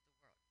derivation of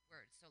the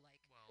word. So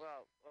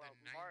Well, the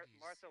 90s.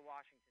 Martha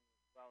Washington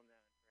was well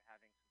known for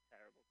having some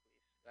terrible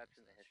queefs. That's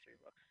in the That's history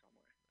true. books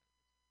somewhere.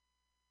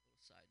 Little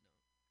side note.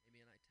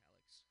 Maybe in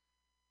italics.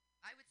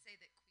 I would say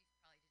that queef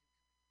probably didn't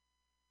come until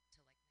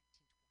 1920.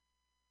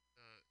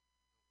 The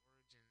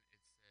origin,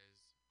 it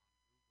says on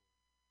Google,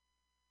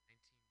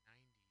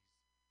 1990s,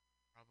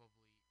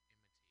 probably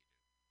imitative.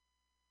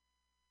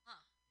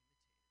 Huh.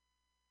 Imitative.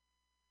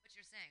 What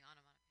you're saying,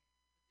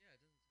 onomatopoeia. Yeah,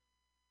 it doesn't sound.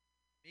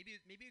 Maybe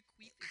a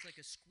queef is like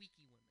a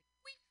squeaky one,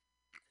 like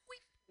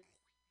queef, queef.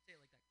 You say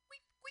it like that.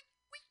 Queef, queef,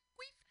 queef,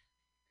 queef.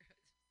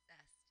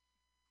 Obsessed.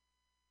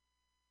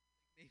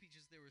 Maybe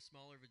just there were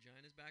smaller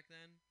vaginas back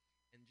then,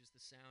 and just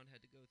the sound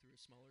had to go through a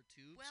smaller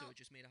tube, so Well, it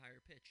just made a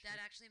higher pitch. That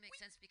Like, actually makes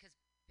sense because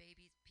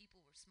people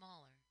were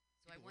smaller.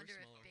 So I People were wonder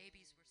smaller. if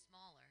babies were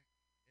smaller.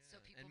 So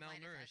yeah, people and might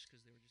have malnourished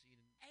because they were just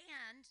eating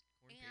And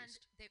corn and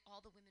paste.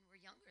 all the women were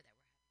younger that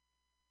were having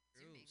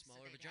True, consuming, so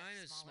smaller they'd have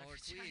vaginas, smaller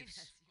queefs.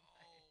 vaginas, you Oh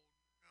might-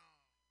 no!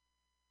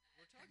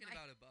 We're talking might-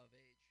 about above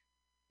age,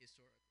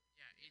 historically.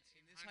 Yeah, In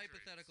 1800s. this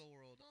hypothetical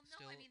world, Well, no,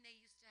 still. I mean they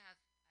used to have.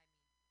 14,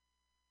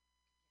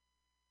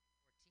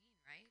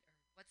 right?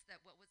 Or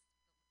what was the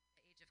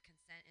age of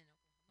consent in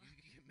Oklahoma? You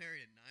could get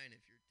married at 9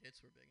 if your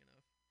tits were big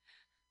enough.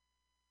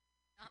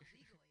 Not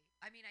legally.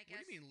 I mean, I guess.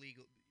 What do you mean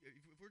legal? If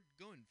we're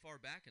going far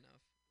back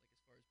enough, like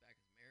as far as back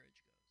as marriage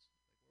goes,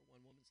 like where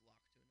one woman's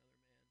locked to another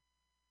man.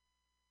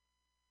 Okay,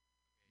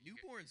 you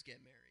Newborns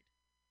get married,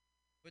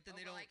 but then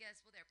they well, don't. I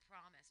guess. Well, they're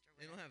promised or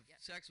They whatever. don't have yeah.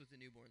 sex with the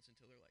newborns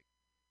until they're like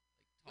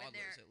When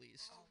toddlers they're- at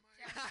least. Oh my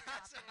Sam, God, stop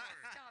that's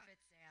hard. Stop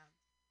it, Sam.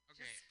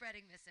 Okay. Just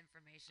spreading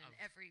misinformation. Of-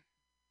 Every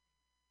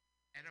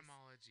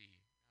Etymology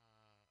of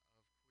queef,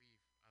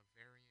 a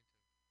variant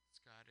of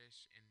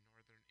Scottish and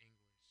Northern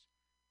English.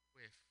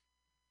 Quiff,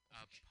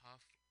 a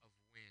puff of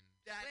wind.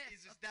 That Quiff,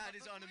 is a that puff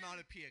is of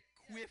onomatopoeic.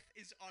 Quiff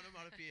is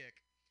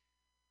onomatopoeic.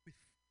 Quiff.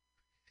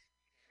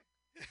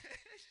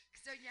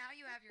 So now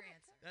you have your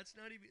answer. That's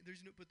not even.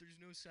 There's no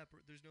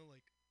separate. There's no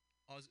like.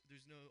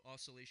 There's no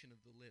oscillation of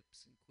the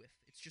lips in quiff.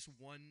 It's just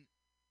one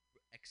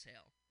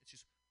exhale. It's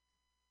just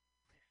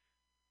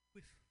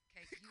quiff.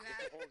 Okay, you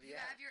Hold the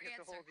have F. your You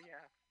have to answer. hold the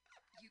F.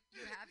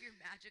 You have your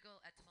magical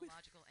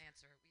etymological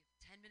answer. We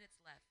have 10 minutes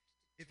left.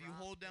 To If you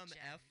drop hold down the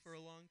F gems. for a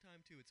long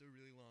time too, it's a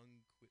really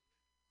long quiff.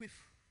 Quiff.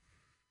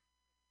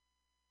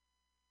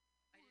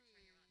 I did turn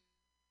you on.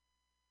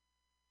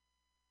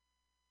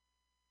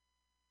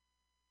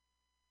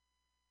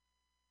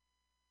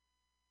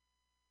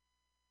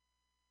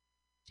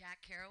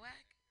 Jack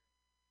Kerouac?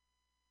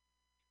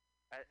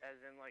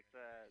 As in like He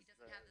doesn't have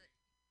the. Turn it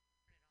on.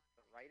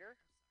 the writer?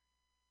 I'm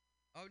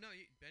sorry. Oh no,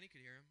 Benny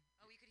could hear him.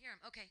 Oh, you could hear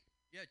him. Okay.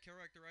 Yeah,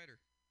 Kerouac the writer.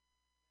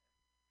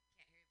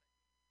 Can't hear you,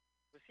 but.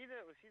 Was he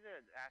the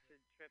acid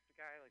trip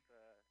guy? Like the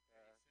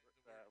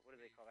what do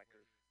they call that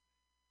group?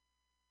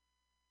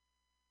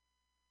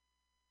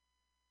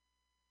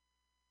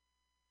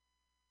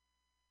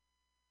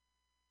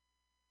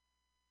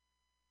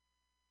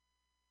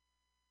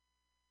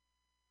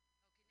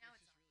 Okay, now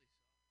it's on.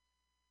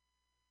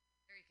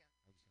 There you go.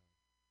 I'm sorry.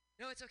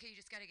 No, it's okay. You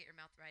just got to get your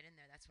mouth right in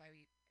there. That's why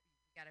we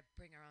got to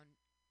bring our own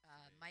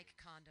mic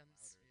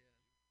condoms. Yeah.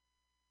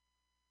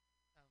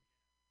 So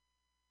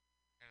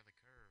Out of the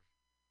curve.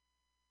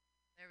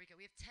 there we go.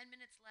 We have 10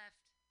 minutes left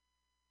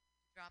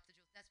to drop the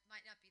jewels. That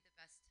might not be the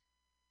best.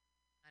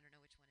 I don't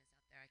know which one is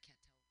out there. I can't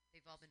tell.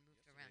 They've all been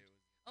moved around.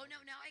 Oh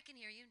no! Now I can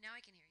hear you. Now I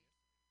can hear you.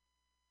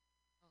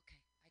 Okay,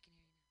 I can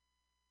hear you now.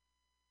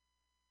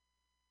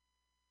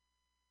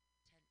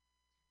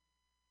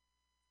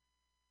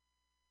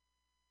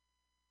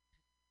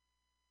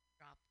 10.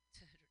 Drop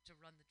to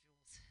run the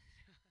jewels.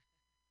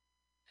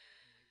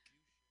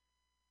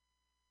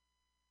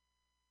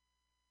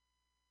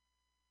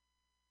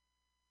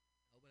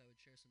 Oh, but I would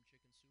share some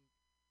chicken soup.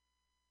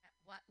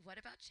 What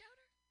about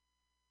chowder?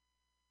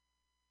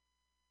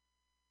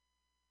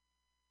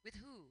 With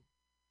who?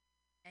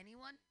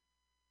 Anyone?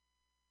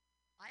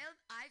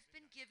 I've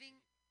been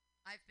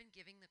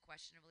giving the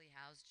questionably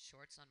housed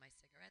shorts on my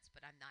cigarettes,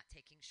 but I'm not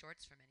taking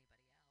shorts from anybody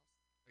else.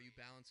 Are you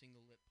balancing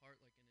the lip part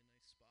like in a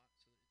nice spot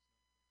so that it's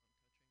not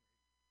untouching?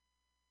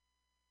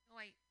 No,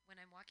 when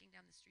I'm walking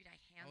down the street, I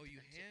hand Oh, them you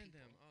to hand people.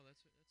 them. Oh,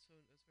 that's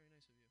very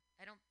nice of you.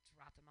 I don't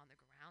drop them on the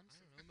ground. I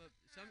don't know.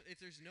 If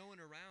there's no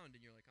one around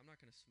and you're like, I'm not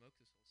gonna smoke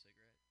this whole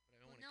cigarette, but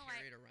I don't Well, want to no,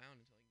 carry it around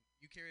until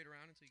you carry it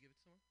around until you give it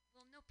to someone.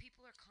 Well, no,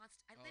 people are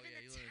constant. I Oh, live yeah,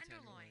 in you the live in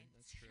Tenderloin. Tenderloin.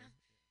 That's true.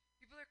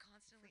 People are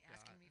constantly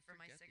asking me for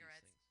my I forget these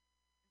cigarettes. things.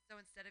 And so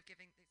instead of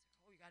giving, they say,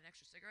 "Oh, you got an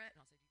extra cigarette?" And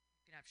I'll say,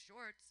 "You can have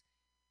shorts."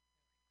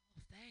 They're like,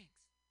 "Oh,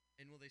 thanks."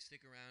 And will they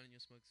stick around and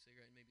you'll smoke a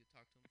cigarette and maybe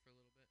talk to them for a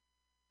little bit?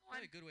 No,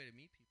 Probably a good way to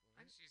meet people.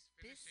 I'm Right? She's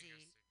finishing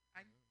busy. a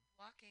I'm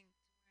walking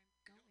to where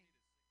I'm going.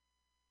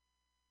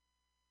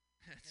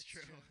 That's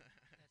true.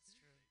 That's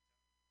true.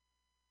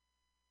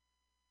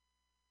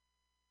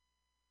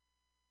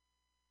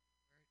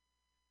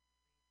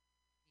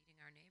 We're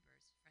meeting our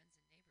neighbors, friends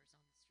and neighbors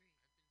on the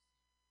street.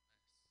 I've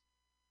been seeing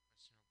less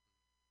questionably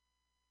housed.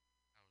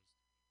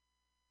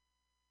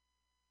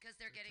 Because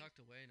they're getting, tucked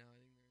away now. I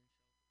think they're in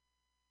shelter.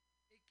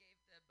 it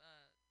gave them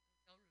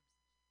hotel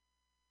rooms.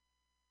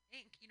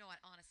 Inc. You know what?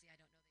 Honestly, I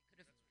don't know. They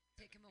could have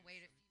taken them away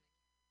to Phoenix.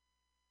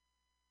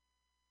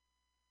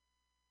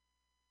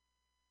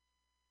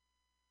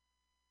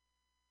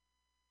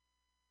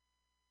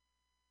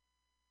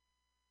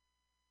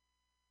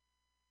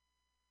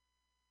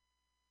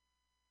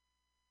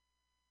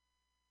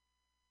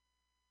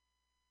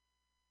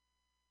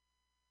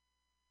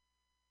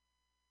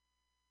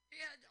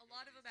 Yeah, a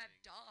lot of them have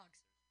dogs.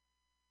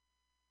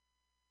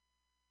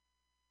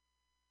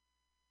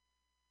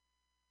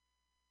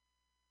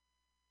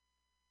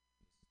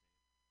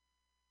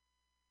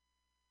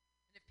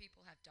 And if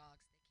people have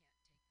dogs, they can't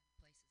take them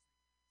places like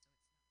that.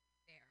 So it's not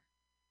fair.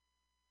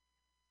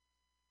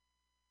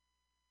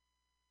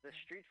 The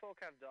street folk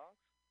have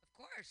dogs? Of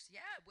course,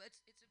 yeah. Well,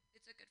 it's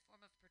a good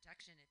form of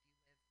protection if you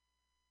live,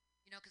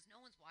 because no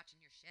one's watching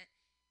your shit.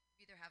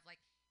 You either have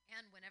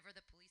and whenever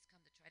the police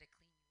come to try to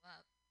clean you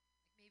up,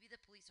 like maybe the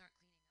police aren't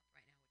cleaning up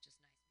right now, which is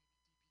nice.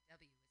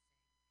 Maybe DPW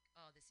is saying,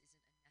 oh, this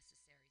isn't a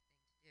necessary thing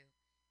to do.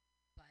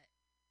 But like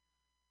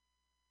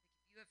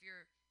if you have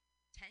your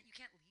tent, you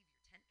can't leave your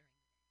tent during the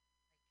day.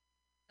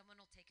 Like someone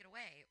will take it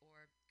away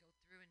or go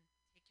through and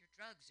take your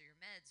drugs or your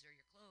meds or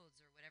your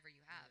clothes or whatever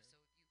you have. Yeah. So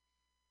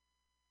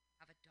if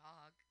you have a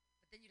dog,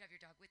 but then you'd have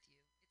your dog with you.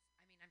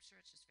 I'm sure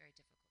it's just very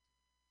difficult.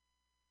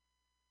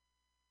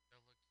 The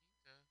La Quinta takes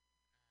dogs.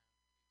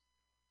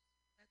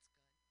 That's good.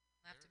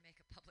 I'll have to make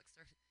a public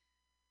service.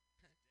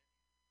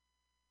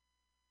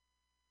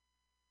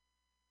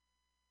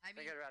 I I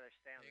think mean, I'd rather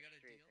stay on They the got a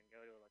street deal? than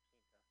go to a La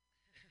Quinta.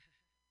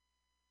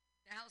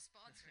 now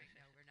sponsoring.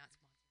 No, we're not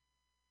sponsoring.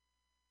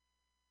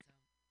 So,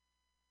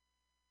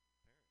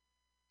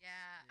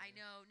 yeah, I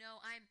know.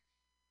 No,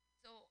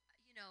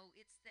 so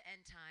it's the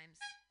end times,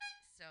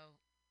 so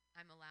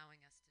I'm allowing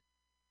us to.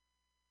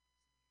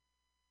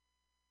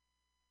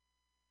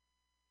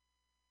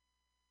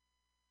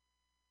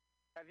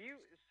 Have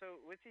you so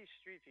with these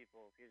street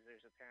people? Because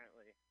there's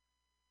apparently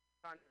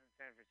tons in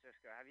San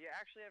Francisco. Have you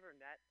actually ever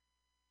met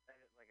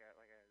like a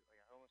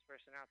homeless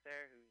person out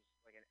there who's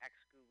like an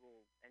ex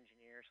Google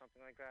engineer or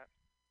something like that?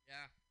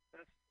 Yeah,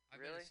 That's I've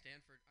been really at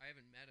Stanford. I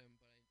haven't met him,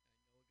 but I know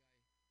a guy who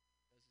does this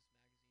magazine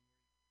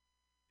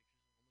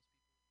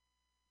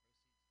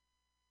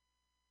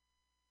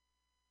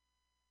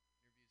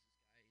where he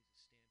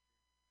pictures of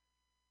homeless people,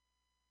 proceeds,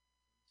 interviews this guy.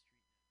 He's a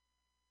Stanford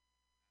graduate.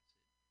 He's on the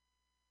street now. Acid.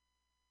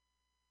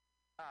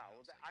 well,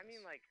 House, I I guess.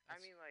 mean like I That's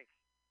mean like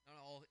not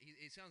all.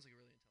 He sounds like a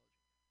really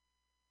intelligent guy.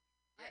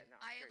 yeah, no,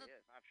 I'm I sure have he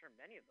is. I'm sure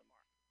many of them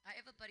are. I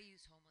have a buddy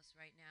who's homeless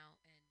right now,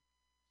 and he's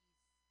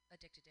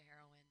addicted to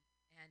heroin.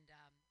 And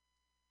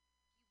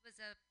he was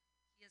a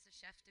he has a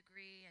chef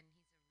degree, and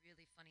he's a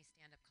really funny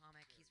stand-up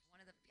comic. He's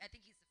one of the I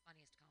think he's the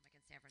funniest comic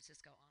in San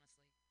Francisco,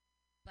 honestly.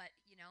 But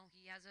he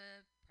has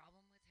a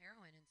problem with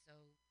heroin, and so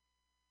it's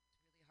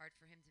really hard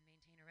for him to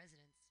maintain a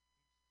residence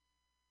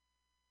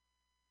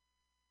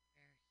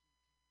where he can live.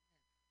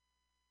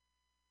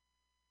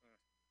 Mm.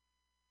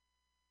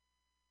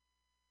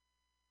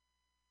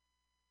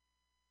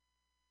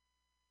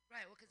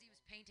 Right. Well, because he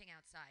was painting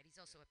outside. He's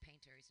also a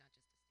painter. He's not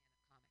just a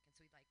stand-up comic, and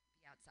so he'd like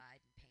be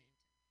outside and paint.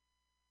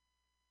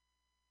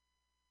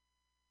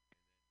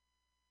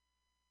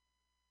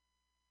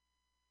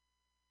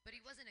 But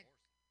he wasn't a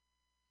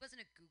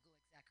Google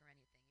exec or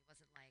anything. He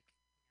wasn't like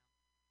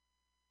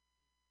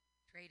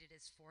traded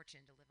his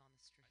fortune to live on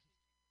the street.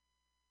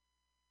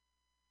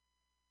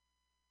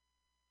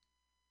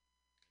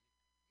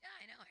 Yeah,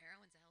 I know.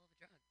 Heroin's a hell of a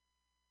drug.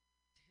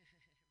 It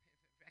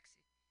wrecks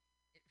you.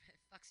 It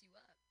fucks you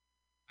up.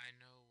 I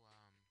know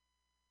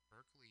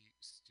Berkeley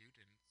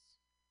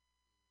students who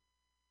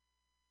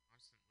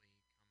constantly come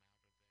out of there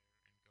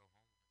and go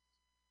homeless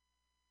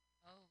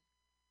Oh,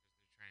 because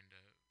they're trying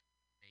to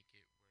make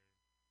it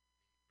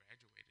where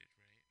they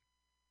graduated, right?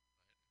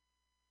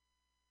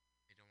 But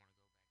they don't want to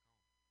go back home.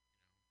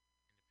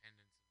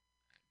 Independence and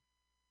all that.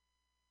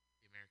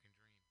 The American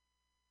dream.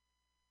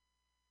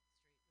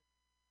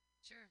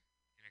 sure.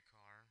 In a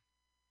car,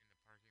 in the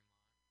parking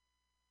lot.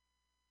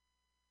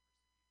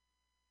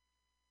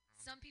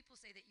 Some people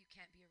say that you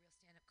can't be a real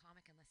stand-up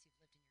comic unless you've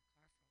lived in your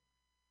car for a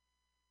while.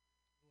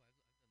 Oh, I've done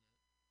that.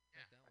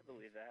 Yeah. Check that I one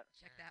believe off. that.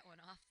 Check Yeah. that one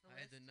off the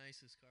I had list. the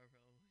nicest car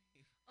probably.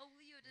 Oh,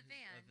 you had a Of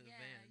van. the Yeah,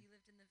 van. you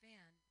lived in the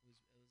van. It was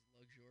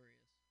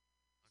luxurious.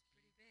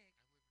 It's Lucky. pretty big. I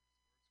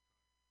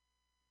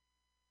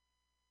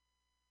live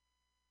in a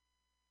sports car.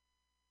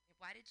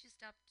 Why did you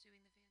stop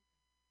doing the van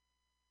thing?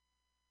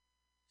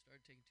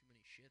 Started taking too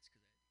many shits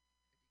because I had to eat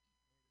more to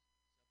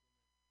supplement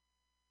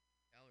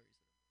calories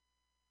that I'm burning.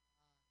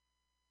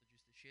 So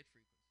just the shit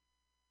frequency.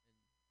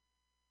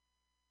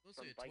 And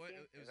From mostly biking?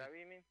 it Is was that what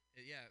you mean?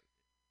 yeah,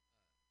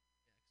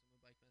 because I'm a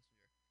bike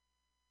messenger.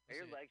 Are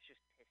your Mostly legs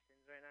just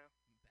pistons right now?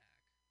 back's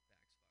fucked,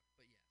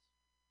 but yes.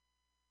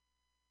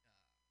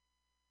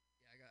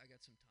 Yeah, I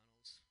got some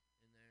tunnels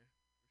in there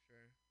for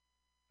sure.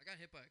 I got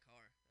hit by a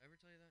car. Did I ever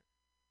tell you that?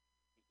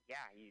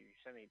 Yeah, you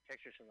sent me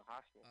pictures from the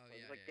hospital. Oh, It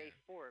was yeah, like yeah, day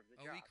yeah. 4 of the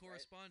Oh, job, we right?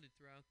 corresponded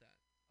throughout that.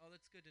 Oh,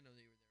 that's good to know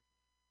that you were there for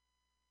that.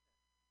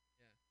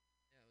 Yeah,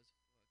 yeah, it was a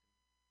fucking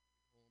hole in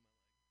my leg.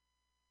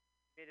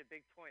 You made a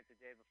big point the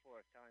day before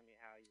of telling me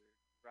how you were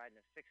riding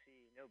a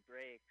fixie, no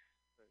brakes,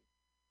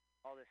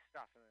 all this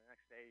stuff, and the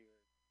next day you were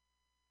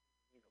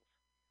needles.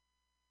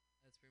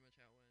 That's pretty much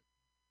how it went.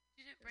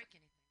 You didn't Yeah. break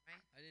anything,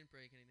 right? I didn't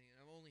break anything, and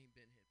I've only been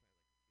hit by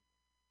like a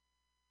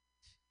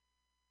few more cars.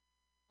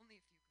 Only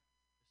a few cars.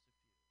 Just a few.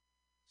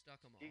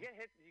 Stuck them all. Do you get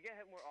hit? Do you get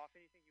hit more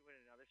often? You think you would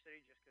in another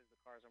city just because the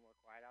cars are more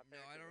quiet out there?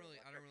 No, I 'cause don't of really.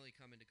 I don't electric really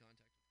come into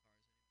contact with cars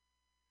anymore.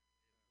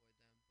 I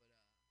avoid them,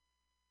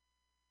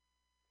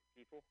 but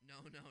people. no,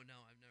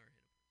 I've never hit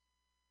a person.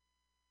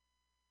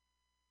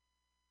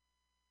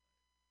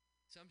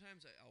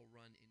 Sometimes I'll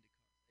run into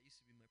cars. That used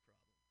to be my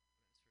problem when I was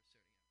first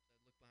starting out. So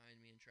I'd look behind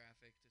me in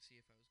traffic to see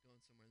if I was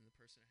going somewhere, and the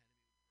person ahead of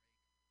me would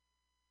brake.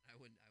 I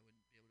wouldn't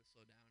be able to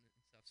slow down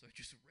and stuff, so I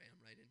just ram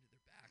right into their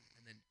back,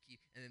 and then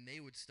they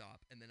would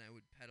stop, and then I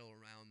would pedal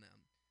around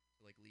them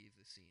to like leave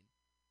the scene.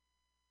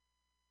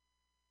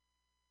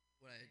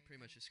 What I There you pretty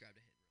much go. described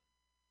a hit and run,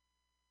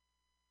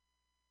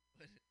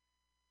 but no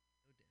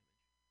damage.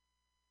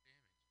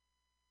 Damage.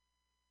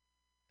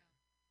 Oh.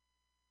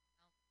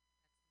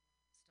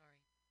 Well,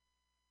 that's the moral of the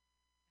story.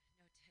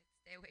 No,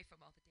 stay away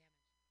from all the damage.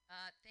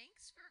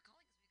 Thanks for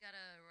calling us. We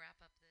gotta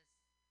wrap up this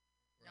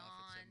We're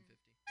off at Non-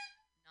 7:50.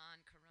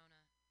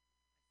 non-corona.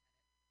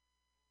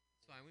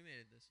 It's fine. We made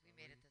it this far. We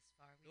made it this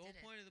far. We The whole did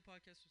it. point of the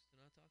podcast was to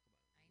not talk about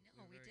it. I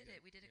know. We were very did it.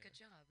 good. We did a Yeah. good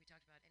job. We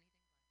talked about anything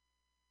but.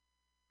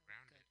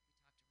 Around good. it. We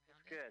talked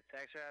That's around it. good.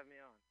 Thanks for having me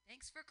on.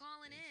 Thanks for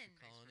calling Thanks in.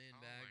 for calling Thanks in,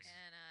 for Bags.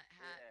 calling. And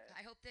Yeah.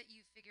 I hope that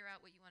you figure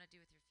out what you want to do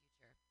with your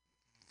future.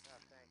 Oh,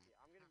 thank you.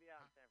 I'm gonna be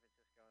out in San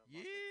Francisco in a month or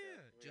Yeah, two.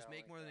 We just gotta make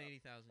link more than up,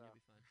 80,000. so. You'll be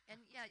fine.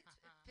 And yeah,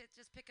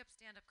 just pick up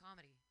stand-up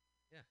comedy.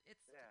 Yeah.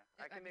 It's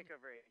I can mean, make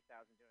over 80,000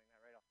 doing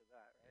that right off the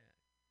bat, right?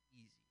 Yeah.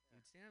 Easy,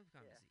 dude. Stand-up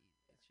comedy is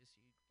easy. It's just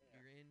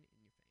you're in and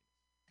you're famous.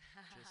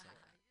 Just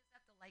like that. You just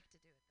have to like to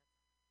do it. That's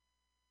all.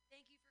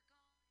 Thank you for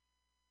calling.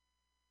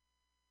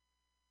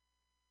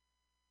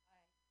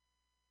 Bye.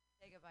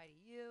 Say goodbye to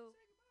you.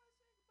 Say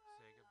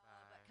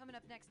goodbye. But coming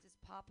up next is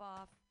Pop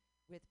Off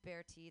with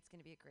Bear T. It's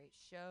going to be a great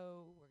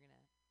show. We're going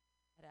to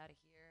head out of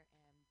here.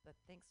 But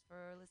thanks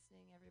for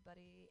listening,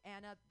 everybody.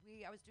 And I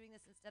was doing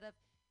this instead of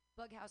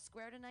Bughouse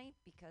Square tonight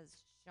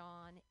because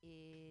Sean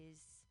he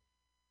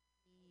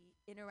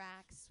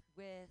interacts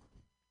with.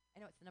 I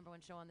know it's the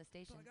 #1 show on the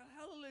station. So I got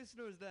hella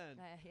listeners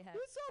then. Yeah.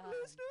 What's up,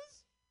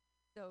 listeners?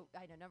 So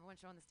I know #1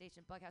 show on the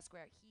station, Bughouse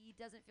Square. He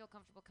doesn't feel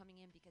comfortable coming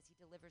in because he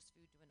delivers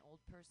food to an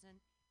old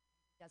person.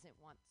 He doesn't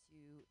want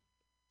to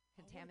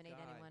contaminate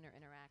anyone or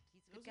interact.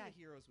 He's a good guy. Those are the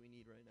heroes we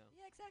need right now.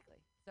 Yeah,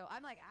 exactly. So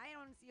I'm like, I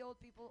don't see old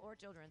people or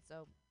children,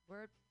 so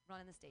we're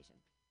running the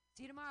station.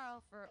 See you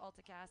tomorrow for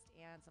AltaCast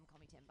and some Call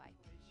Me Tim. Bye.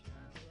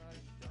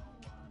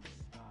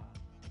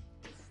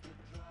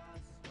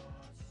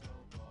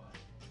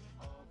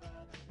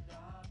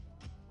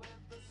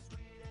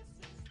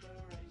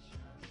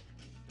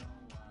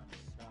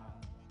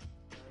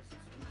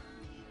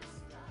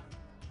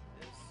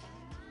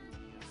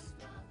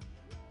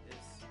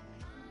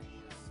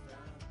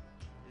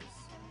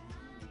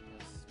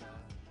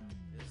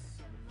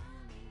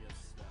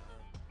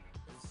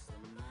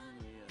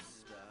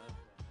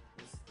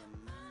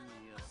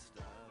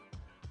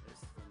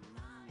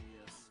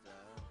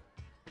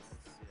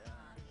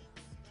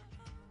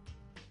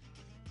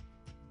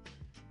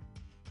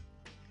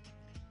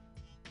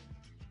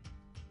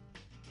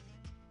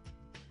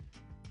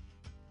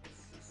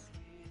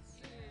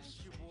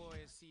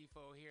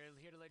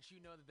 Here to let you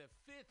know that the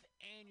 5th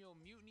annual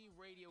Mutiny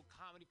Radio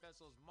Comedy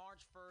Festival is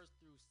March 1st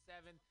through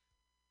 7th,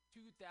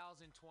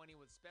 2020,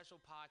 with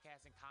special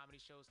podcasts and comedy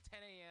shows 10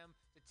 a.m.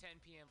 to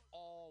 10 p.m.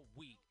 all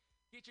week.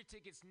 Get your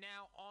tickets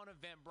now on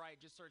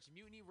Eventbrite. Just search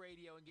Mutiny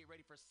Radio and get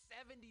ready for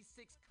 76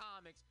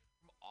 comics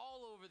from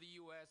all over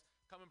the U.S.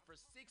 coming for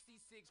 66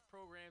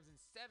 programs in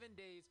 7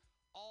 days,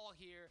 all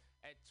here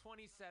at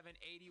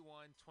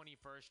 2781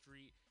 21st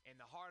Street in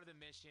the heart of the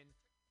Mission.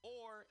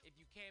 Or if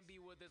you can't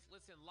be with us,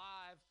 listen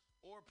live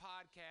or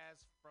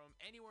podcast from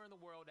anywhere in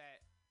the world at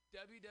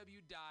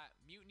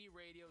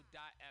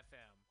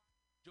www.mutinyradio.fm.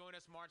 Join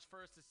us March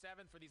 1st to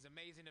 7th for these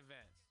amazing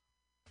events.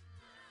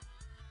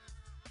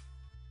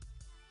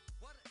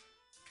 What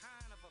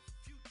kind of a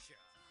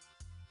future?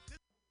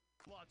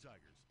 Law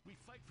Tigers, we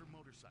fight for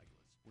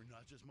motorcyclists. We're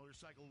not just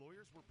motorcycle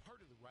lawyers, we're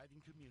part of the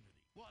riding community.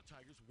 Law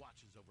Tigers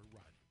watches over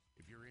riders.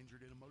 If you're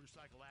injured in a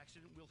motorcycle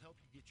accident, we'll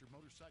help you get your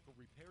motorcycle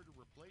repaired or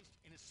replaced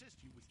and assist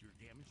you with your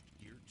damaged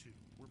gear too.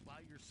 We're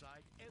by your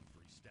side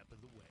every step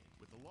of the way.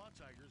 With the Law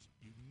Tigers,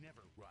 you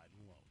never ride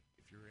alone.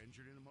 If you're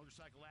injured in a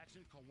motorcycle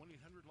accident, call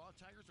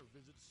 1-800-LAW-TIGERS or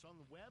visit us on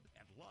the web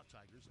at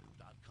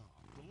lawtigers.com.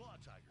 The Law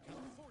Tigers,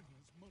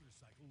 California's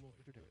motorcycle lawyer.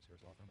 Victor Davis,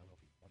 Harris Law Firm,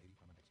 LLP, 180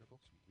 Promenade Circle,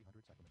 Suite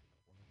 300, Sacramento,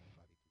 California,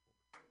 95824.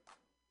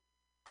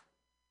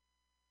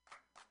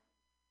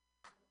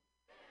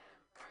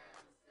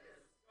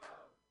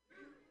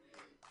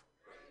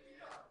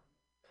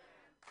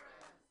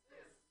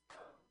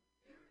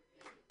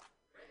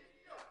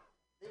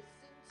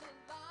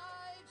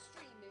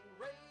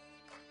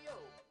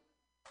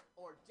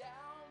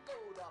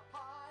 Download a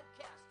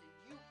podcast and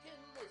you can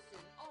listen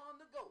on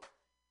the go.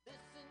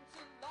 Listen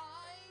to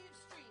live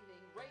streaming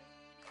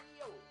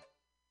radio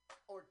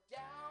or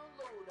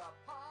download a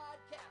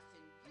podcast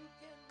and you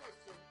can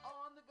listen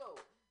on the go.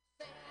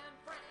 San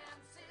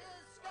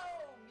Francisco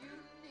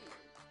Mutiny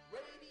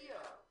Radio.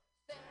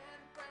 San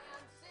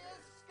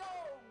Francisco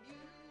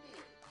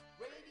Mutiny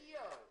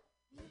Radio.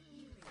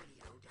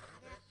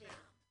 MutinyRadio.fm.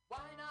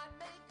 Why not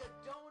make a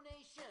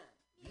donation?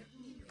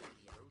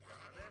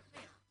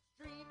 MutinyRadio.fm.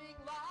 Streaming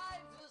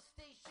live the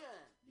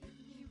station.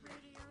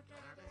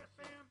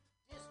 MutinyRadio.fm.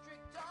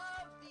 District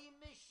of the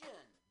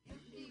Mission.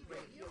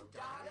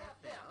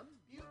 MutinyRadio.fm.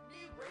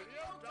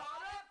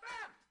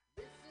 MutinyRadio.fm.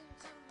 Listen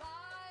to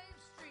live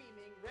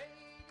streaming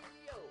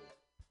radio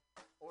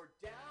or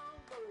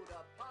download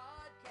a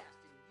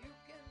podcast and you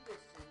can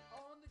listen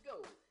on the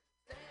go.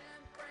 San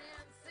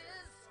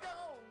Francisco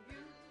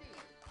Mutiny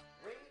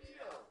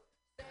Radio.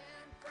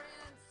 San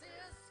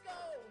Francisco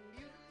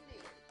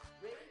Mutiny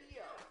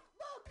Radio.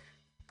 Look,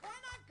 why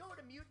not go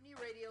to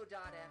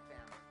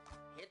MutinyRadio.fm?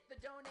 Hit the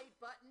donate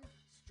button,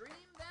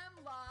 stream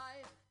them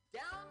live,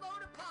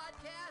 download a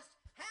podcast,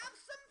 have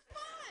some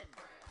fun!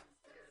 San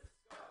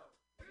Francisco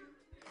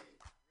Mutiny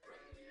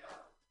Radio.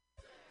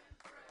 San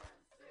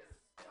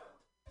Francisco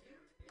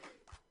Mutiny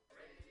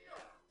Radio.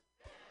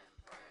 San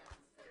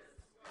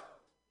Francisco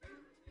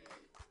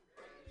Mutiny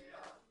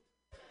Radio.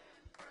 San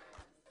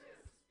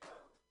Francisco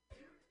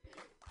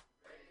Mutiny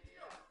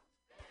Radio.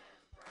 San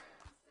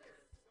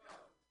Francisco.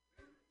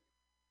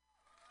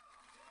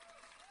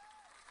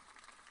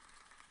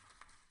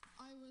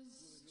 I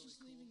was just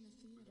leaving the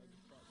theater.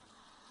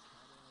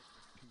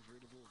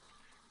 Convertible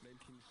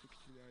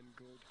 1969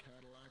 gold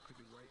Cadillac with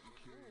the white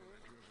interior.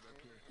 I drove it up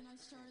here. And I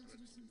was started to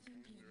do some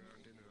thinking. They're out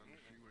dinner on the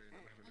freeway and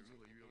I'm having a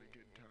really, really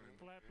good time.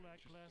 Flat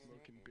black Just classic.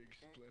 smoking big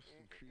spliffs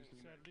and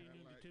cruising that Saturday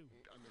noon to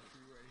Cadillac 2. on the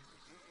freeway.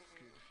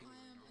 Good I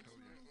feeling, am I'll a tell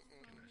you.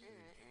 total Can I say?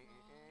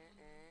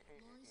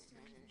 Lori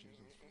Stone's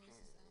Jesus. voice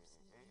is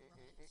absolutely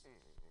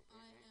right.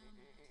 I am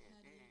petty,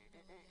 rebellious,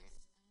 and arrogant.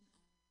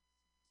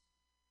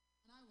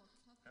 And I will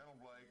cut the Hello,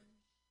 Blake.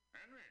 fringe.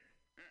 Henry.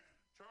 Yeah,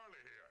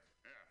 Charlie here.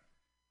 Yeah.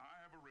 I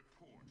have a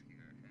report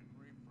here,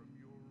 Henry, from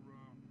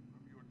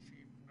your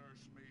chief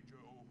nurse, Major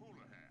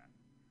O'Houlihan.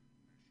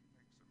 She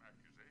makes some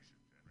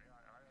accusations, Henry,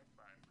 I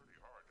find pretty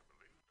hard to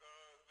believe.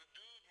 The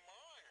dude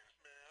minds,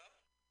 man.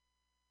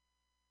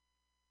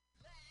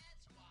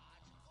 Let's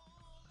watch a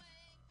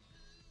full-length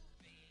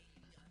movie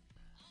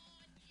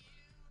on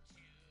YouTube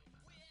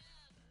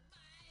with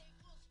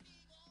Michael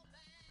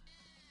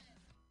Spiegelman.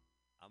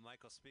 I'm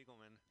Michael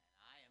Spiegelman.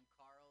 And I am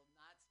Carl,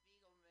 not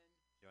Spiegelman.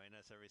 Join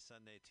us every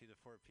Sunday, 2 to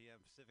 4 p.m.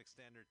 Pacific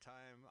Standard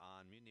Time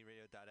on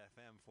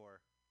MutinyRadio.fm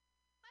for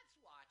Let's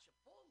watch a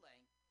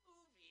full-length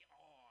movie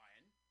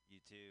on.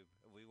 YouTube.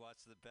 We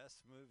watch the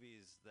best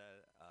movies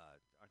that,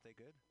 aren't they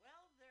good?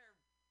 Well, they're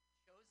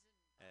chosen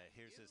by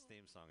Here's you. his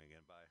theme song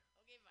again. Bye.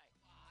 Okay, bye.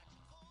 Watch a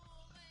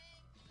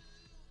full-length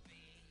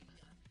movie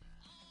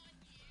on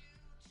YouTube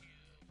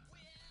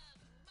with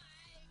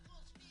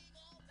Michael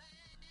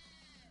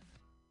Spiegelman.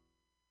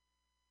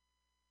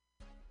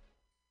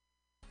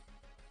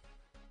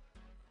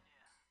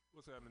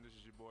 What's happening? This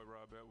is your boy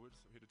Rob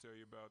Edwards. I'm here to tell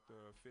you about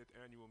the 5th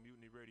Annual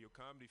Mutiny Radio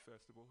Comedy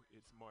Festival.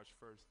 It's March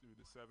 1st through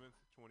the 7th,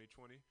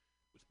 2020,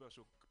 with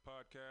special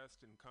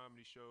podcasts and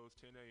comedy shows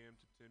 10 a.m.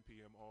 to 10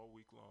 p.m. all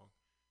week long.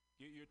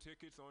 Get your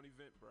tickets on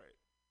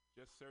Eventbrite.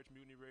 Just search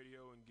Mutiny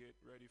Radio and get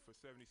ready for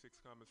 76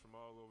 comics from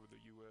all over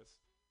the U.S.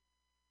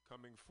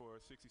 coming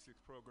for 66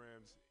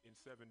 programs in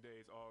 7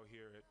 days, all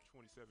here at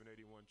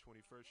 2781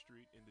 21st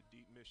Street in the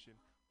Deep Mission,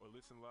 or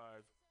listen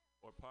live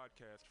or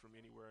podcast from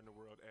anywhere in the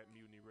world at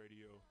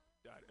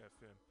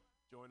MutinyRadio.fm.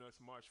 Join us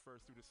March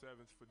 1st through the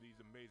 7th for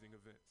these amazing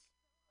events.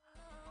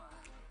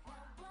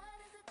 What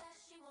is it that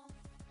she wants?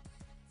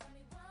 Tell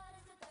me what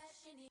is it that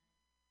she needs?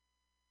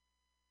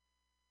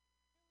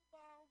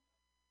 Bob,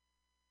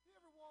 you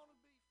ever want to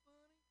be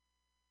funny?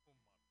 Well, my dogs think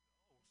I'm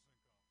funny, Daryl.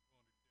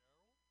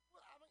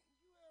 Well, I mean,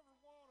 you ever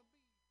want to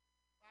be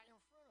like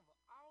in front of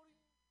an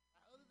audience,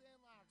 like, other than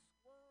like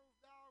squirrels,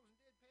 dogs,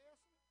 and dead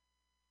peasants?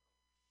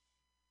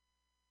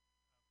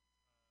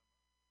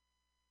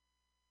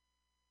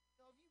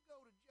 So if you go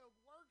to Joke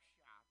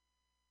Workshop,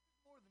 there's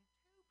more than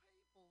 2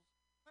 people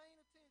paying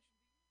attention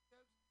to your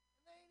jokes,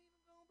 and they ain't even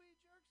gonna be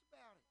jerks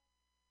about it.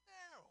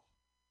 Daryl,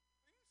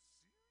 are you serious?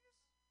 I can get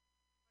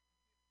people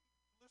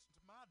to listen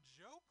to my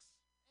jokes?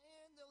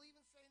 And they'll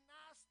even say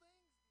nice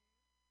things to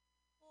you,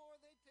 or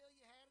they tell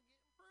you how to get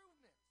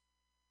improvements.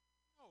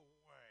 No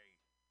way.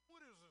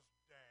 What is this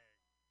dang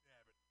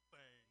nabbit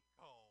thing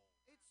called?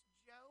 It's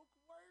Joke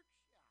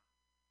Workshop.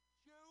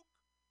 Joke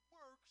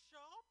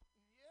Workshop?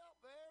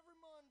 Yep, every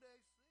Monday,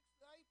 6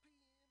 to 8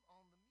 p.m.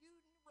 on the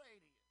Mutiny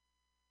Radio.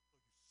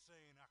 So you're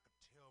saying I could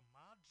tell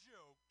my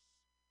jokes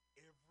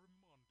every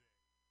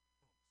Monday from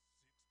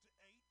 6 to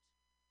 8?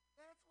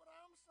 That's what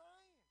I'm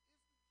saying. It's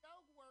the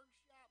Joke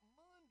Workshop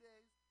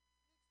Mondays,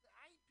 6 to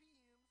 8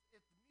 p.m.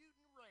 at the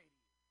Mutiny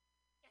Radio.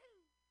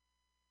 Yahoo!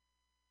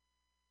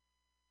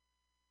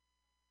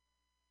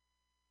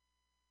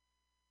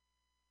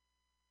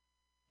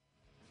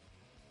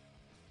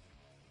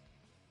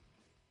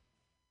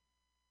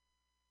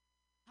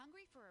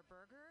 Hungry for a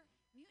burger?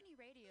 Mutiny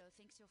Radio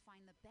thinks you'll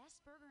find the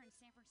best burger in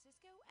San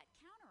Francisco at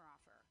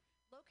Counteroffer,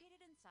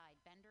 located inside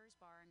Bender's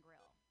Bar and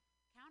Grill.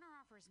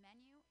 Counteroffer's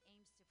menu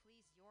aims to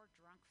please your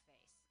drunk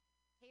face.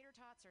 Tater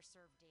tots are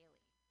served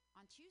daily.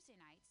 On Tuesday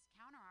nights,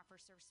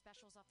 Counteroffer serves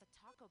specials off the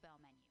Taco Bell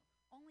menu,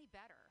 only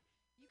better.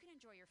 You can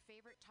enjoy your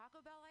favorite Taco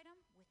Bell item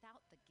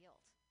without the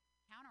guilt.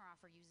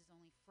 Counteroffer uses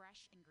only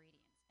fresh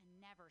ingredients and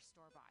never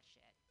store-bought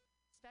shit.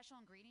 Special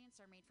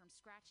ingredients are made from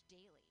scratch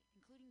daily,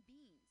 including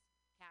beans,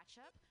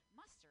 ketchup,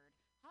 mustard,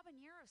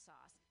 habanero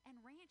sauce,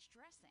 and ranch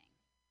dressing.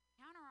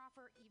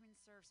 Counteroffer even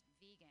serves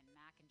vegan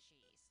mac and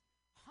cheese.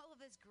 All of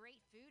this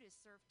great food is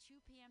served 2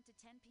 p.m. to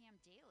 10 p.m.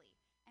 daily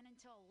and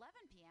until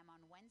 11 p.m.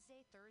 on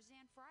Wednesday, Thursday,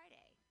 and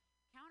Friday.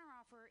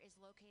 Counteroffer is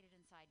located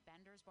inside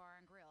Bender's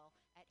Bar and Grill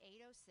at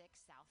 806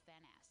 South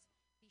Van Ness.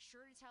 Be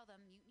sure to tell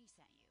them Mutiny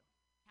sent you.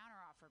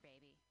 Counteroffer,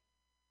 baby.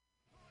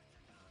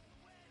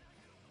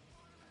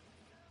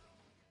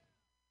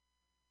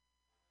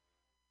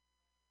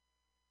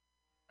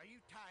 Are you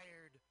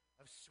tired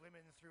of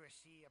swimming through a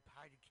sea of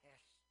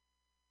podcasts?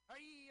 Are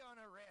ye on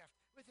a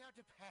raft without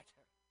a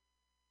paddle?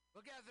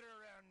 Well, gather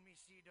around me,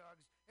 sea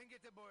dogs, and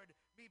get aboard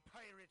me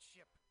pirate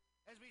ship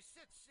as we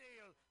set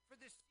sail for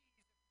the seas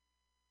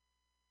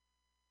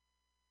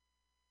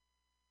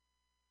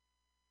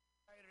of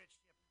pirate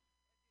ship.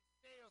 And we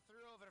sail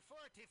through over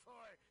 44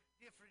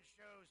 different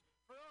shows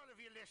for all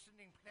of your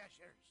listening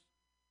pleasures.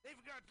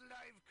 They've got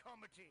live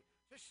comedy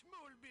to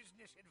small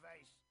business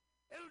advice,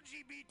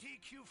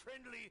 LGBTQ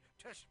friendly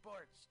to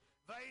sports,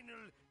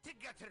 vinyl to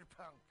gutter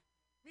punk.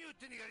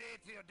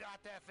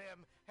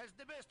 MutinyRadio.fm has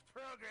the best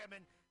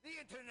programming the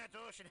internet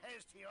ocean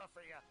has to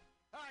offer you.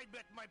 I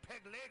bet my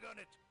peg leg on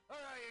it, or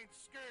I ain't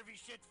scurvy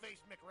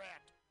shit-faced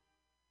McRat.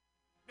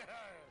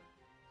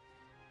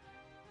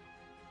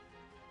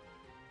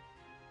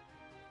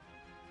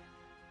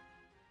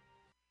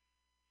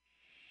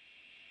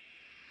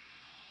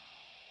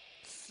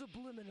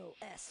 Subliminal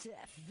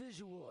SF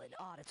visual and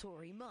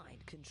auditory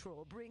mind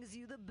control brings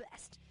you the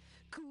best,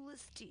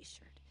 coolest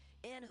t-shirt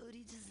and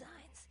hoodie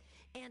designs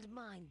and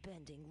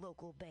mind-bending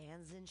local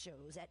bands and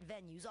shows at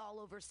venues all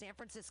over San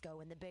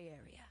Francisco and the Bay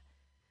Area.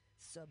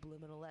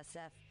 Subliminal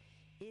SF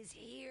is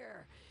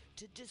here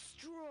to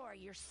destroy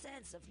your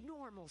sense of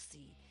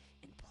normalcy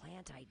and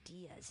plant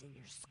ideas in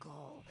your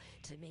skull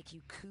to make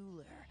you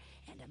cooler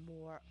and a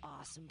more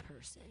awesome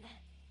person.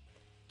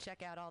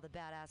 Check out all the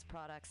badass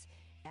products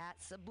at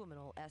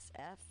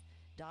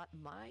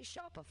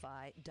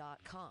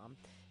subliminalsf.myshopify.com.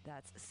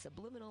 That's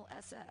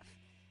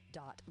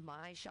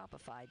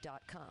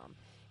subliminalsf.myshopify.com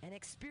and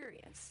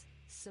experience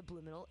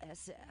Subliminal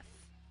SF.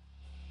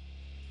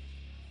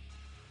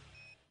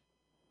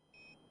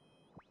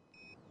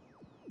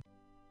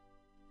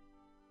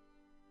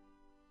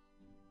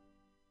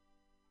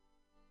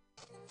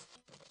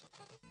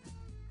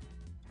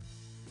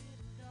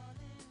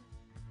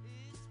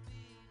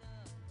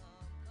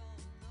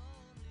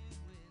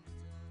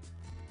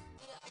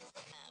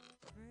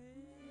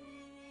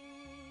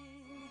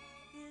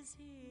 Is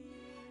here.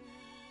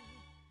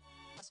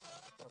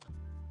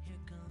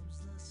 Here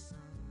comes the sun.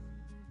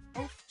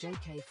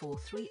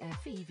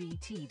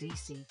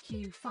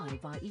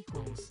 FJK43FEVTDCQ5I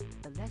equals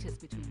the letters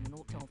between the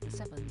naught of the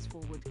sevens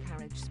forward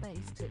carriage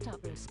space to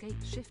double escape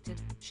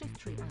shifted, shift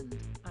tree and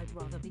I'd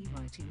rather be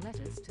writing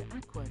letters to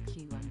Aqua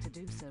Q and to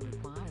do so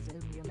requires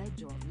only a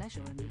ledger of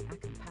leisure and the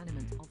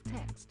accompaniment of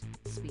text,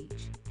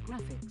 speech,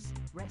 graphics,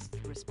 rest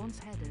response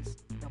headers,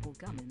 double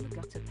gum in the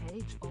gutter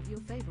page of your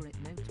favorite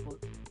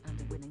notebook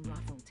and a winning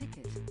raffle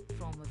ticket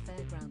from a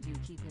fairground you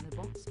keep in a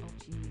box of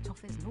chewy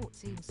toffees not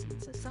seen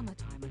since a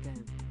summertime ago.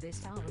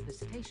 This hour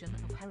visitation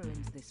of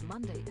heroines this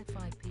Monday at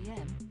 5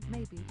 p.m.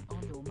 may be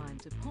on your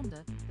mind to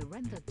ponder the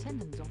rendered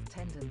tendons of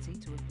tendency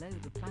to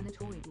upload the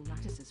planetoidal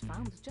lattices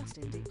found just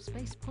in deep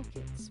space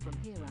pockets. From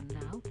here and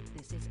now,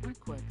 this is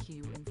Aqua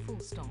Q in full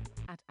stop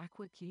at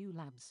Aqua Q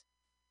Labs.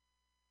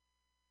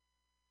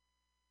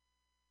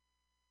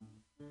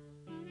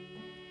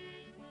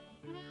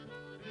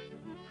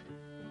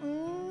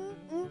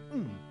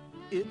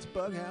 It's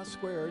Bughouse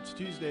Square. It's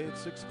Tuesday.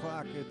 It's 6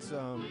 o'clock. It's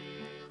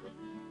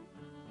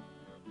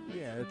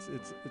yeah, it's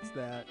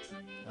that.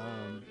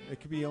 It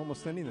could be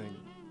almost anything,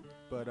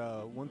 but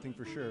one thing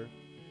for sure,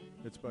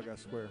 it's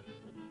Bughouse Square.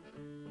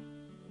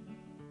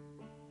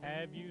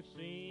 Have you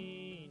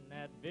seen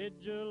that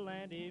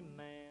vigilante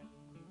man?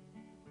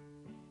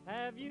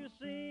 Have you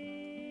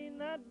seen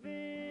that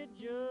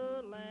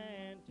vigilante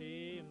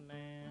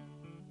man?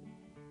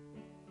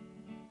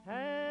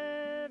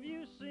 Have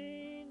you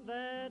seen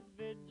that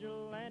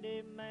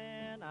vigilante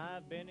man?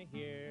 I've been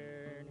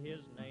hearing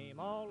his name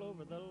all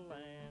over the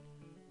land.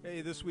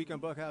 Hey, this week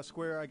on Bughouse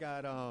Square, I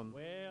got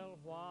Well,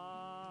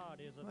 what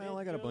is a well,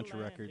 I got a bunch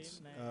of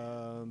records,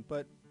 man?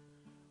 but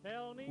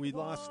Tell me we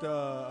lost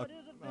what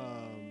is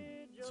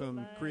a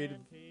some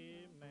creative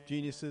vigilante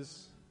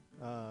geniuses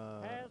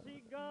Has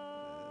he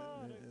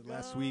got a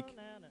last week. gun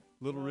and a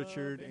Little club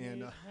Richard in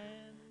and his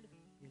hand?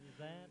 Is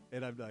that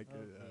and I'm like,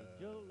 a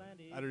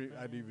vigilante I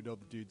don't even know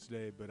the dude's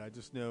name, but I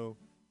just know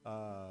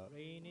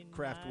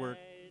Kraftwerk.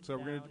 So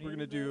we're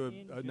gonna do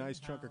a nice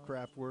chunk of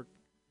Kraftwerk,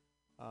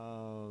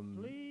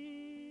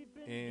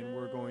 and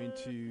we're going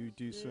to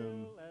do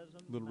some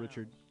Little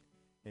Richard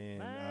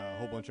and a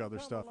whole bunch of other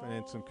stuff,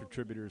 and some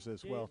contributors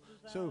as well.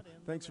 So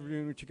thanks for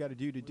doing what you got to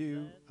do.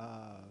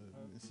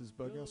 This is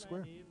Bughouse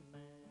Square.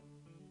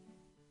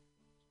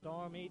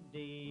 Stormy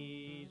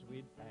days,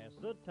 we'd pass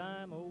the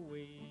time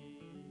away,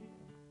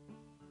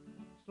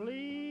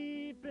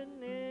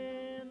 sleeping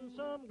in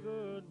some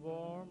good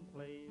warm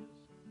place.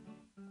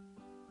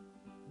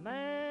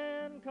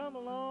 Man come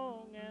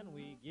along and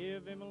we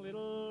give him a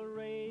little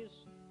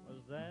race.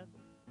 Was that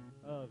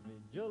a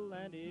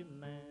vigilante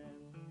man?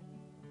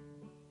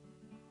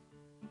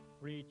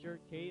 Preacher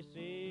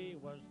Casey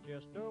was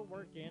just a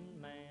working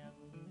man,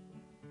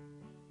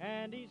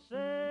 and he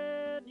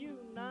said,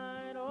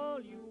 unite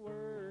all you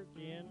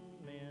working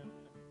men.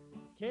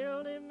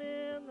 Killed him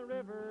in the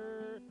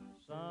river,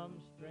 some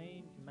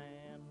strange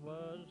man.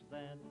 Was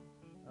that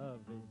a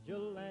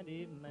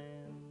vigilante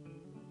man?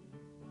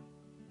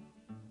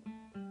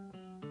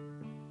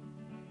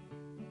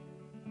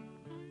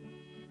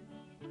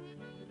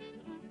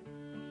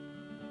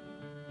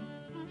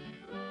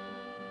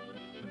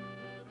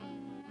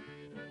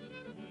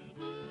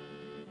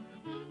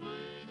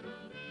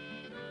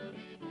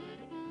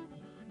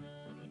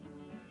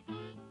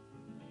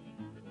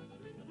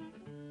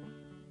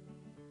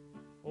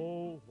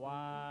 Oh,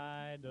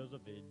 why does a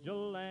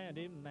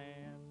vigilante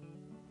man,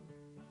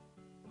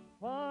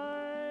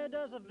 why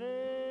does a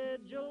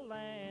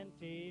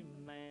vigilante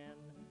man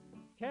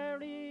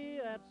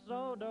carry that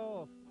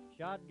sawed-off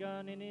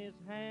shotgun in his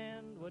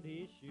hand? Would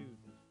he shoot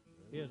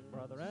his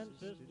brother and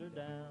sister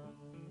down.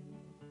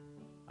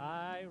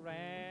 I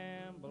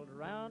rambled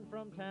around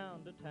from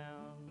town to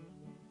town.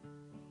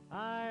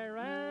 I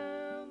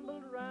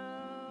rambled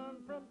around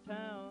from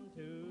town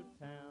to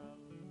town.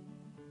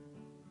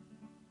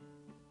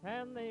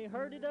 And they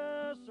herded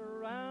us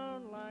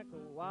around like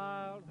a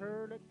wild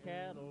herd of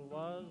cattle.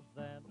 Was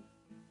that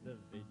the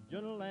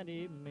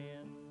vigilante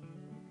men?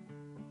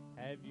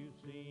 Have you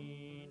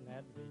seen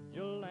that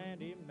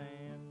vigilante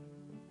man?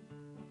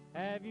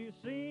 Have you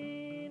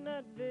seen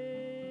that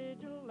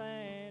vigilante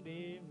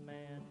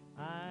man?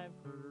 I've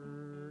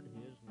heard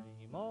his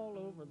name all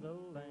over the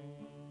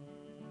land.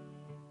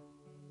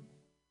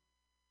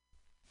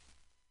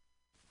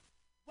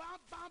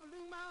 Bop, bop,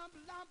 loom, bop,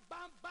 bop,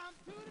 bop, bop,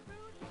 tootie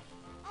booty,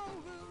 oh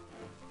rude,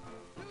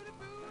 tootie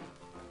booty,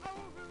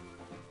 oh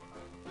rude,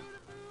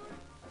 tootie booty,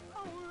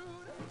 oh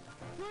rude,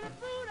 tootie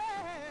booty,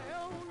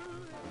 oh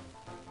rude,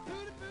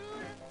 tootie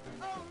booty,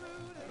 oh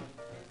rude.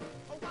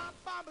 Oh, bop,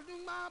 bop,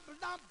 loom, bop,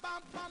 bop,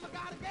 bop, bop. I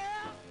got a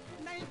girl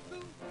named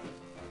Sue.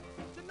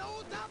 She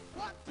knows just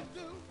what to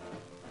do.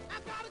 I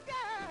got a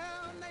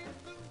girl named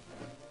Sue.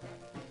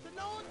 She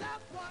knows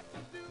just what to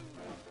do.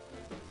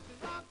 She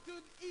rock to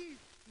the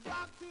east,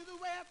 rock to the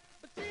west,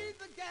 but she's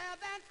the gal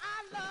that I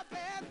love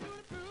best. To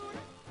the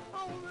booty,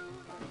 oh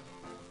Rudy,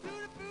 to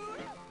the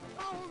booty,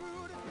 oh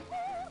Rudy,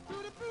 to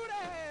the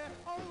booty,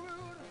 oh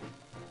Rudy,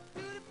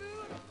 to the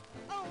booty,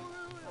 oh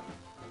Rudy,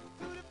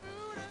 to the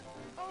booty,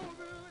 oh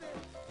Rudy.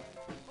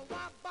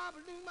 Wop, bop,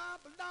 loom,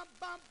 bop, bop,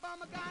 bop, bop.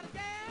 I got a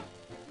gal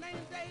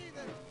named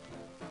Daisy.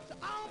 She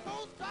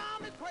almost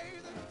drives me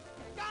crazy.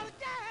 Got a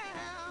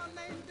gal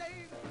named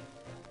Daisy.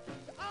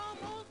 She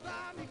almost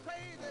drives me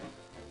crazy.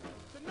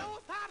 She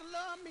knows how to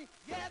love me,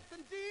 yes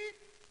indeed.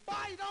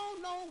 Boy, you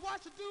don't know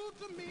what you do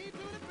to me.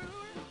 To the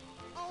booty,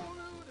 oh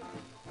Rudy.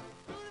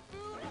 To the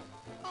booty,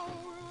 oh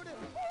Rudy.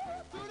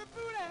 To the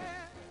booty,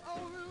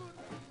 oh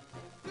Rudy.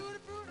 To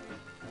the booty,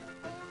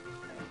 oh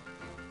Rudy.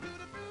 To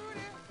the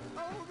booty,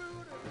 oh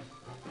Rudy.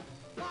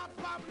 Bop,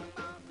 bop,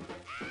 bop.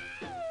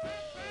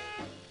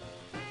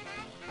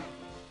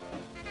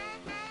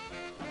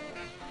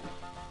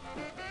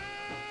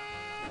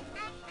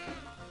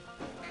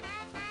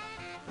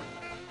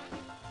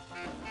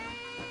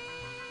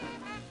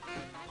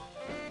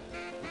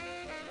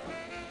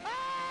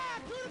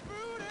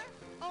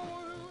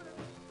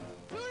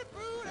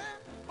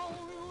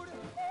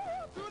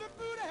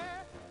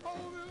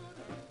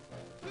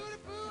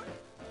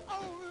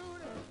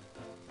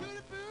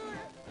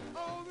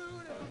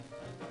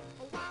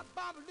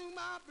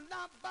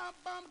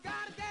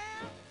 Got a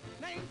gal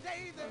named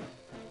Daisy.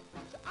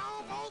 She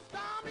almost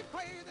drives me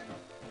crazy.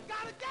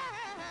 Got a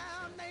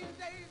gal named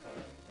Daisy.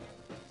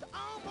 She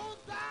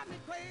almost drives me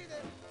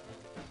crazy.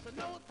 She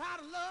knows how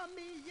to love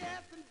me,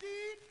 yes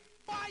indeed.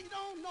 Boy, you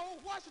don't know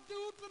what she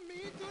do to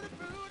me. To the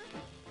booty,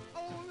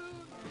 oh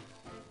Rudy.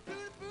 To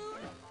the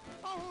booty,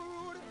 oh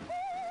Rudy.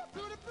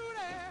 To the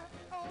booty,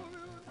 oh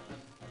Rudy.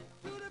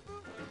 To the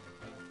booty,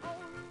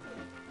 oh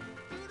Rudy.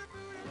 To the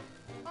booty,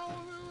 oh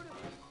Rudy.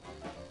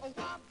 Oh,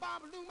 wop,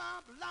 bop, loom,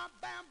 bop, lop,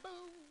 bam,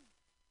 boom.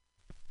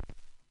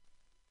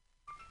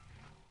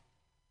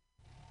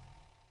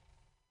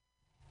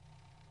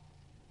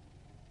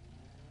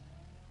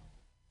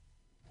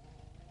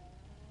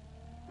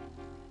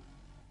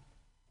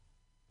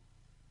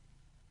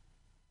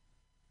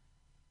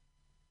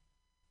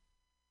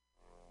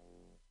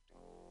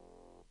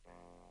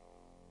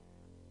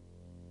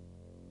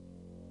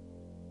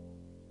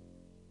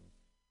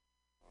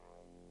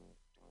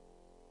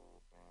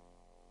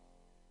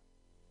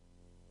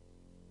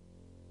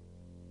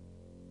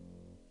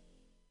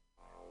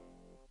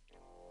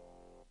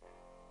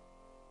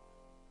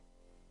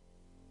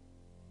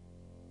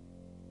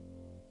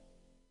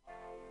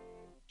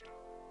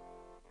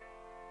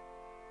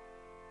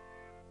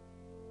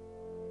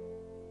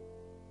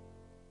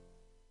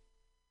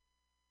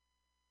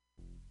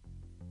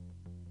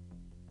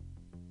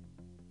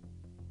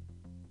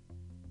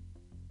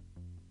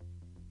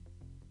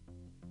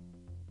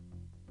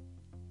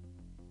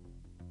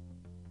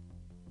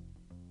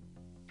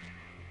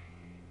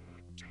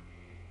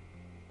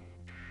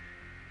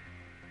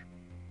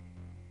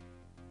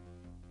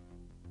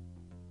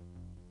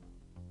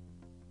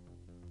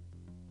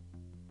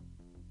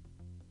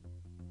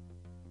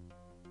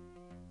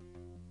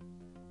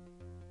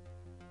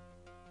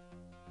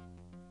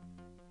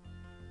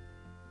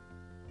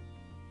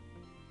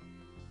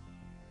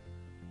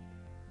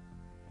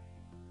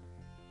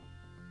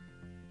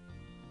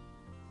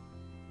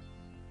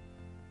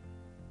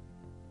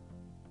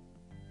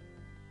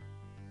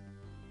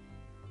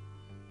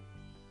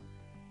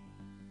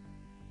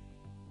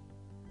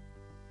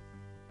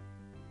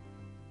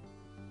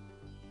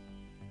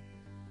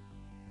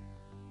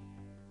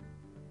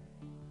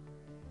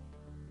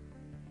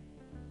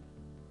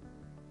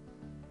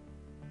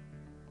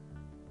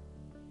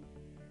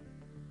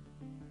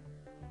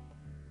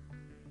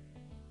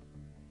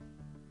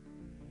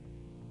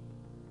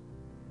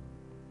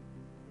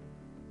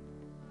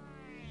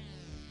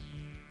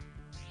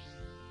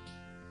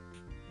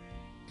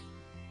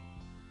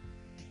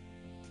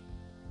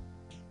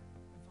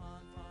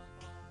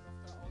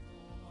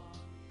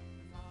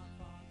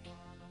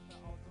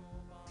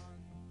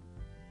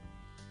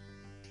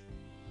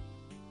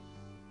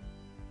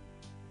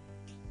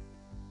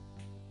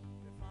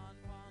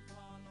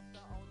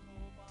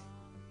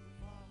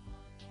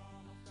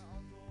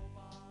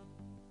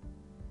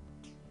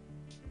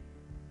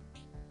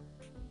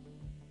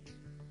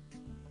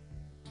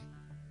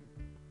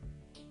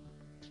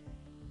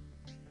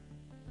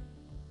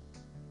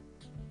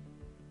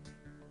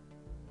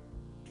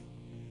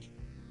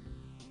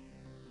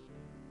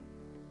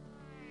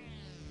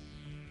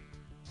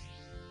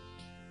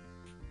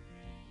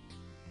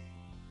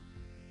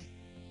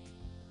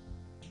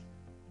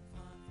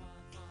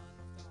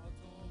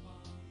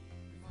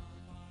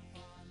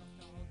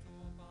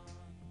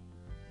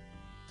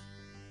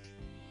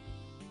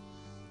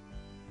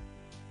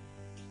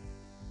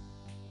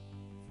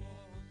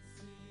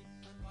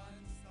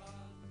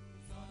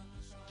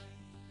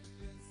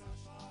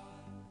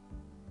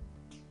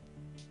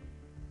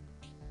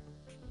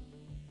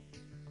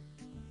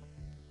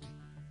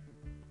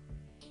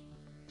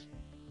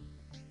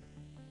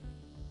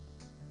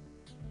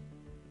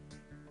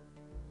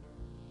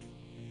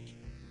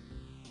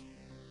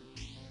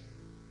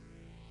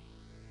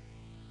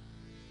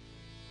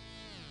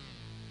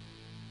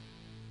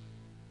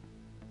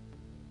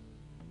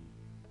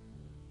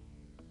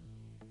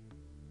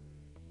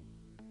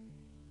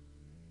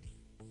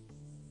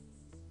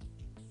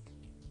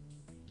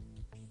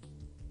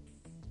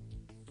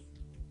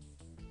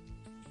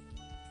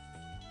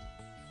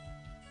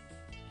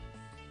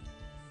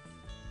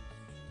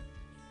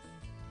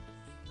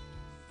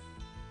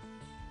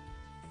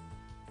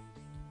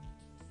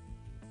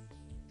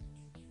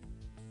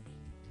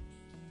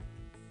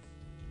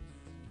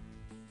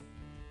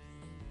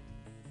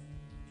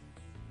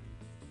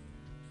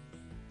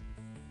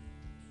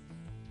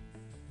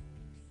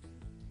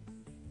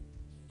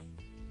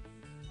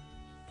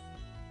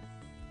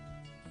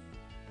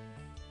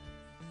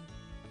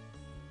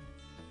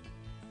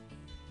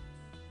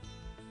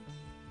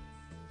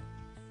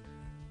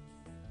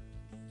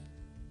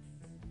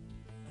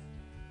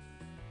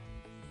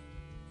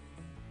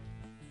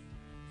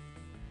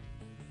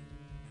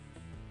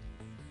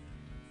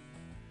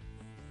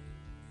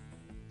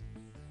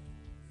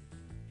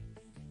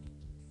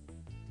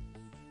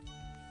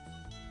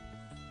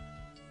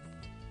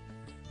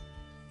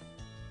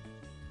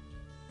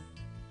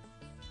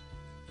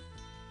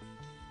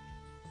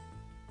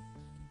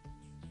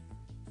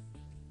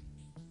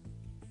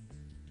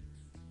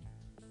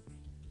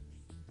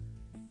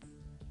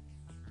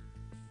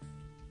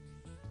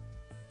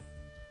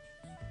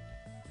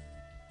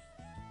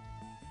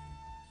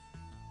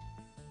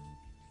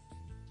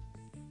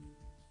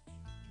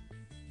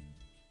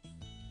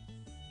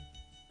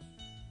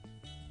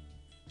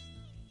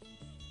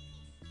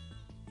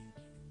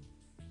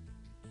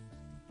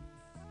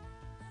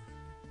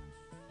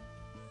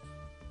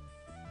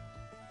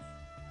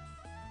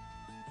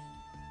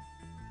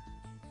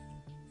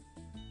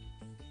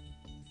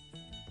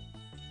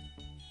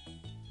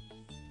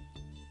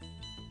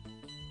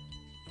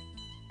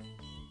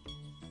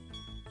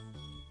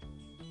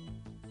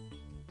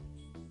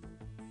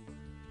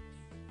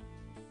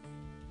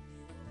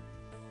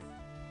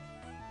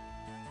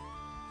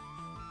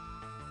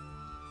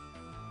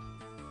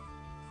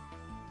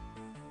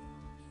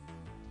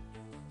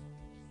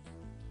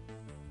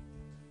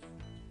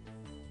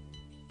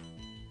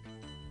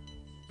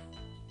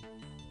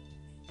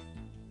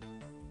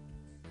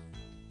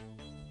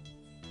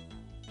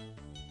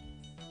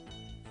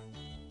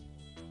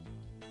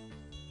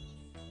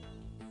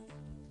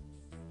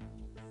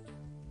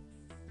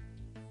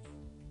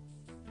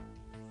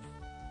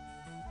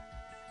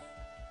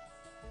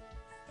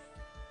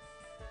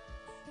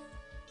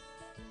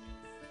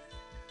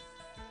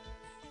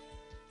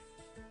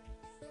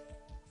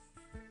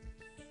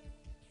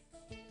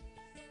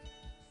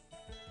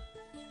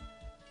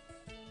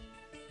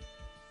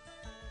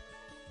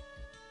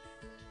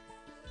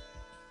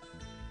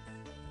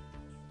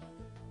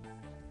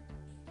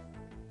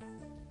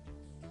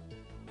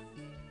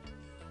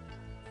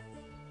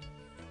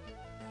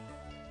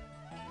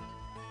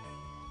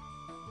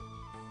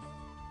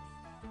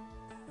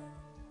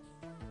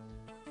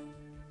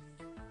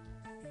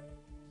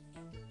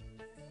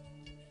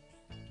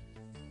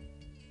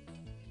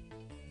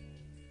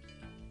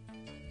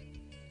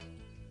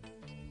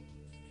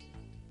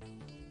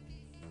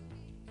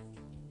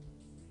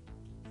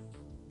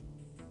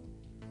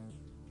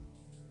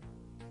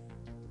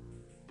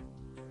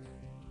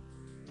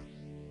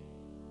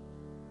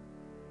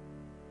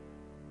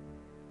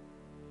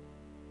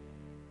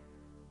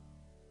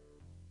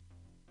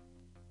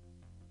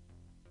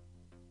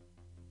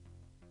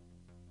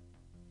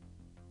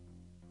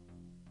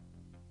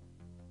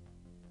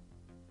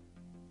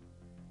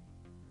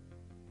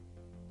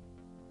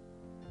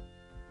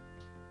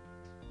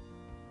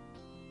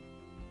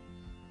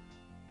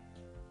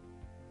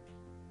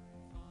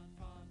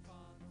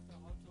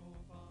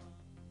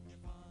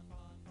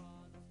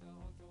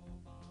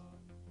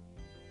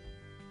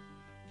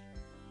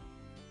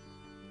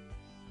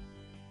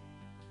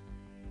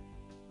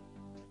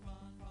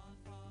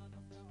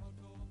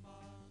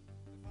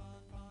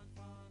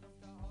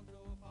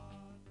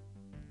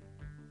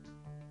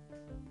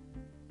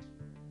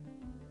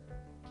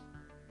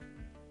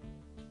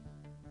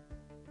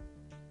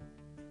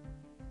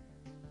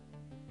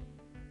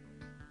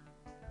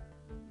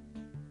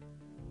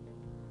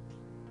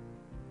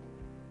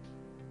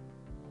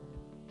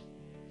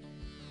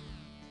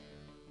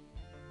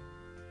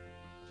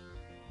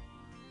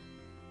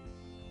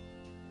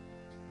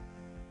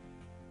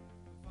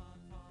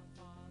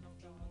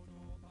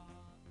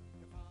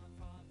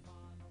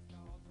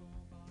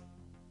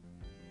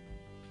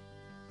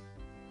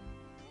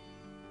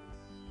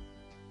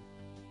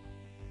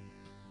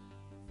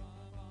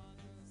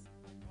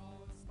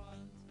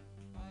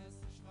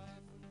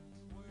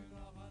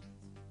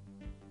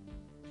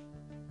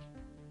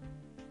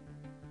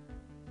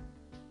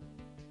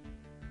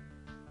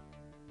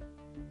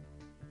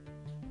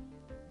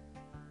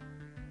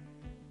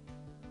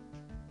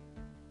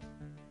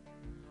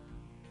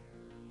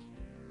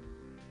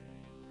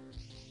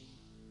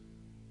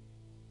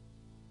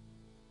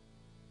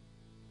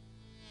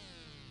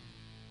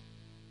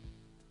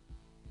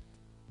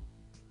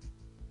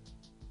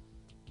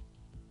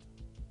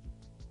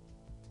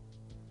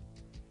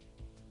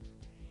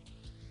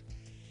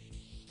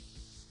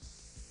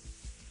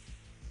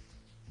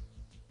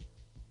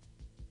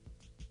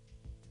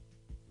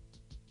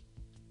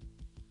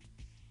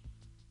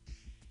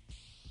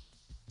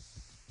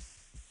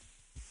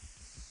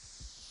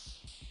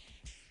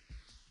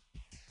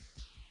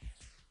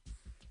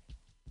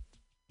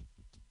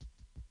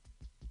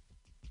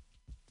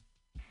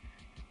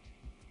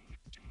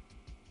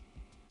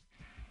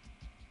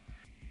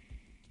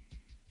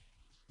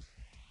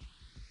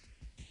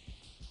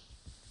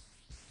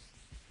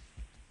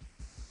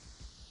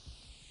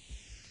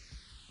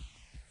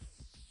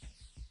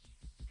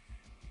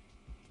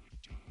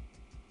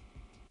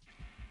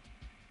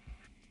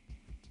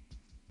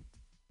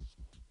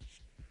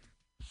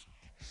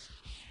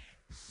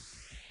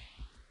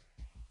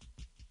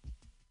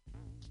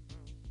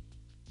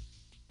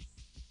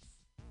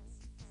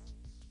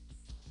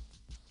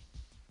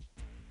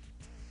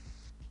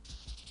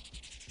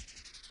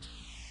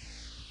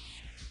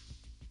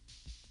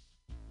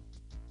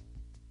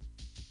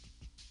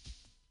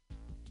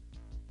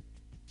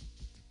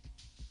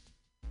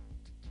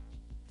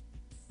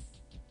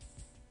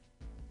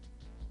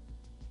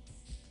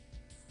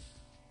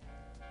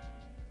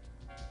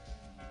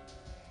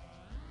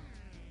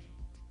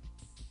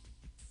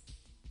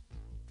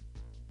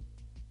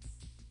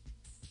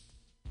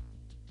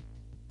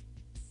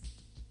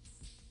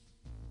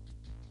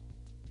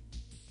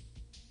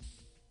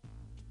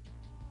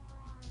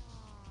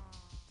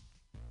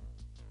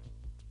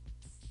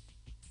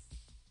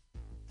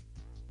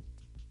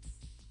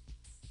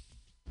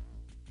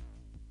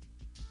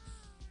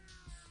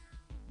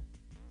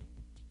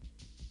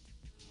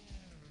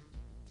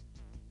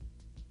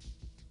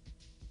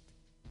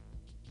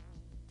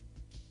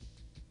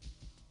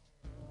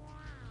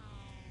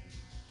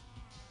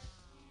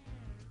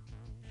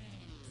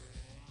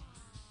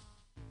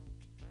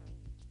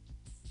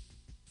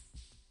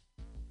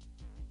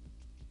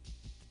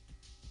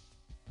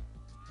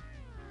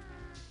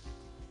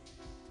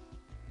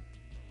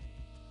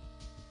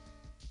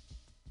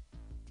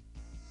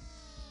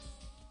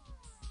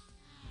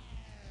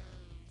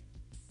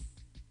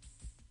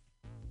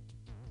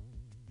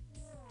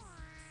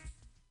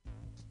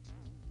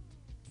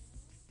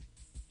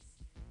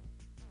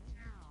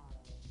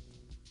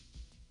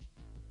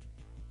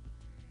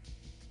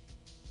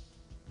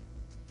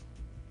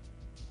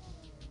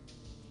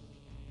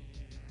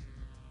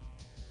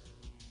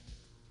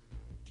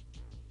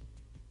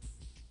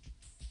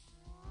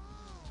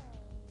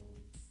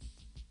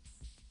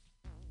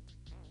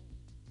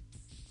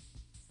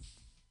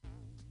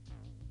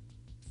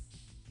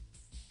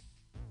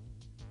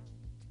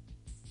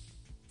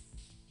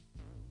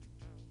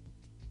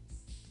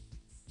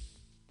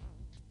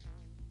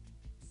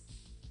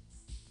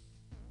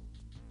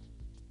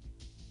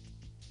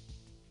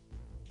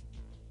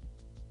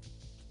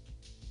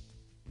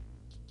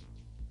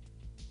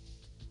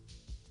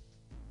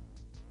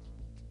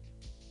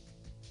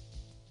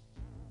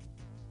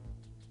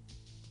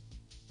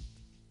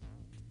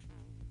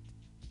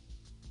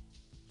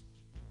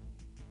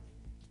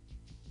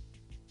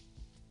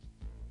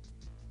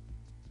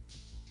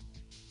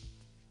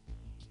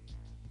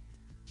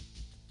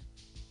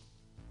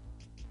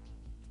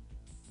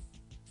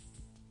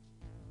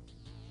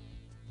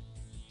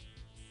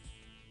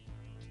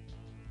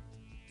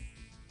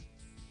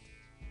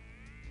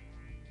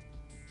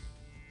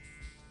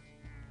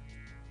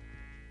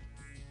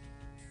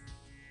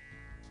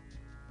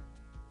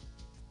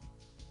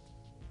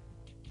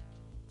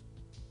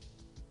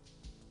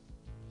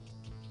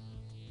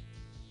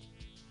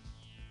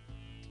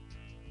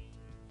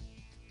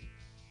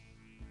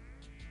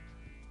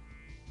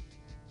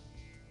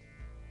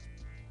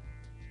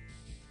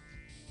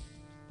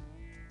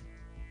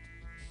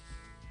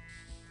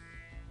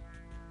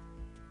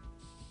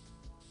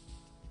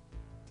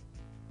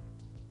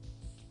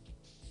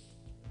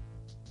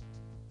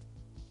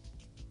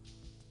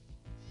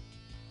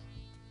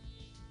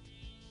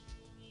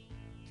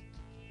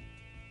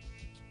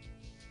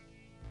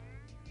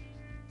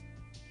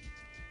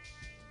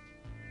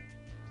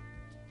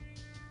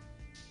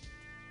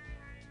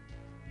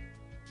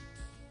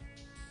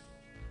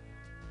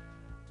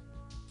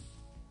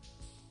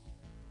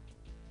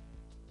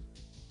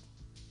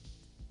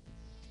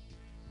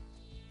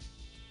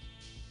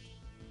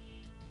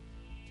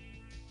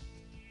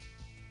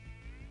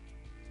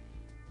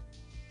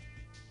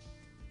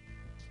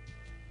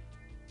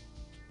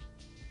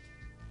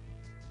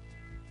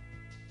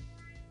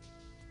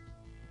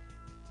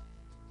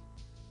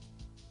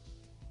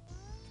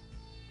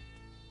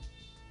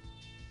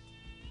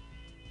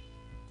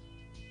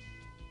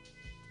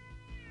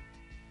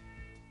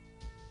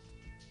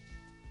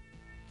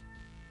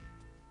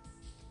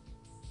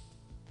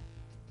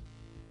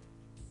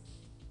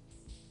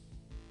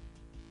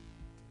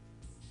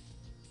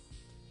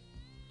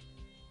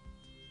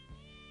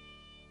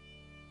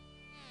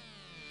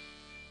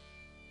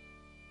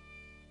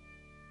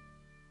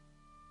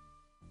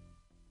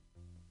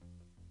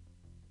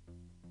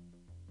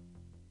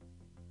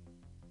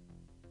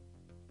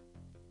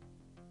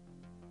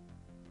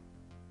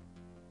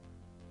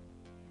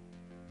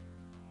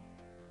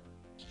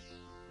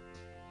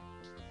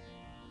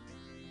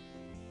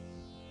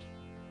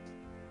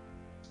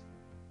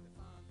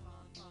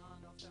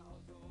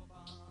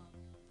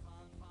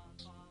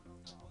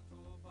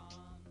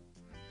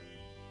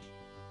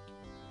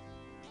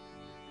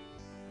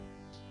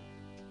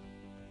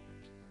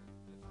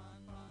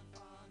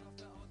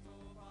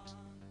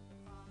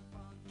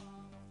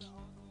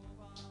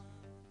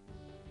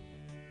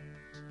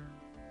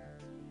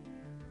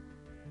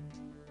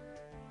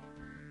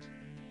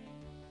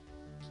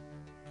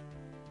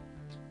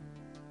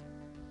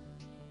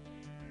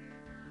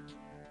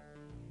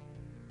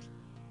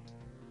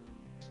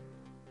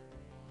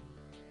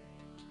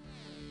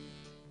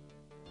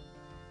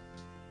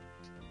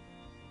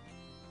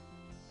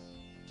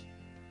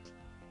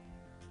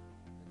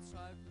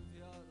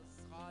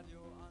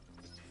 Radio an.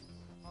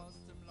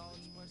 Aus dem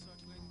Lautsprecher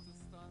klingt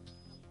es dann.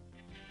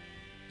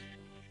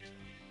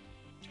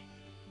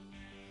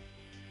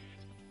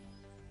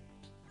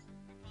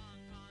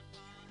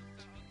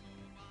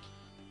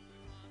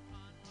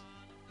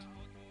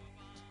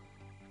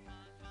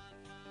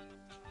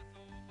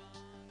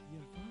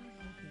 Wir fahren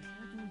auf der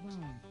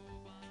Autobahn.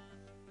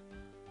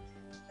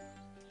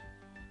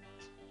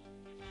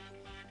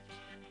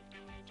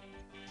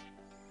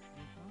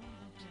 Wir fahren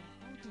auf der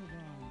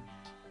Autobahn.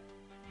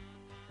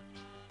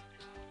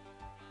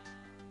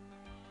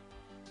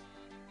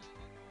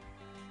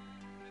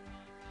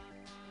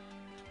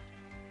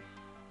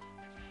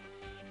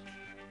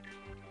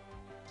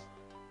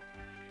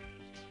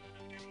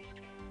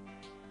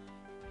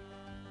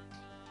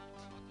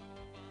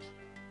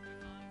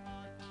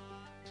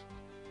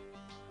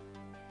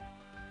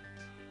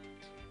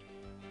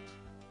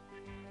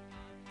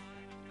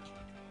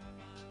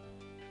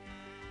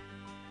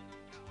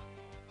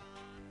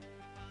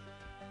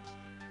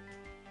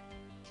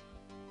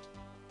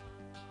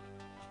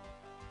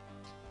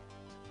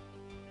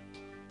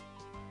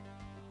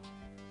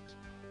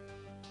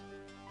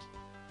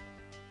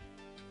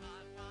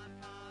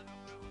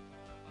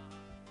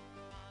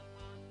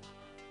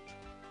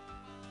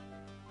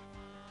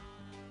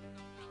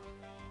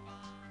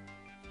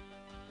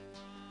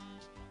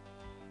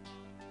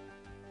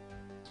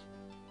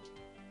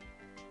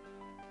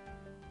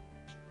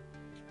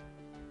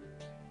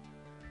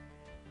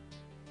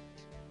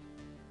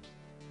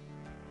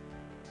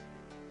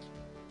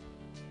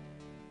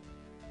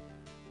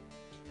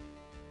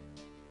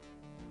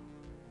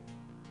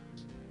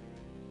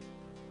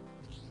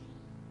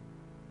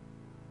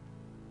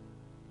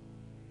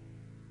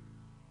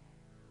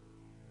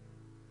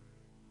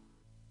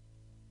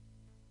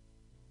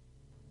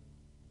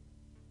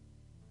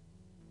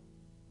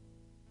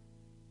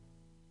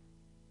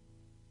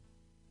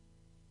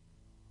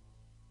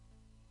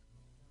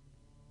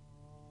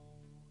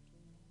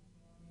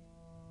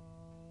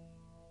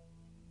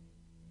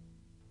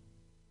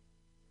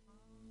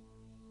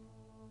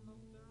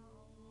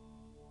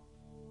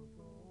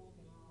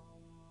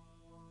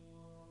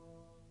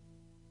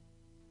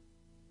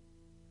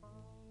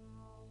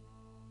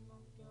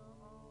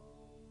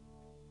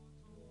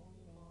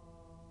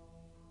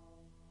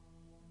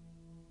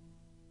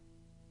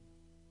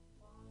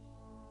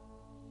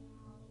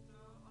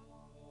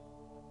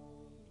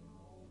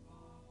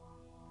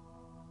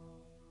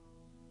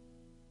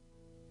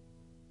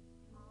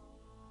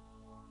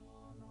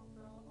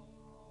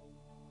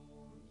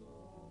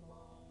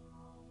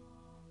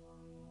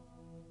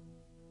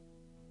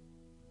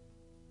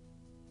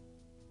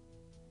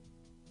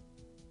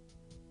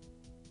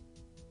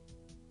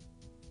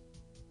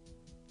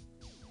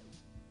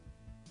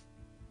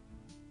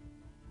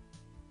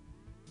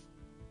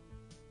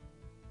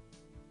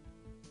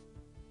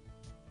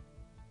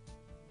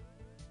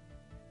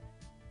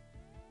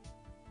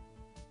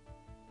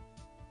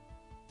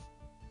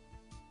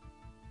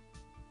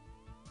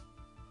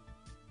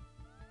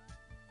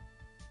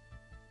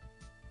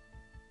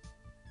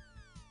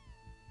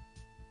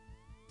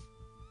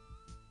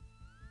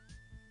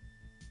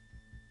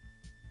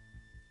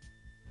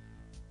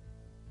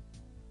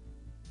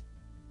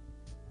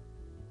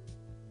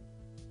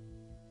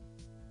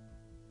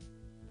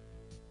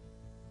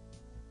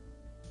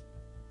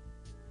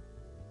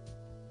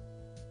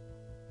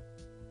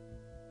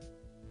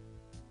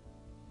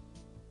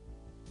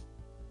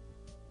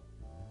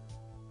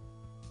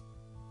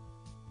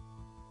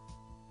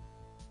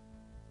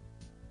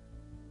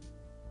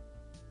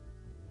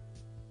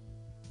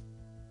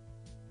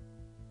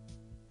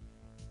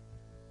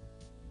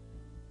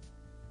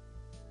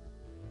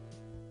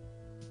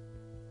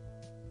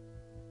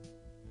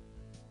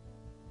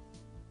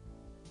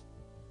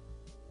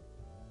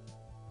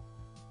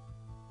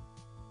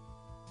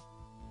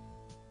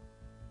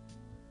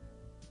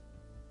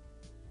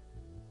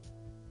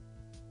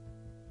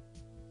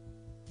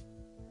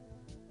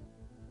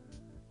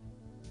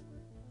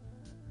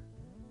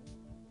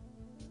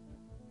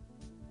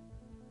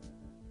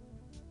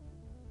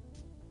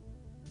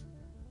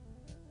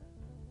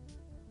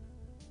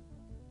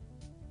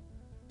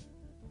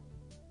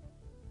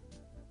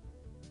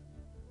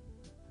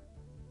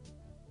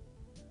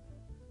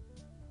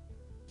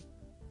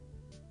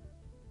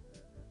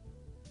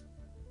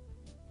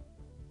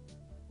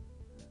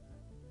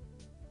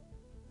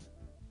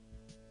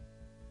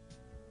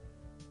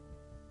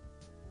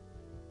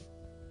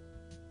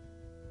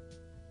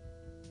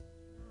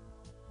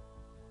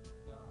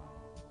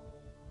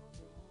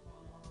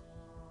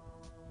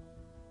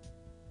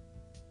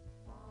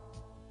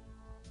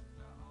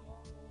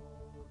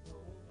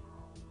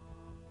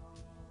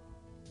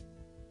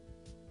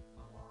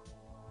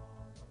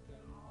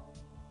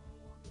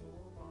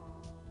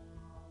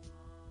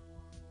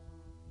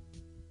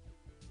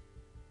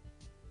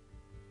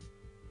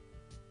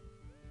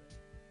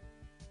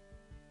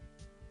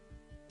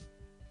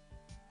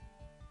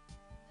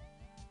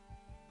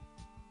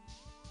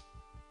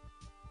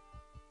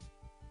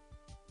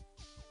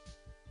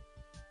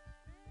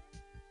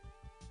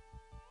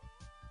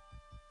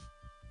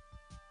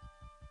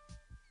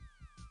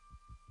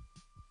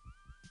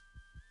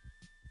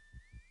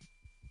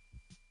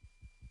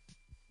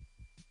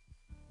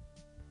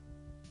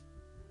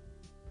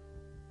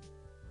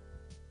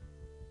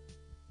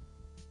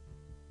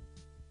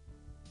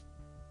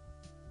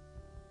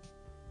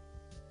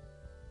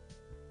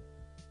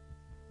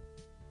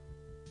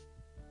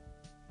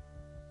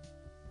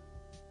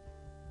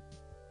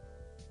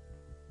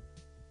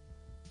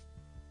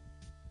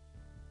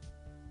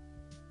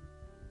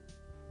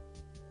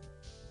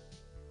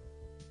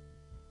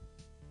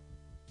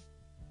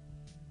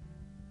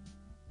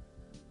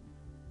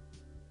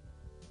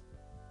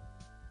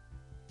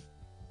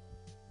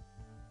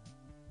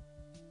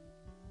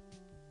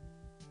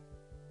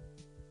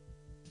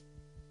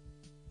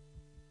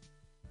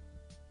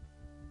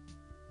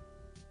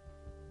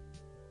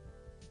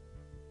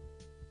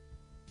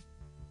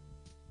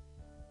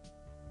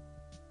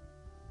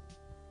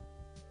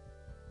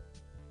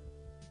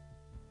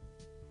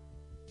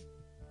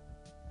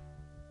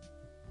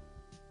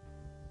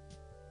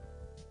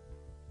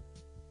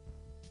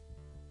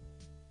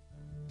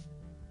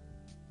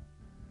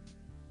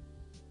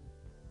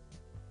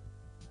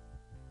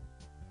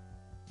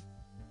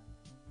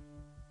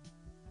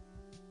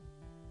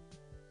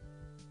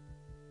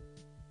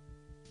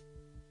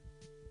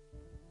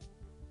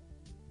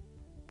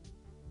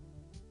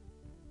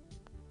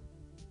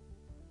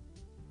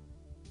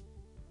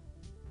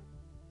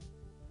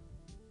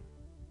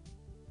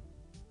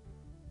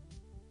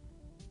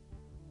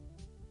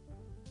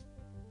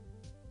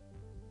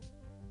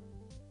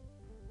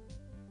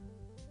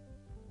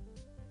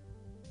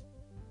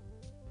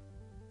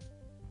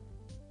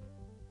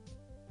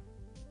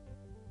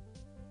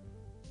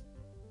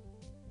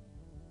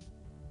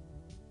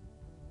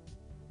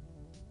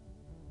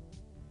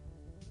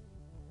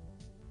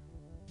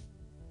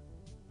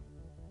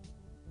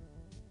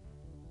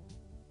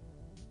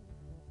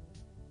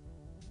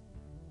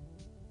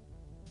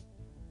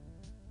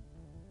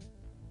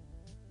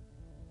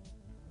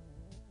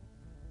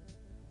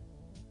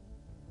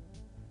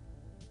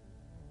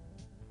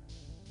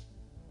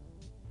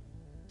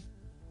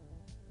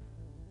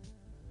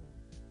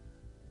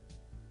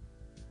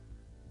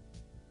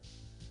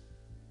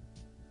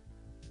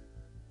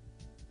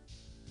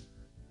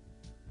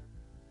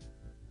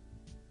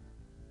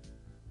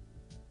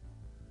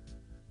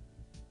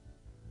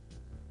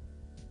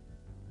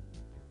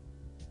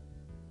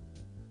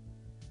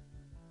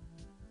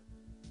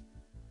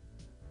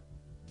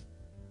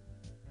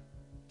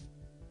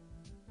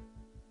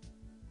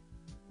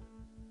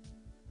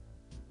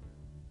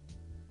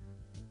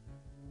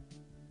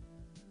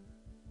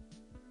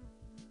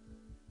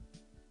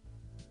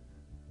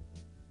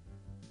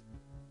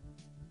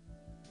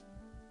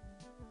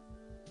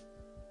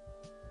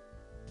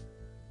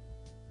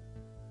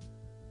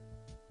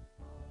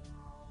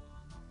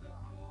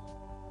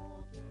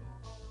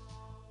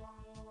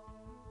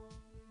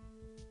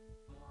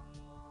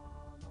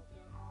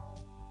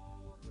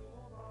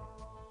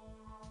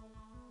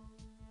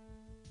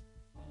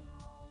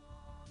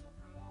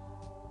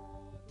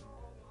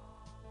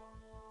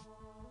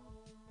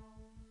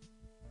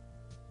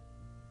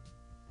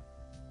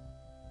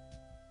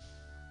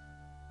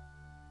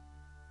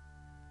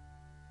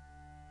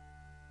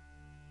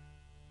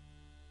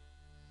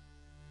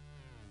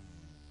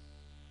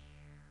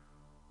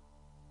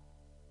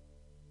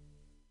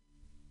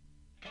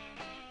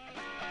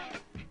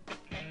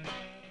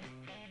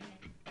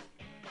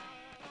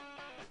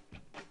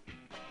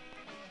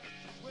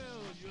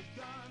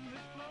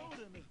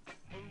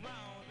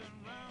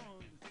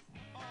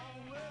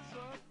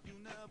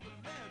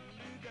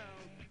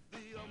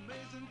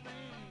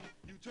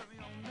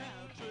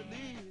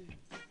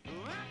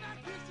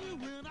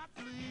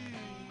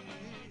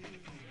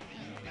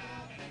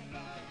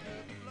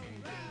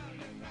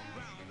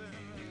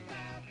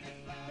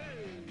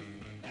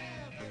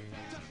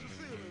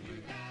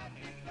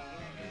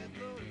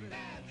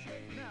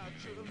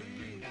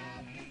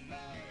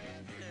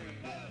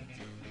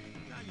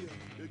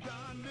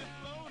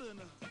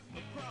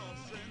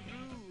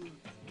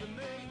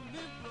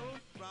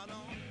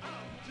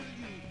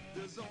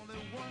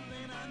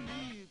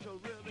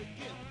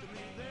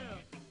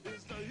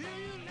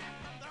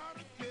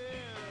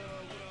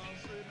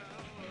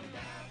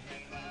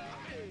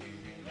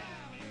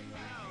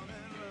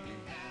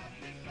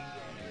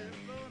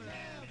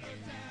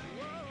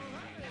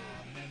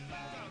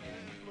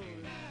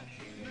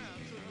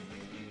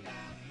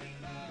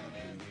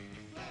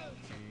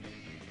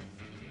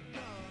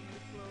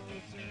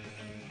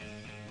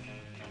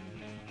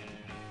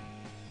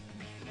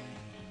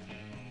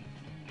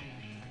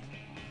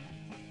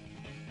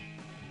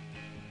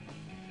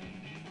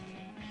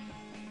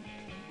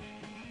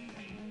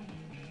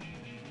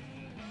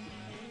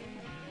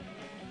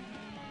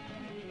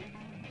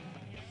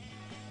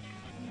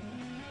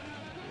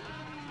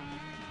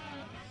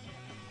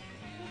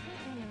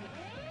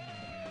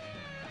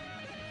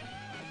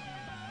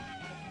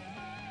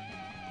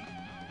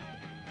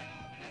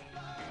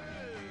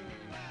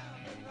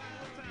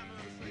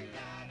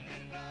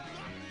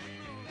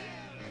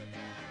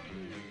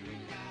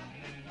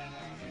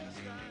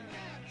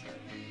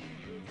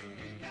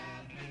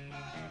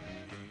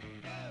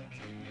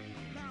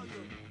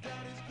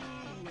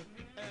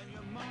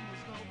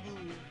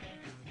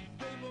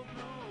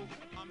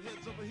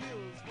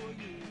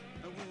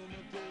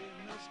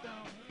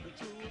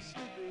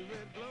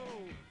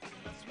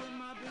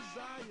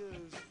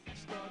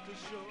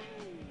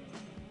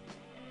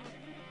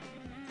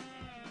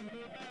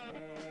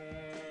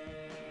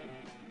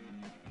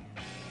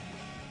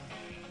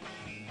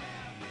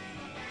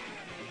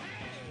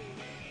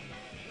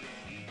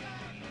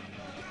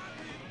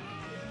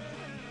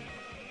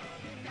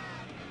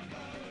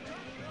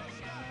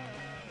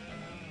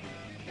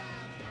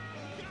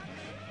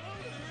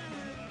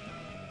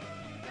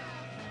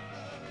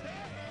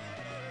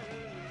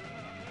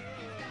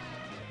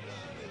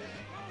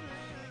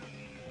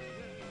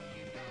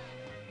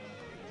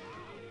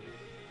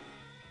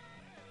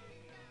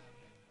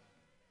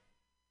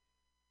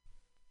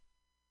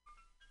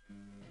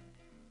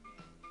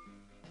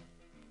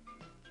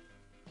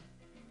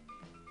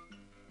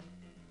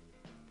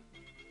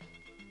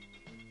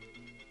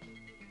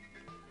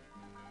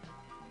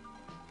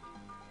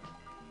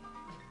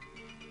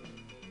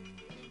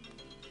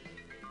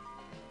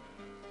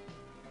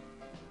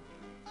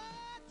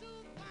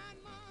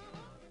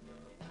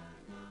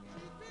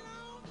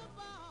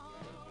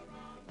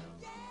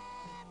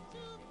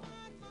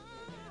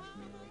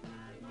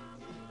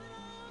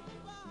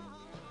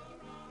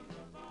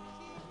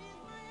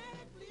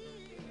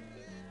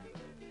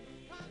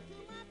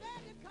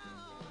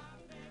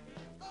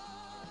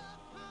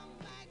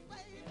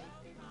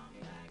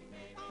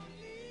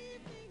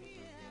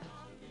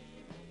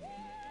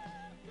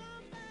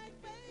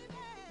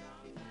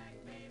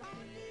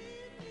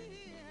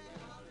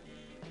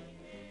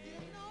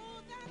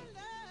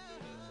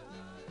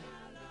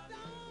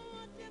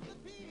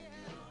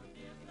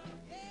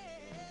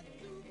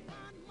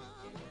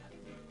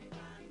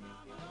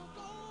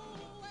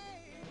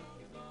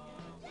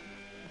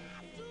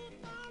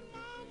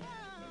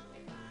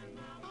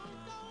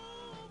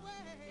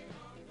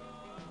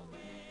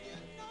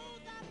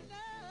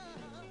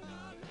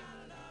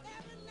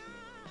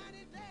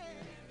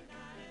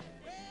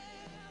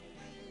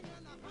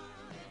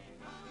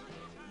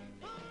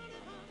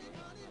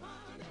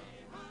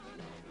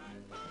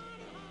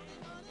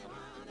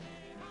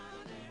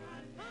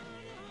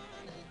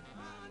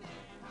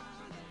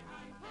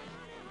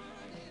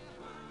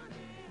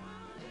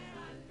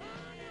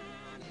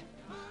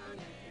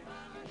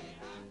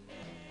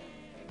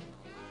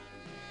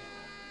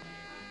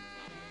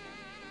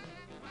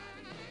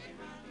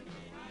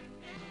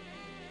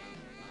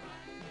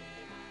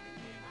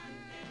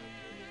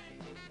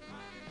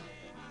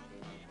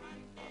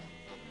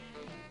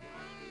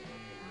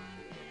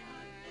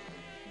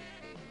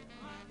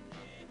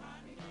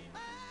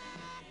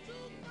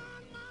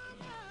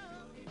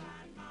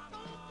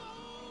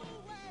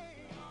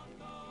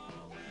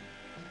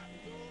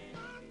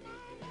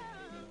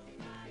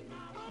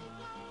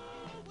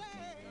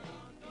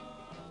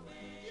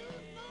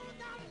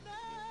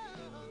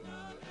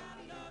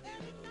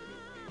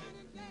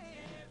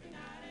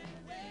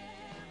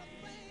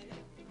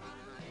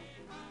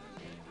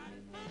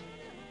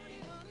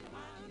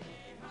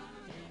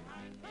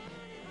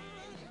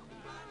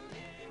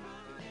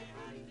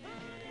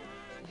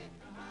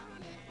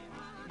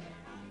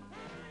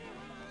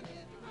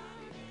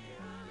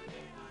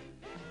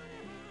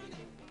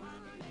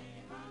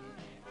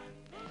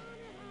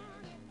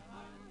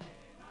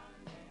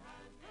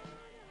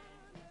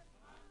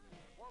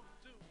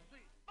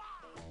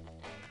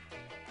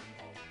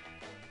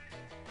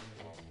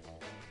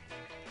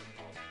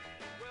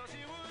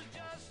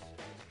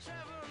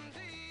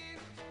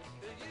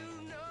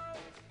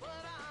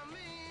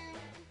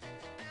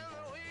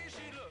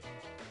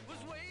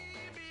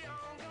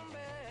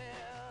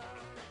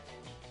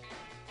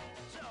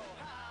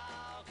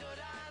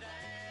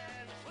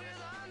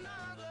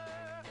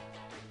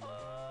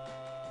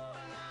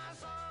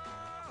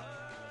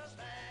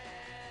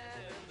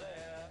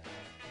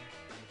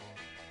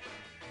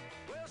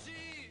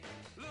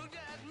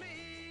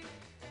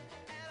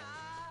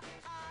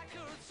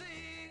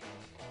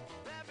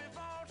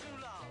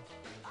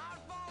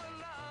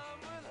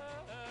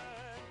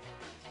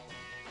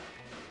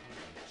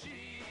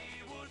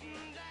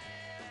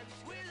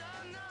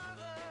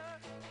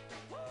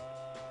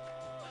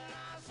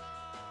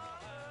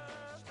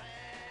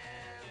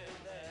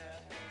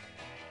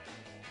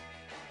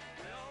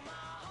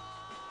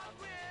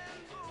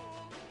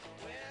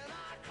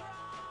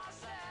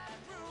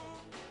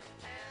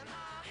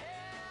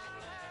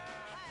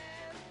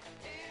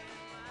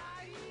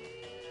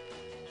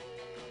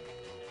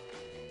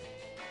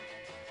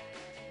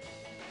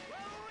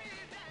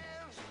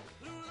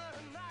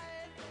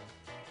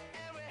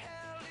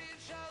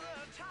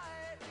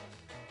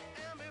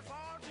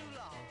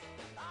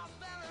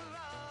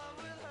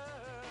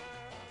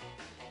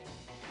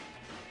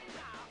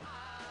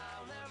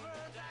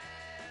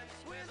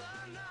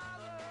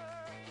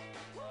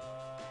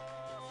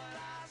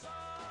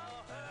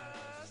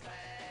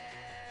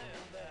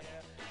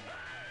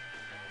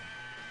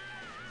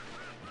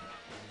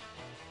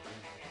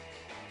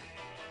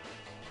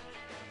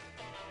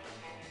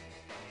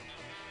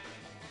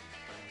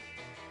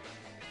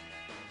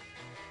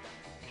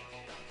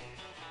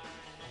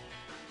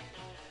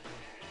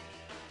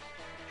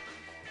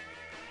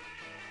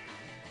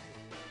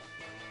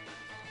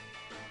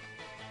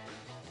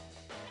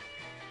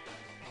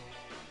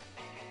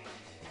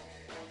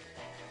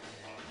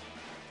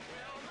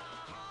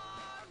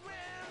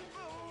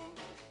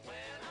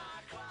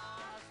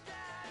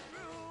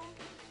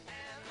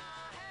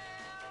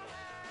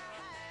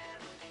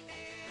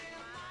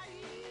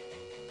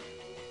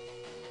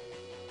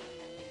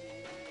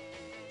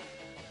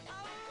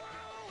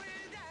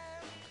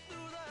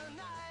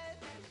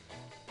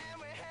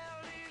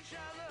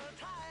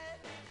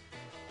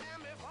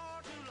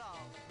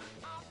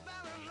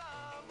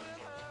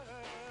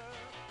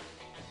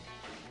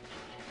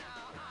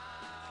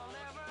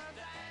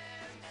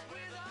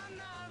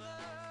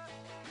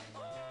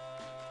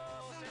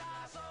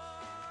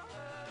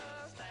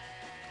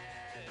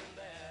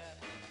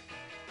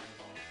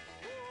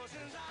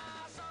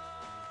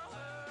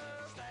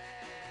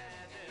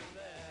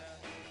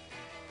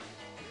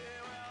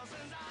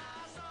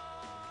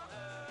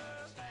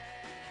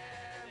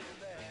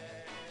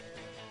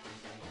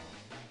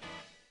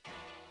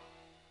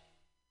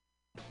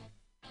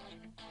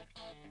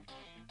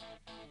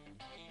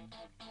 Do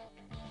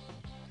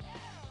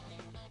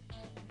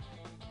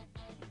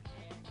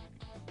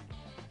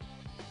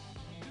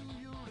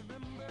you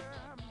remember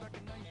back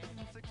in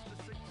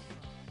 1966?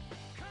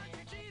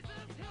 Country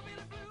Jesus,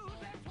 hillbilly blues,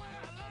 that's where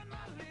I learned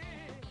my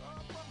lick.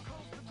 From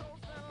coast to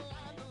coast and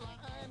line to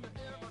line to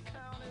every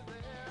county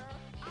there.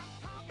 I'm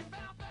talking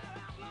about that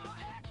outlaw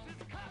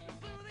X's cutting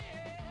through the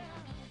air.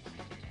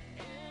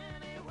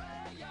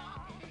 Anywhere,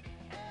 y'all,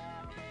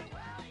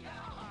 everywhere,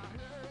 y'all. I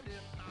heard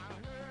it, I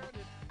heard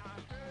it, I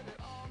heard it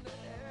on the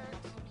X.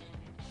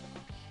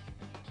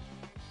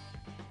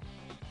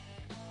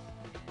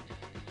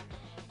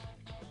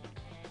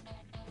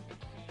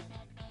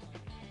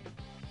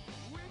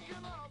 We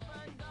can all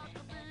thank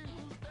Dr. B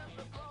who stepped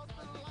across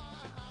the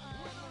line.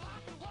 With a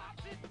lot to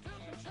watch it to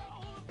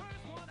control the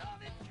first one of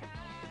its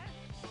kind.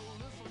 So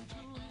listen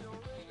to your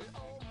radio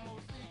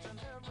almost each and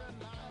every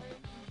night.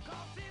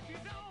 'Cause if you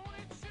don't,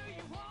 it's sure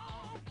you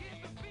won't get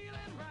the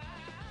feeling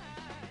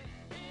right.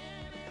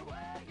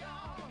 Anywhere,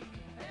 y'all,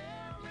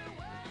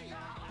 everywhere,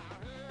 y'all. I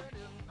heard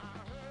it, I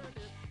heard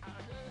it, I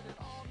heard it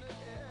on the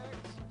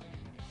X.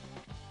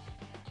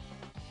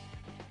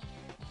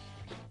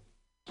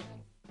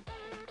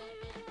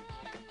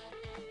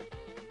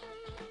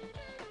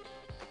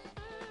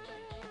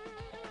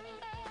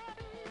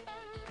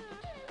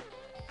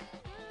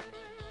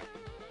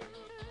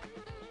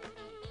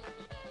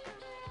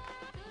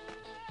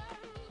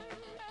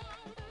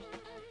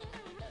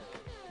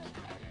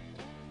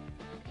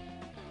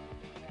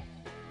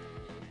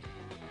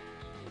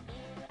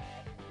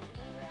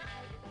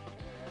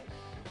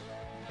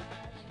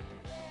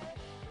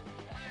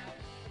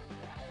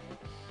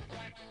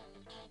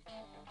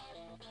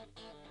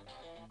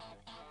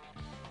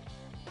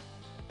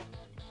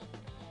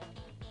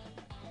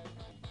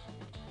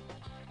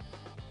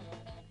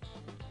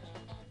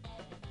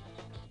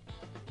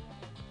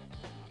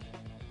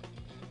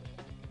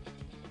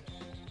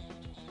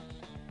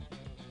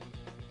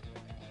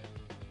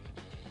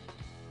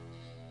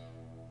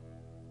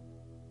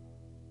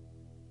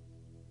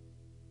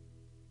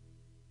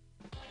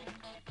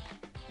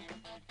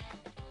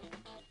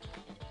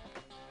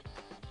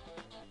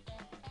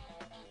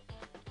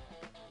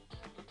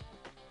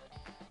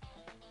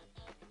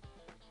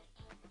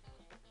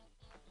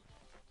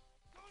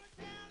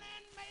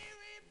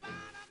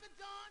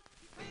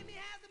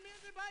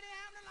 But he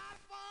having a lot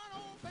of fun,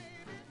 oh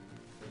baby.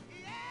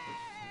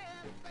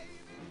 Yeah,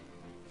 baby.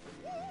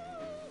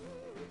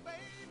 Woo,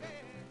 baby.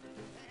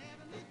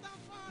 Having me some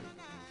fun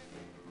tonight.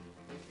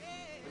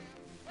 Yeah.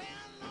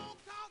 Well, long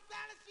tall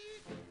Sally,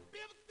 she's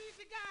built a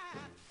species guy.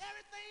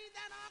 Everything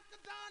that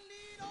Uncle John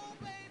need, oh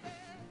baby.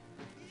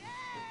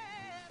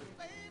 Yeah,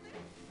 baby.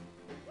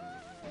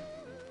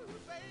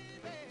 Woo,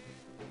 baby.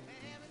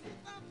 Having me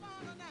some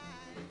fun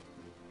tonight.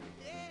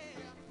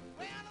 Yeah.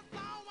 Well, I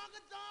saw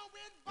Uncle John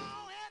with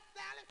bald head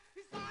Sally.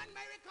 He saw Aunt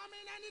Mary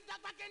coming and he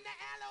ducked back in the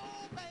alley,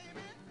 oh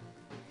baby.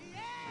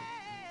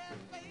 Yeah,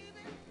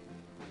 baby.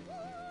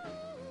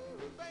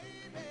 Woo,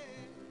 baby.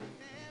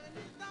 Having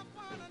me some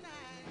fun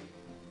tonight.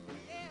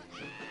 Yeah.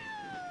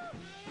 Ow!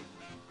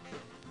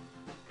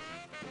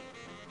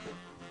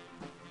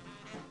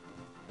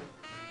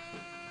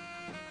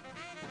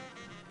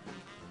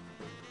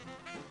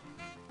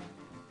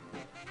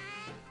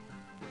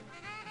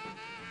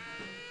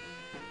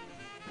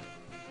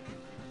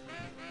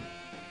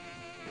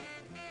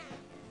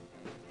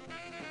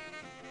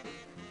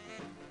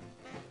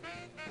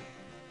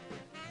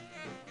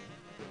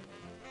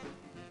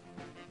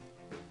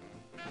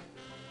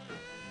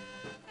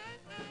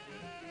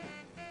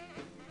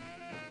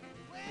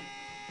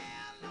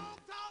 Well, long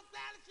tall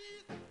Sally,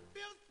 she's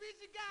built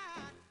species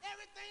guy.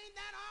 Everything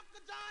that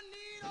Uncle John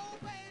need, oh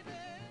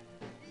baby.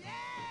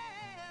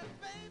 Yeah,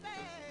 baby.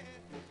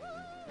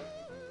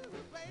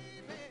 Woo,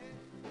 baby.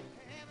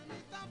 Having me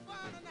some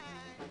fun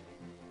tonight.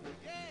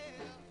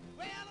 Yeah.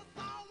 Well, I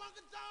saw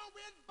Uncle John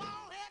with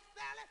bald head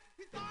Sally.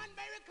 He saw Aunt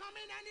Mary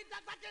coming and he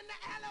ducked back in the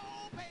alley,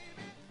 oh baby.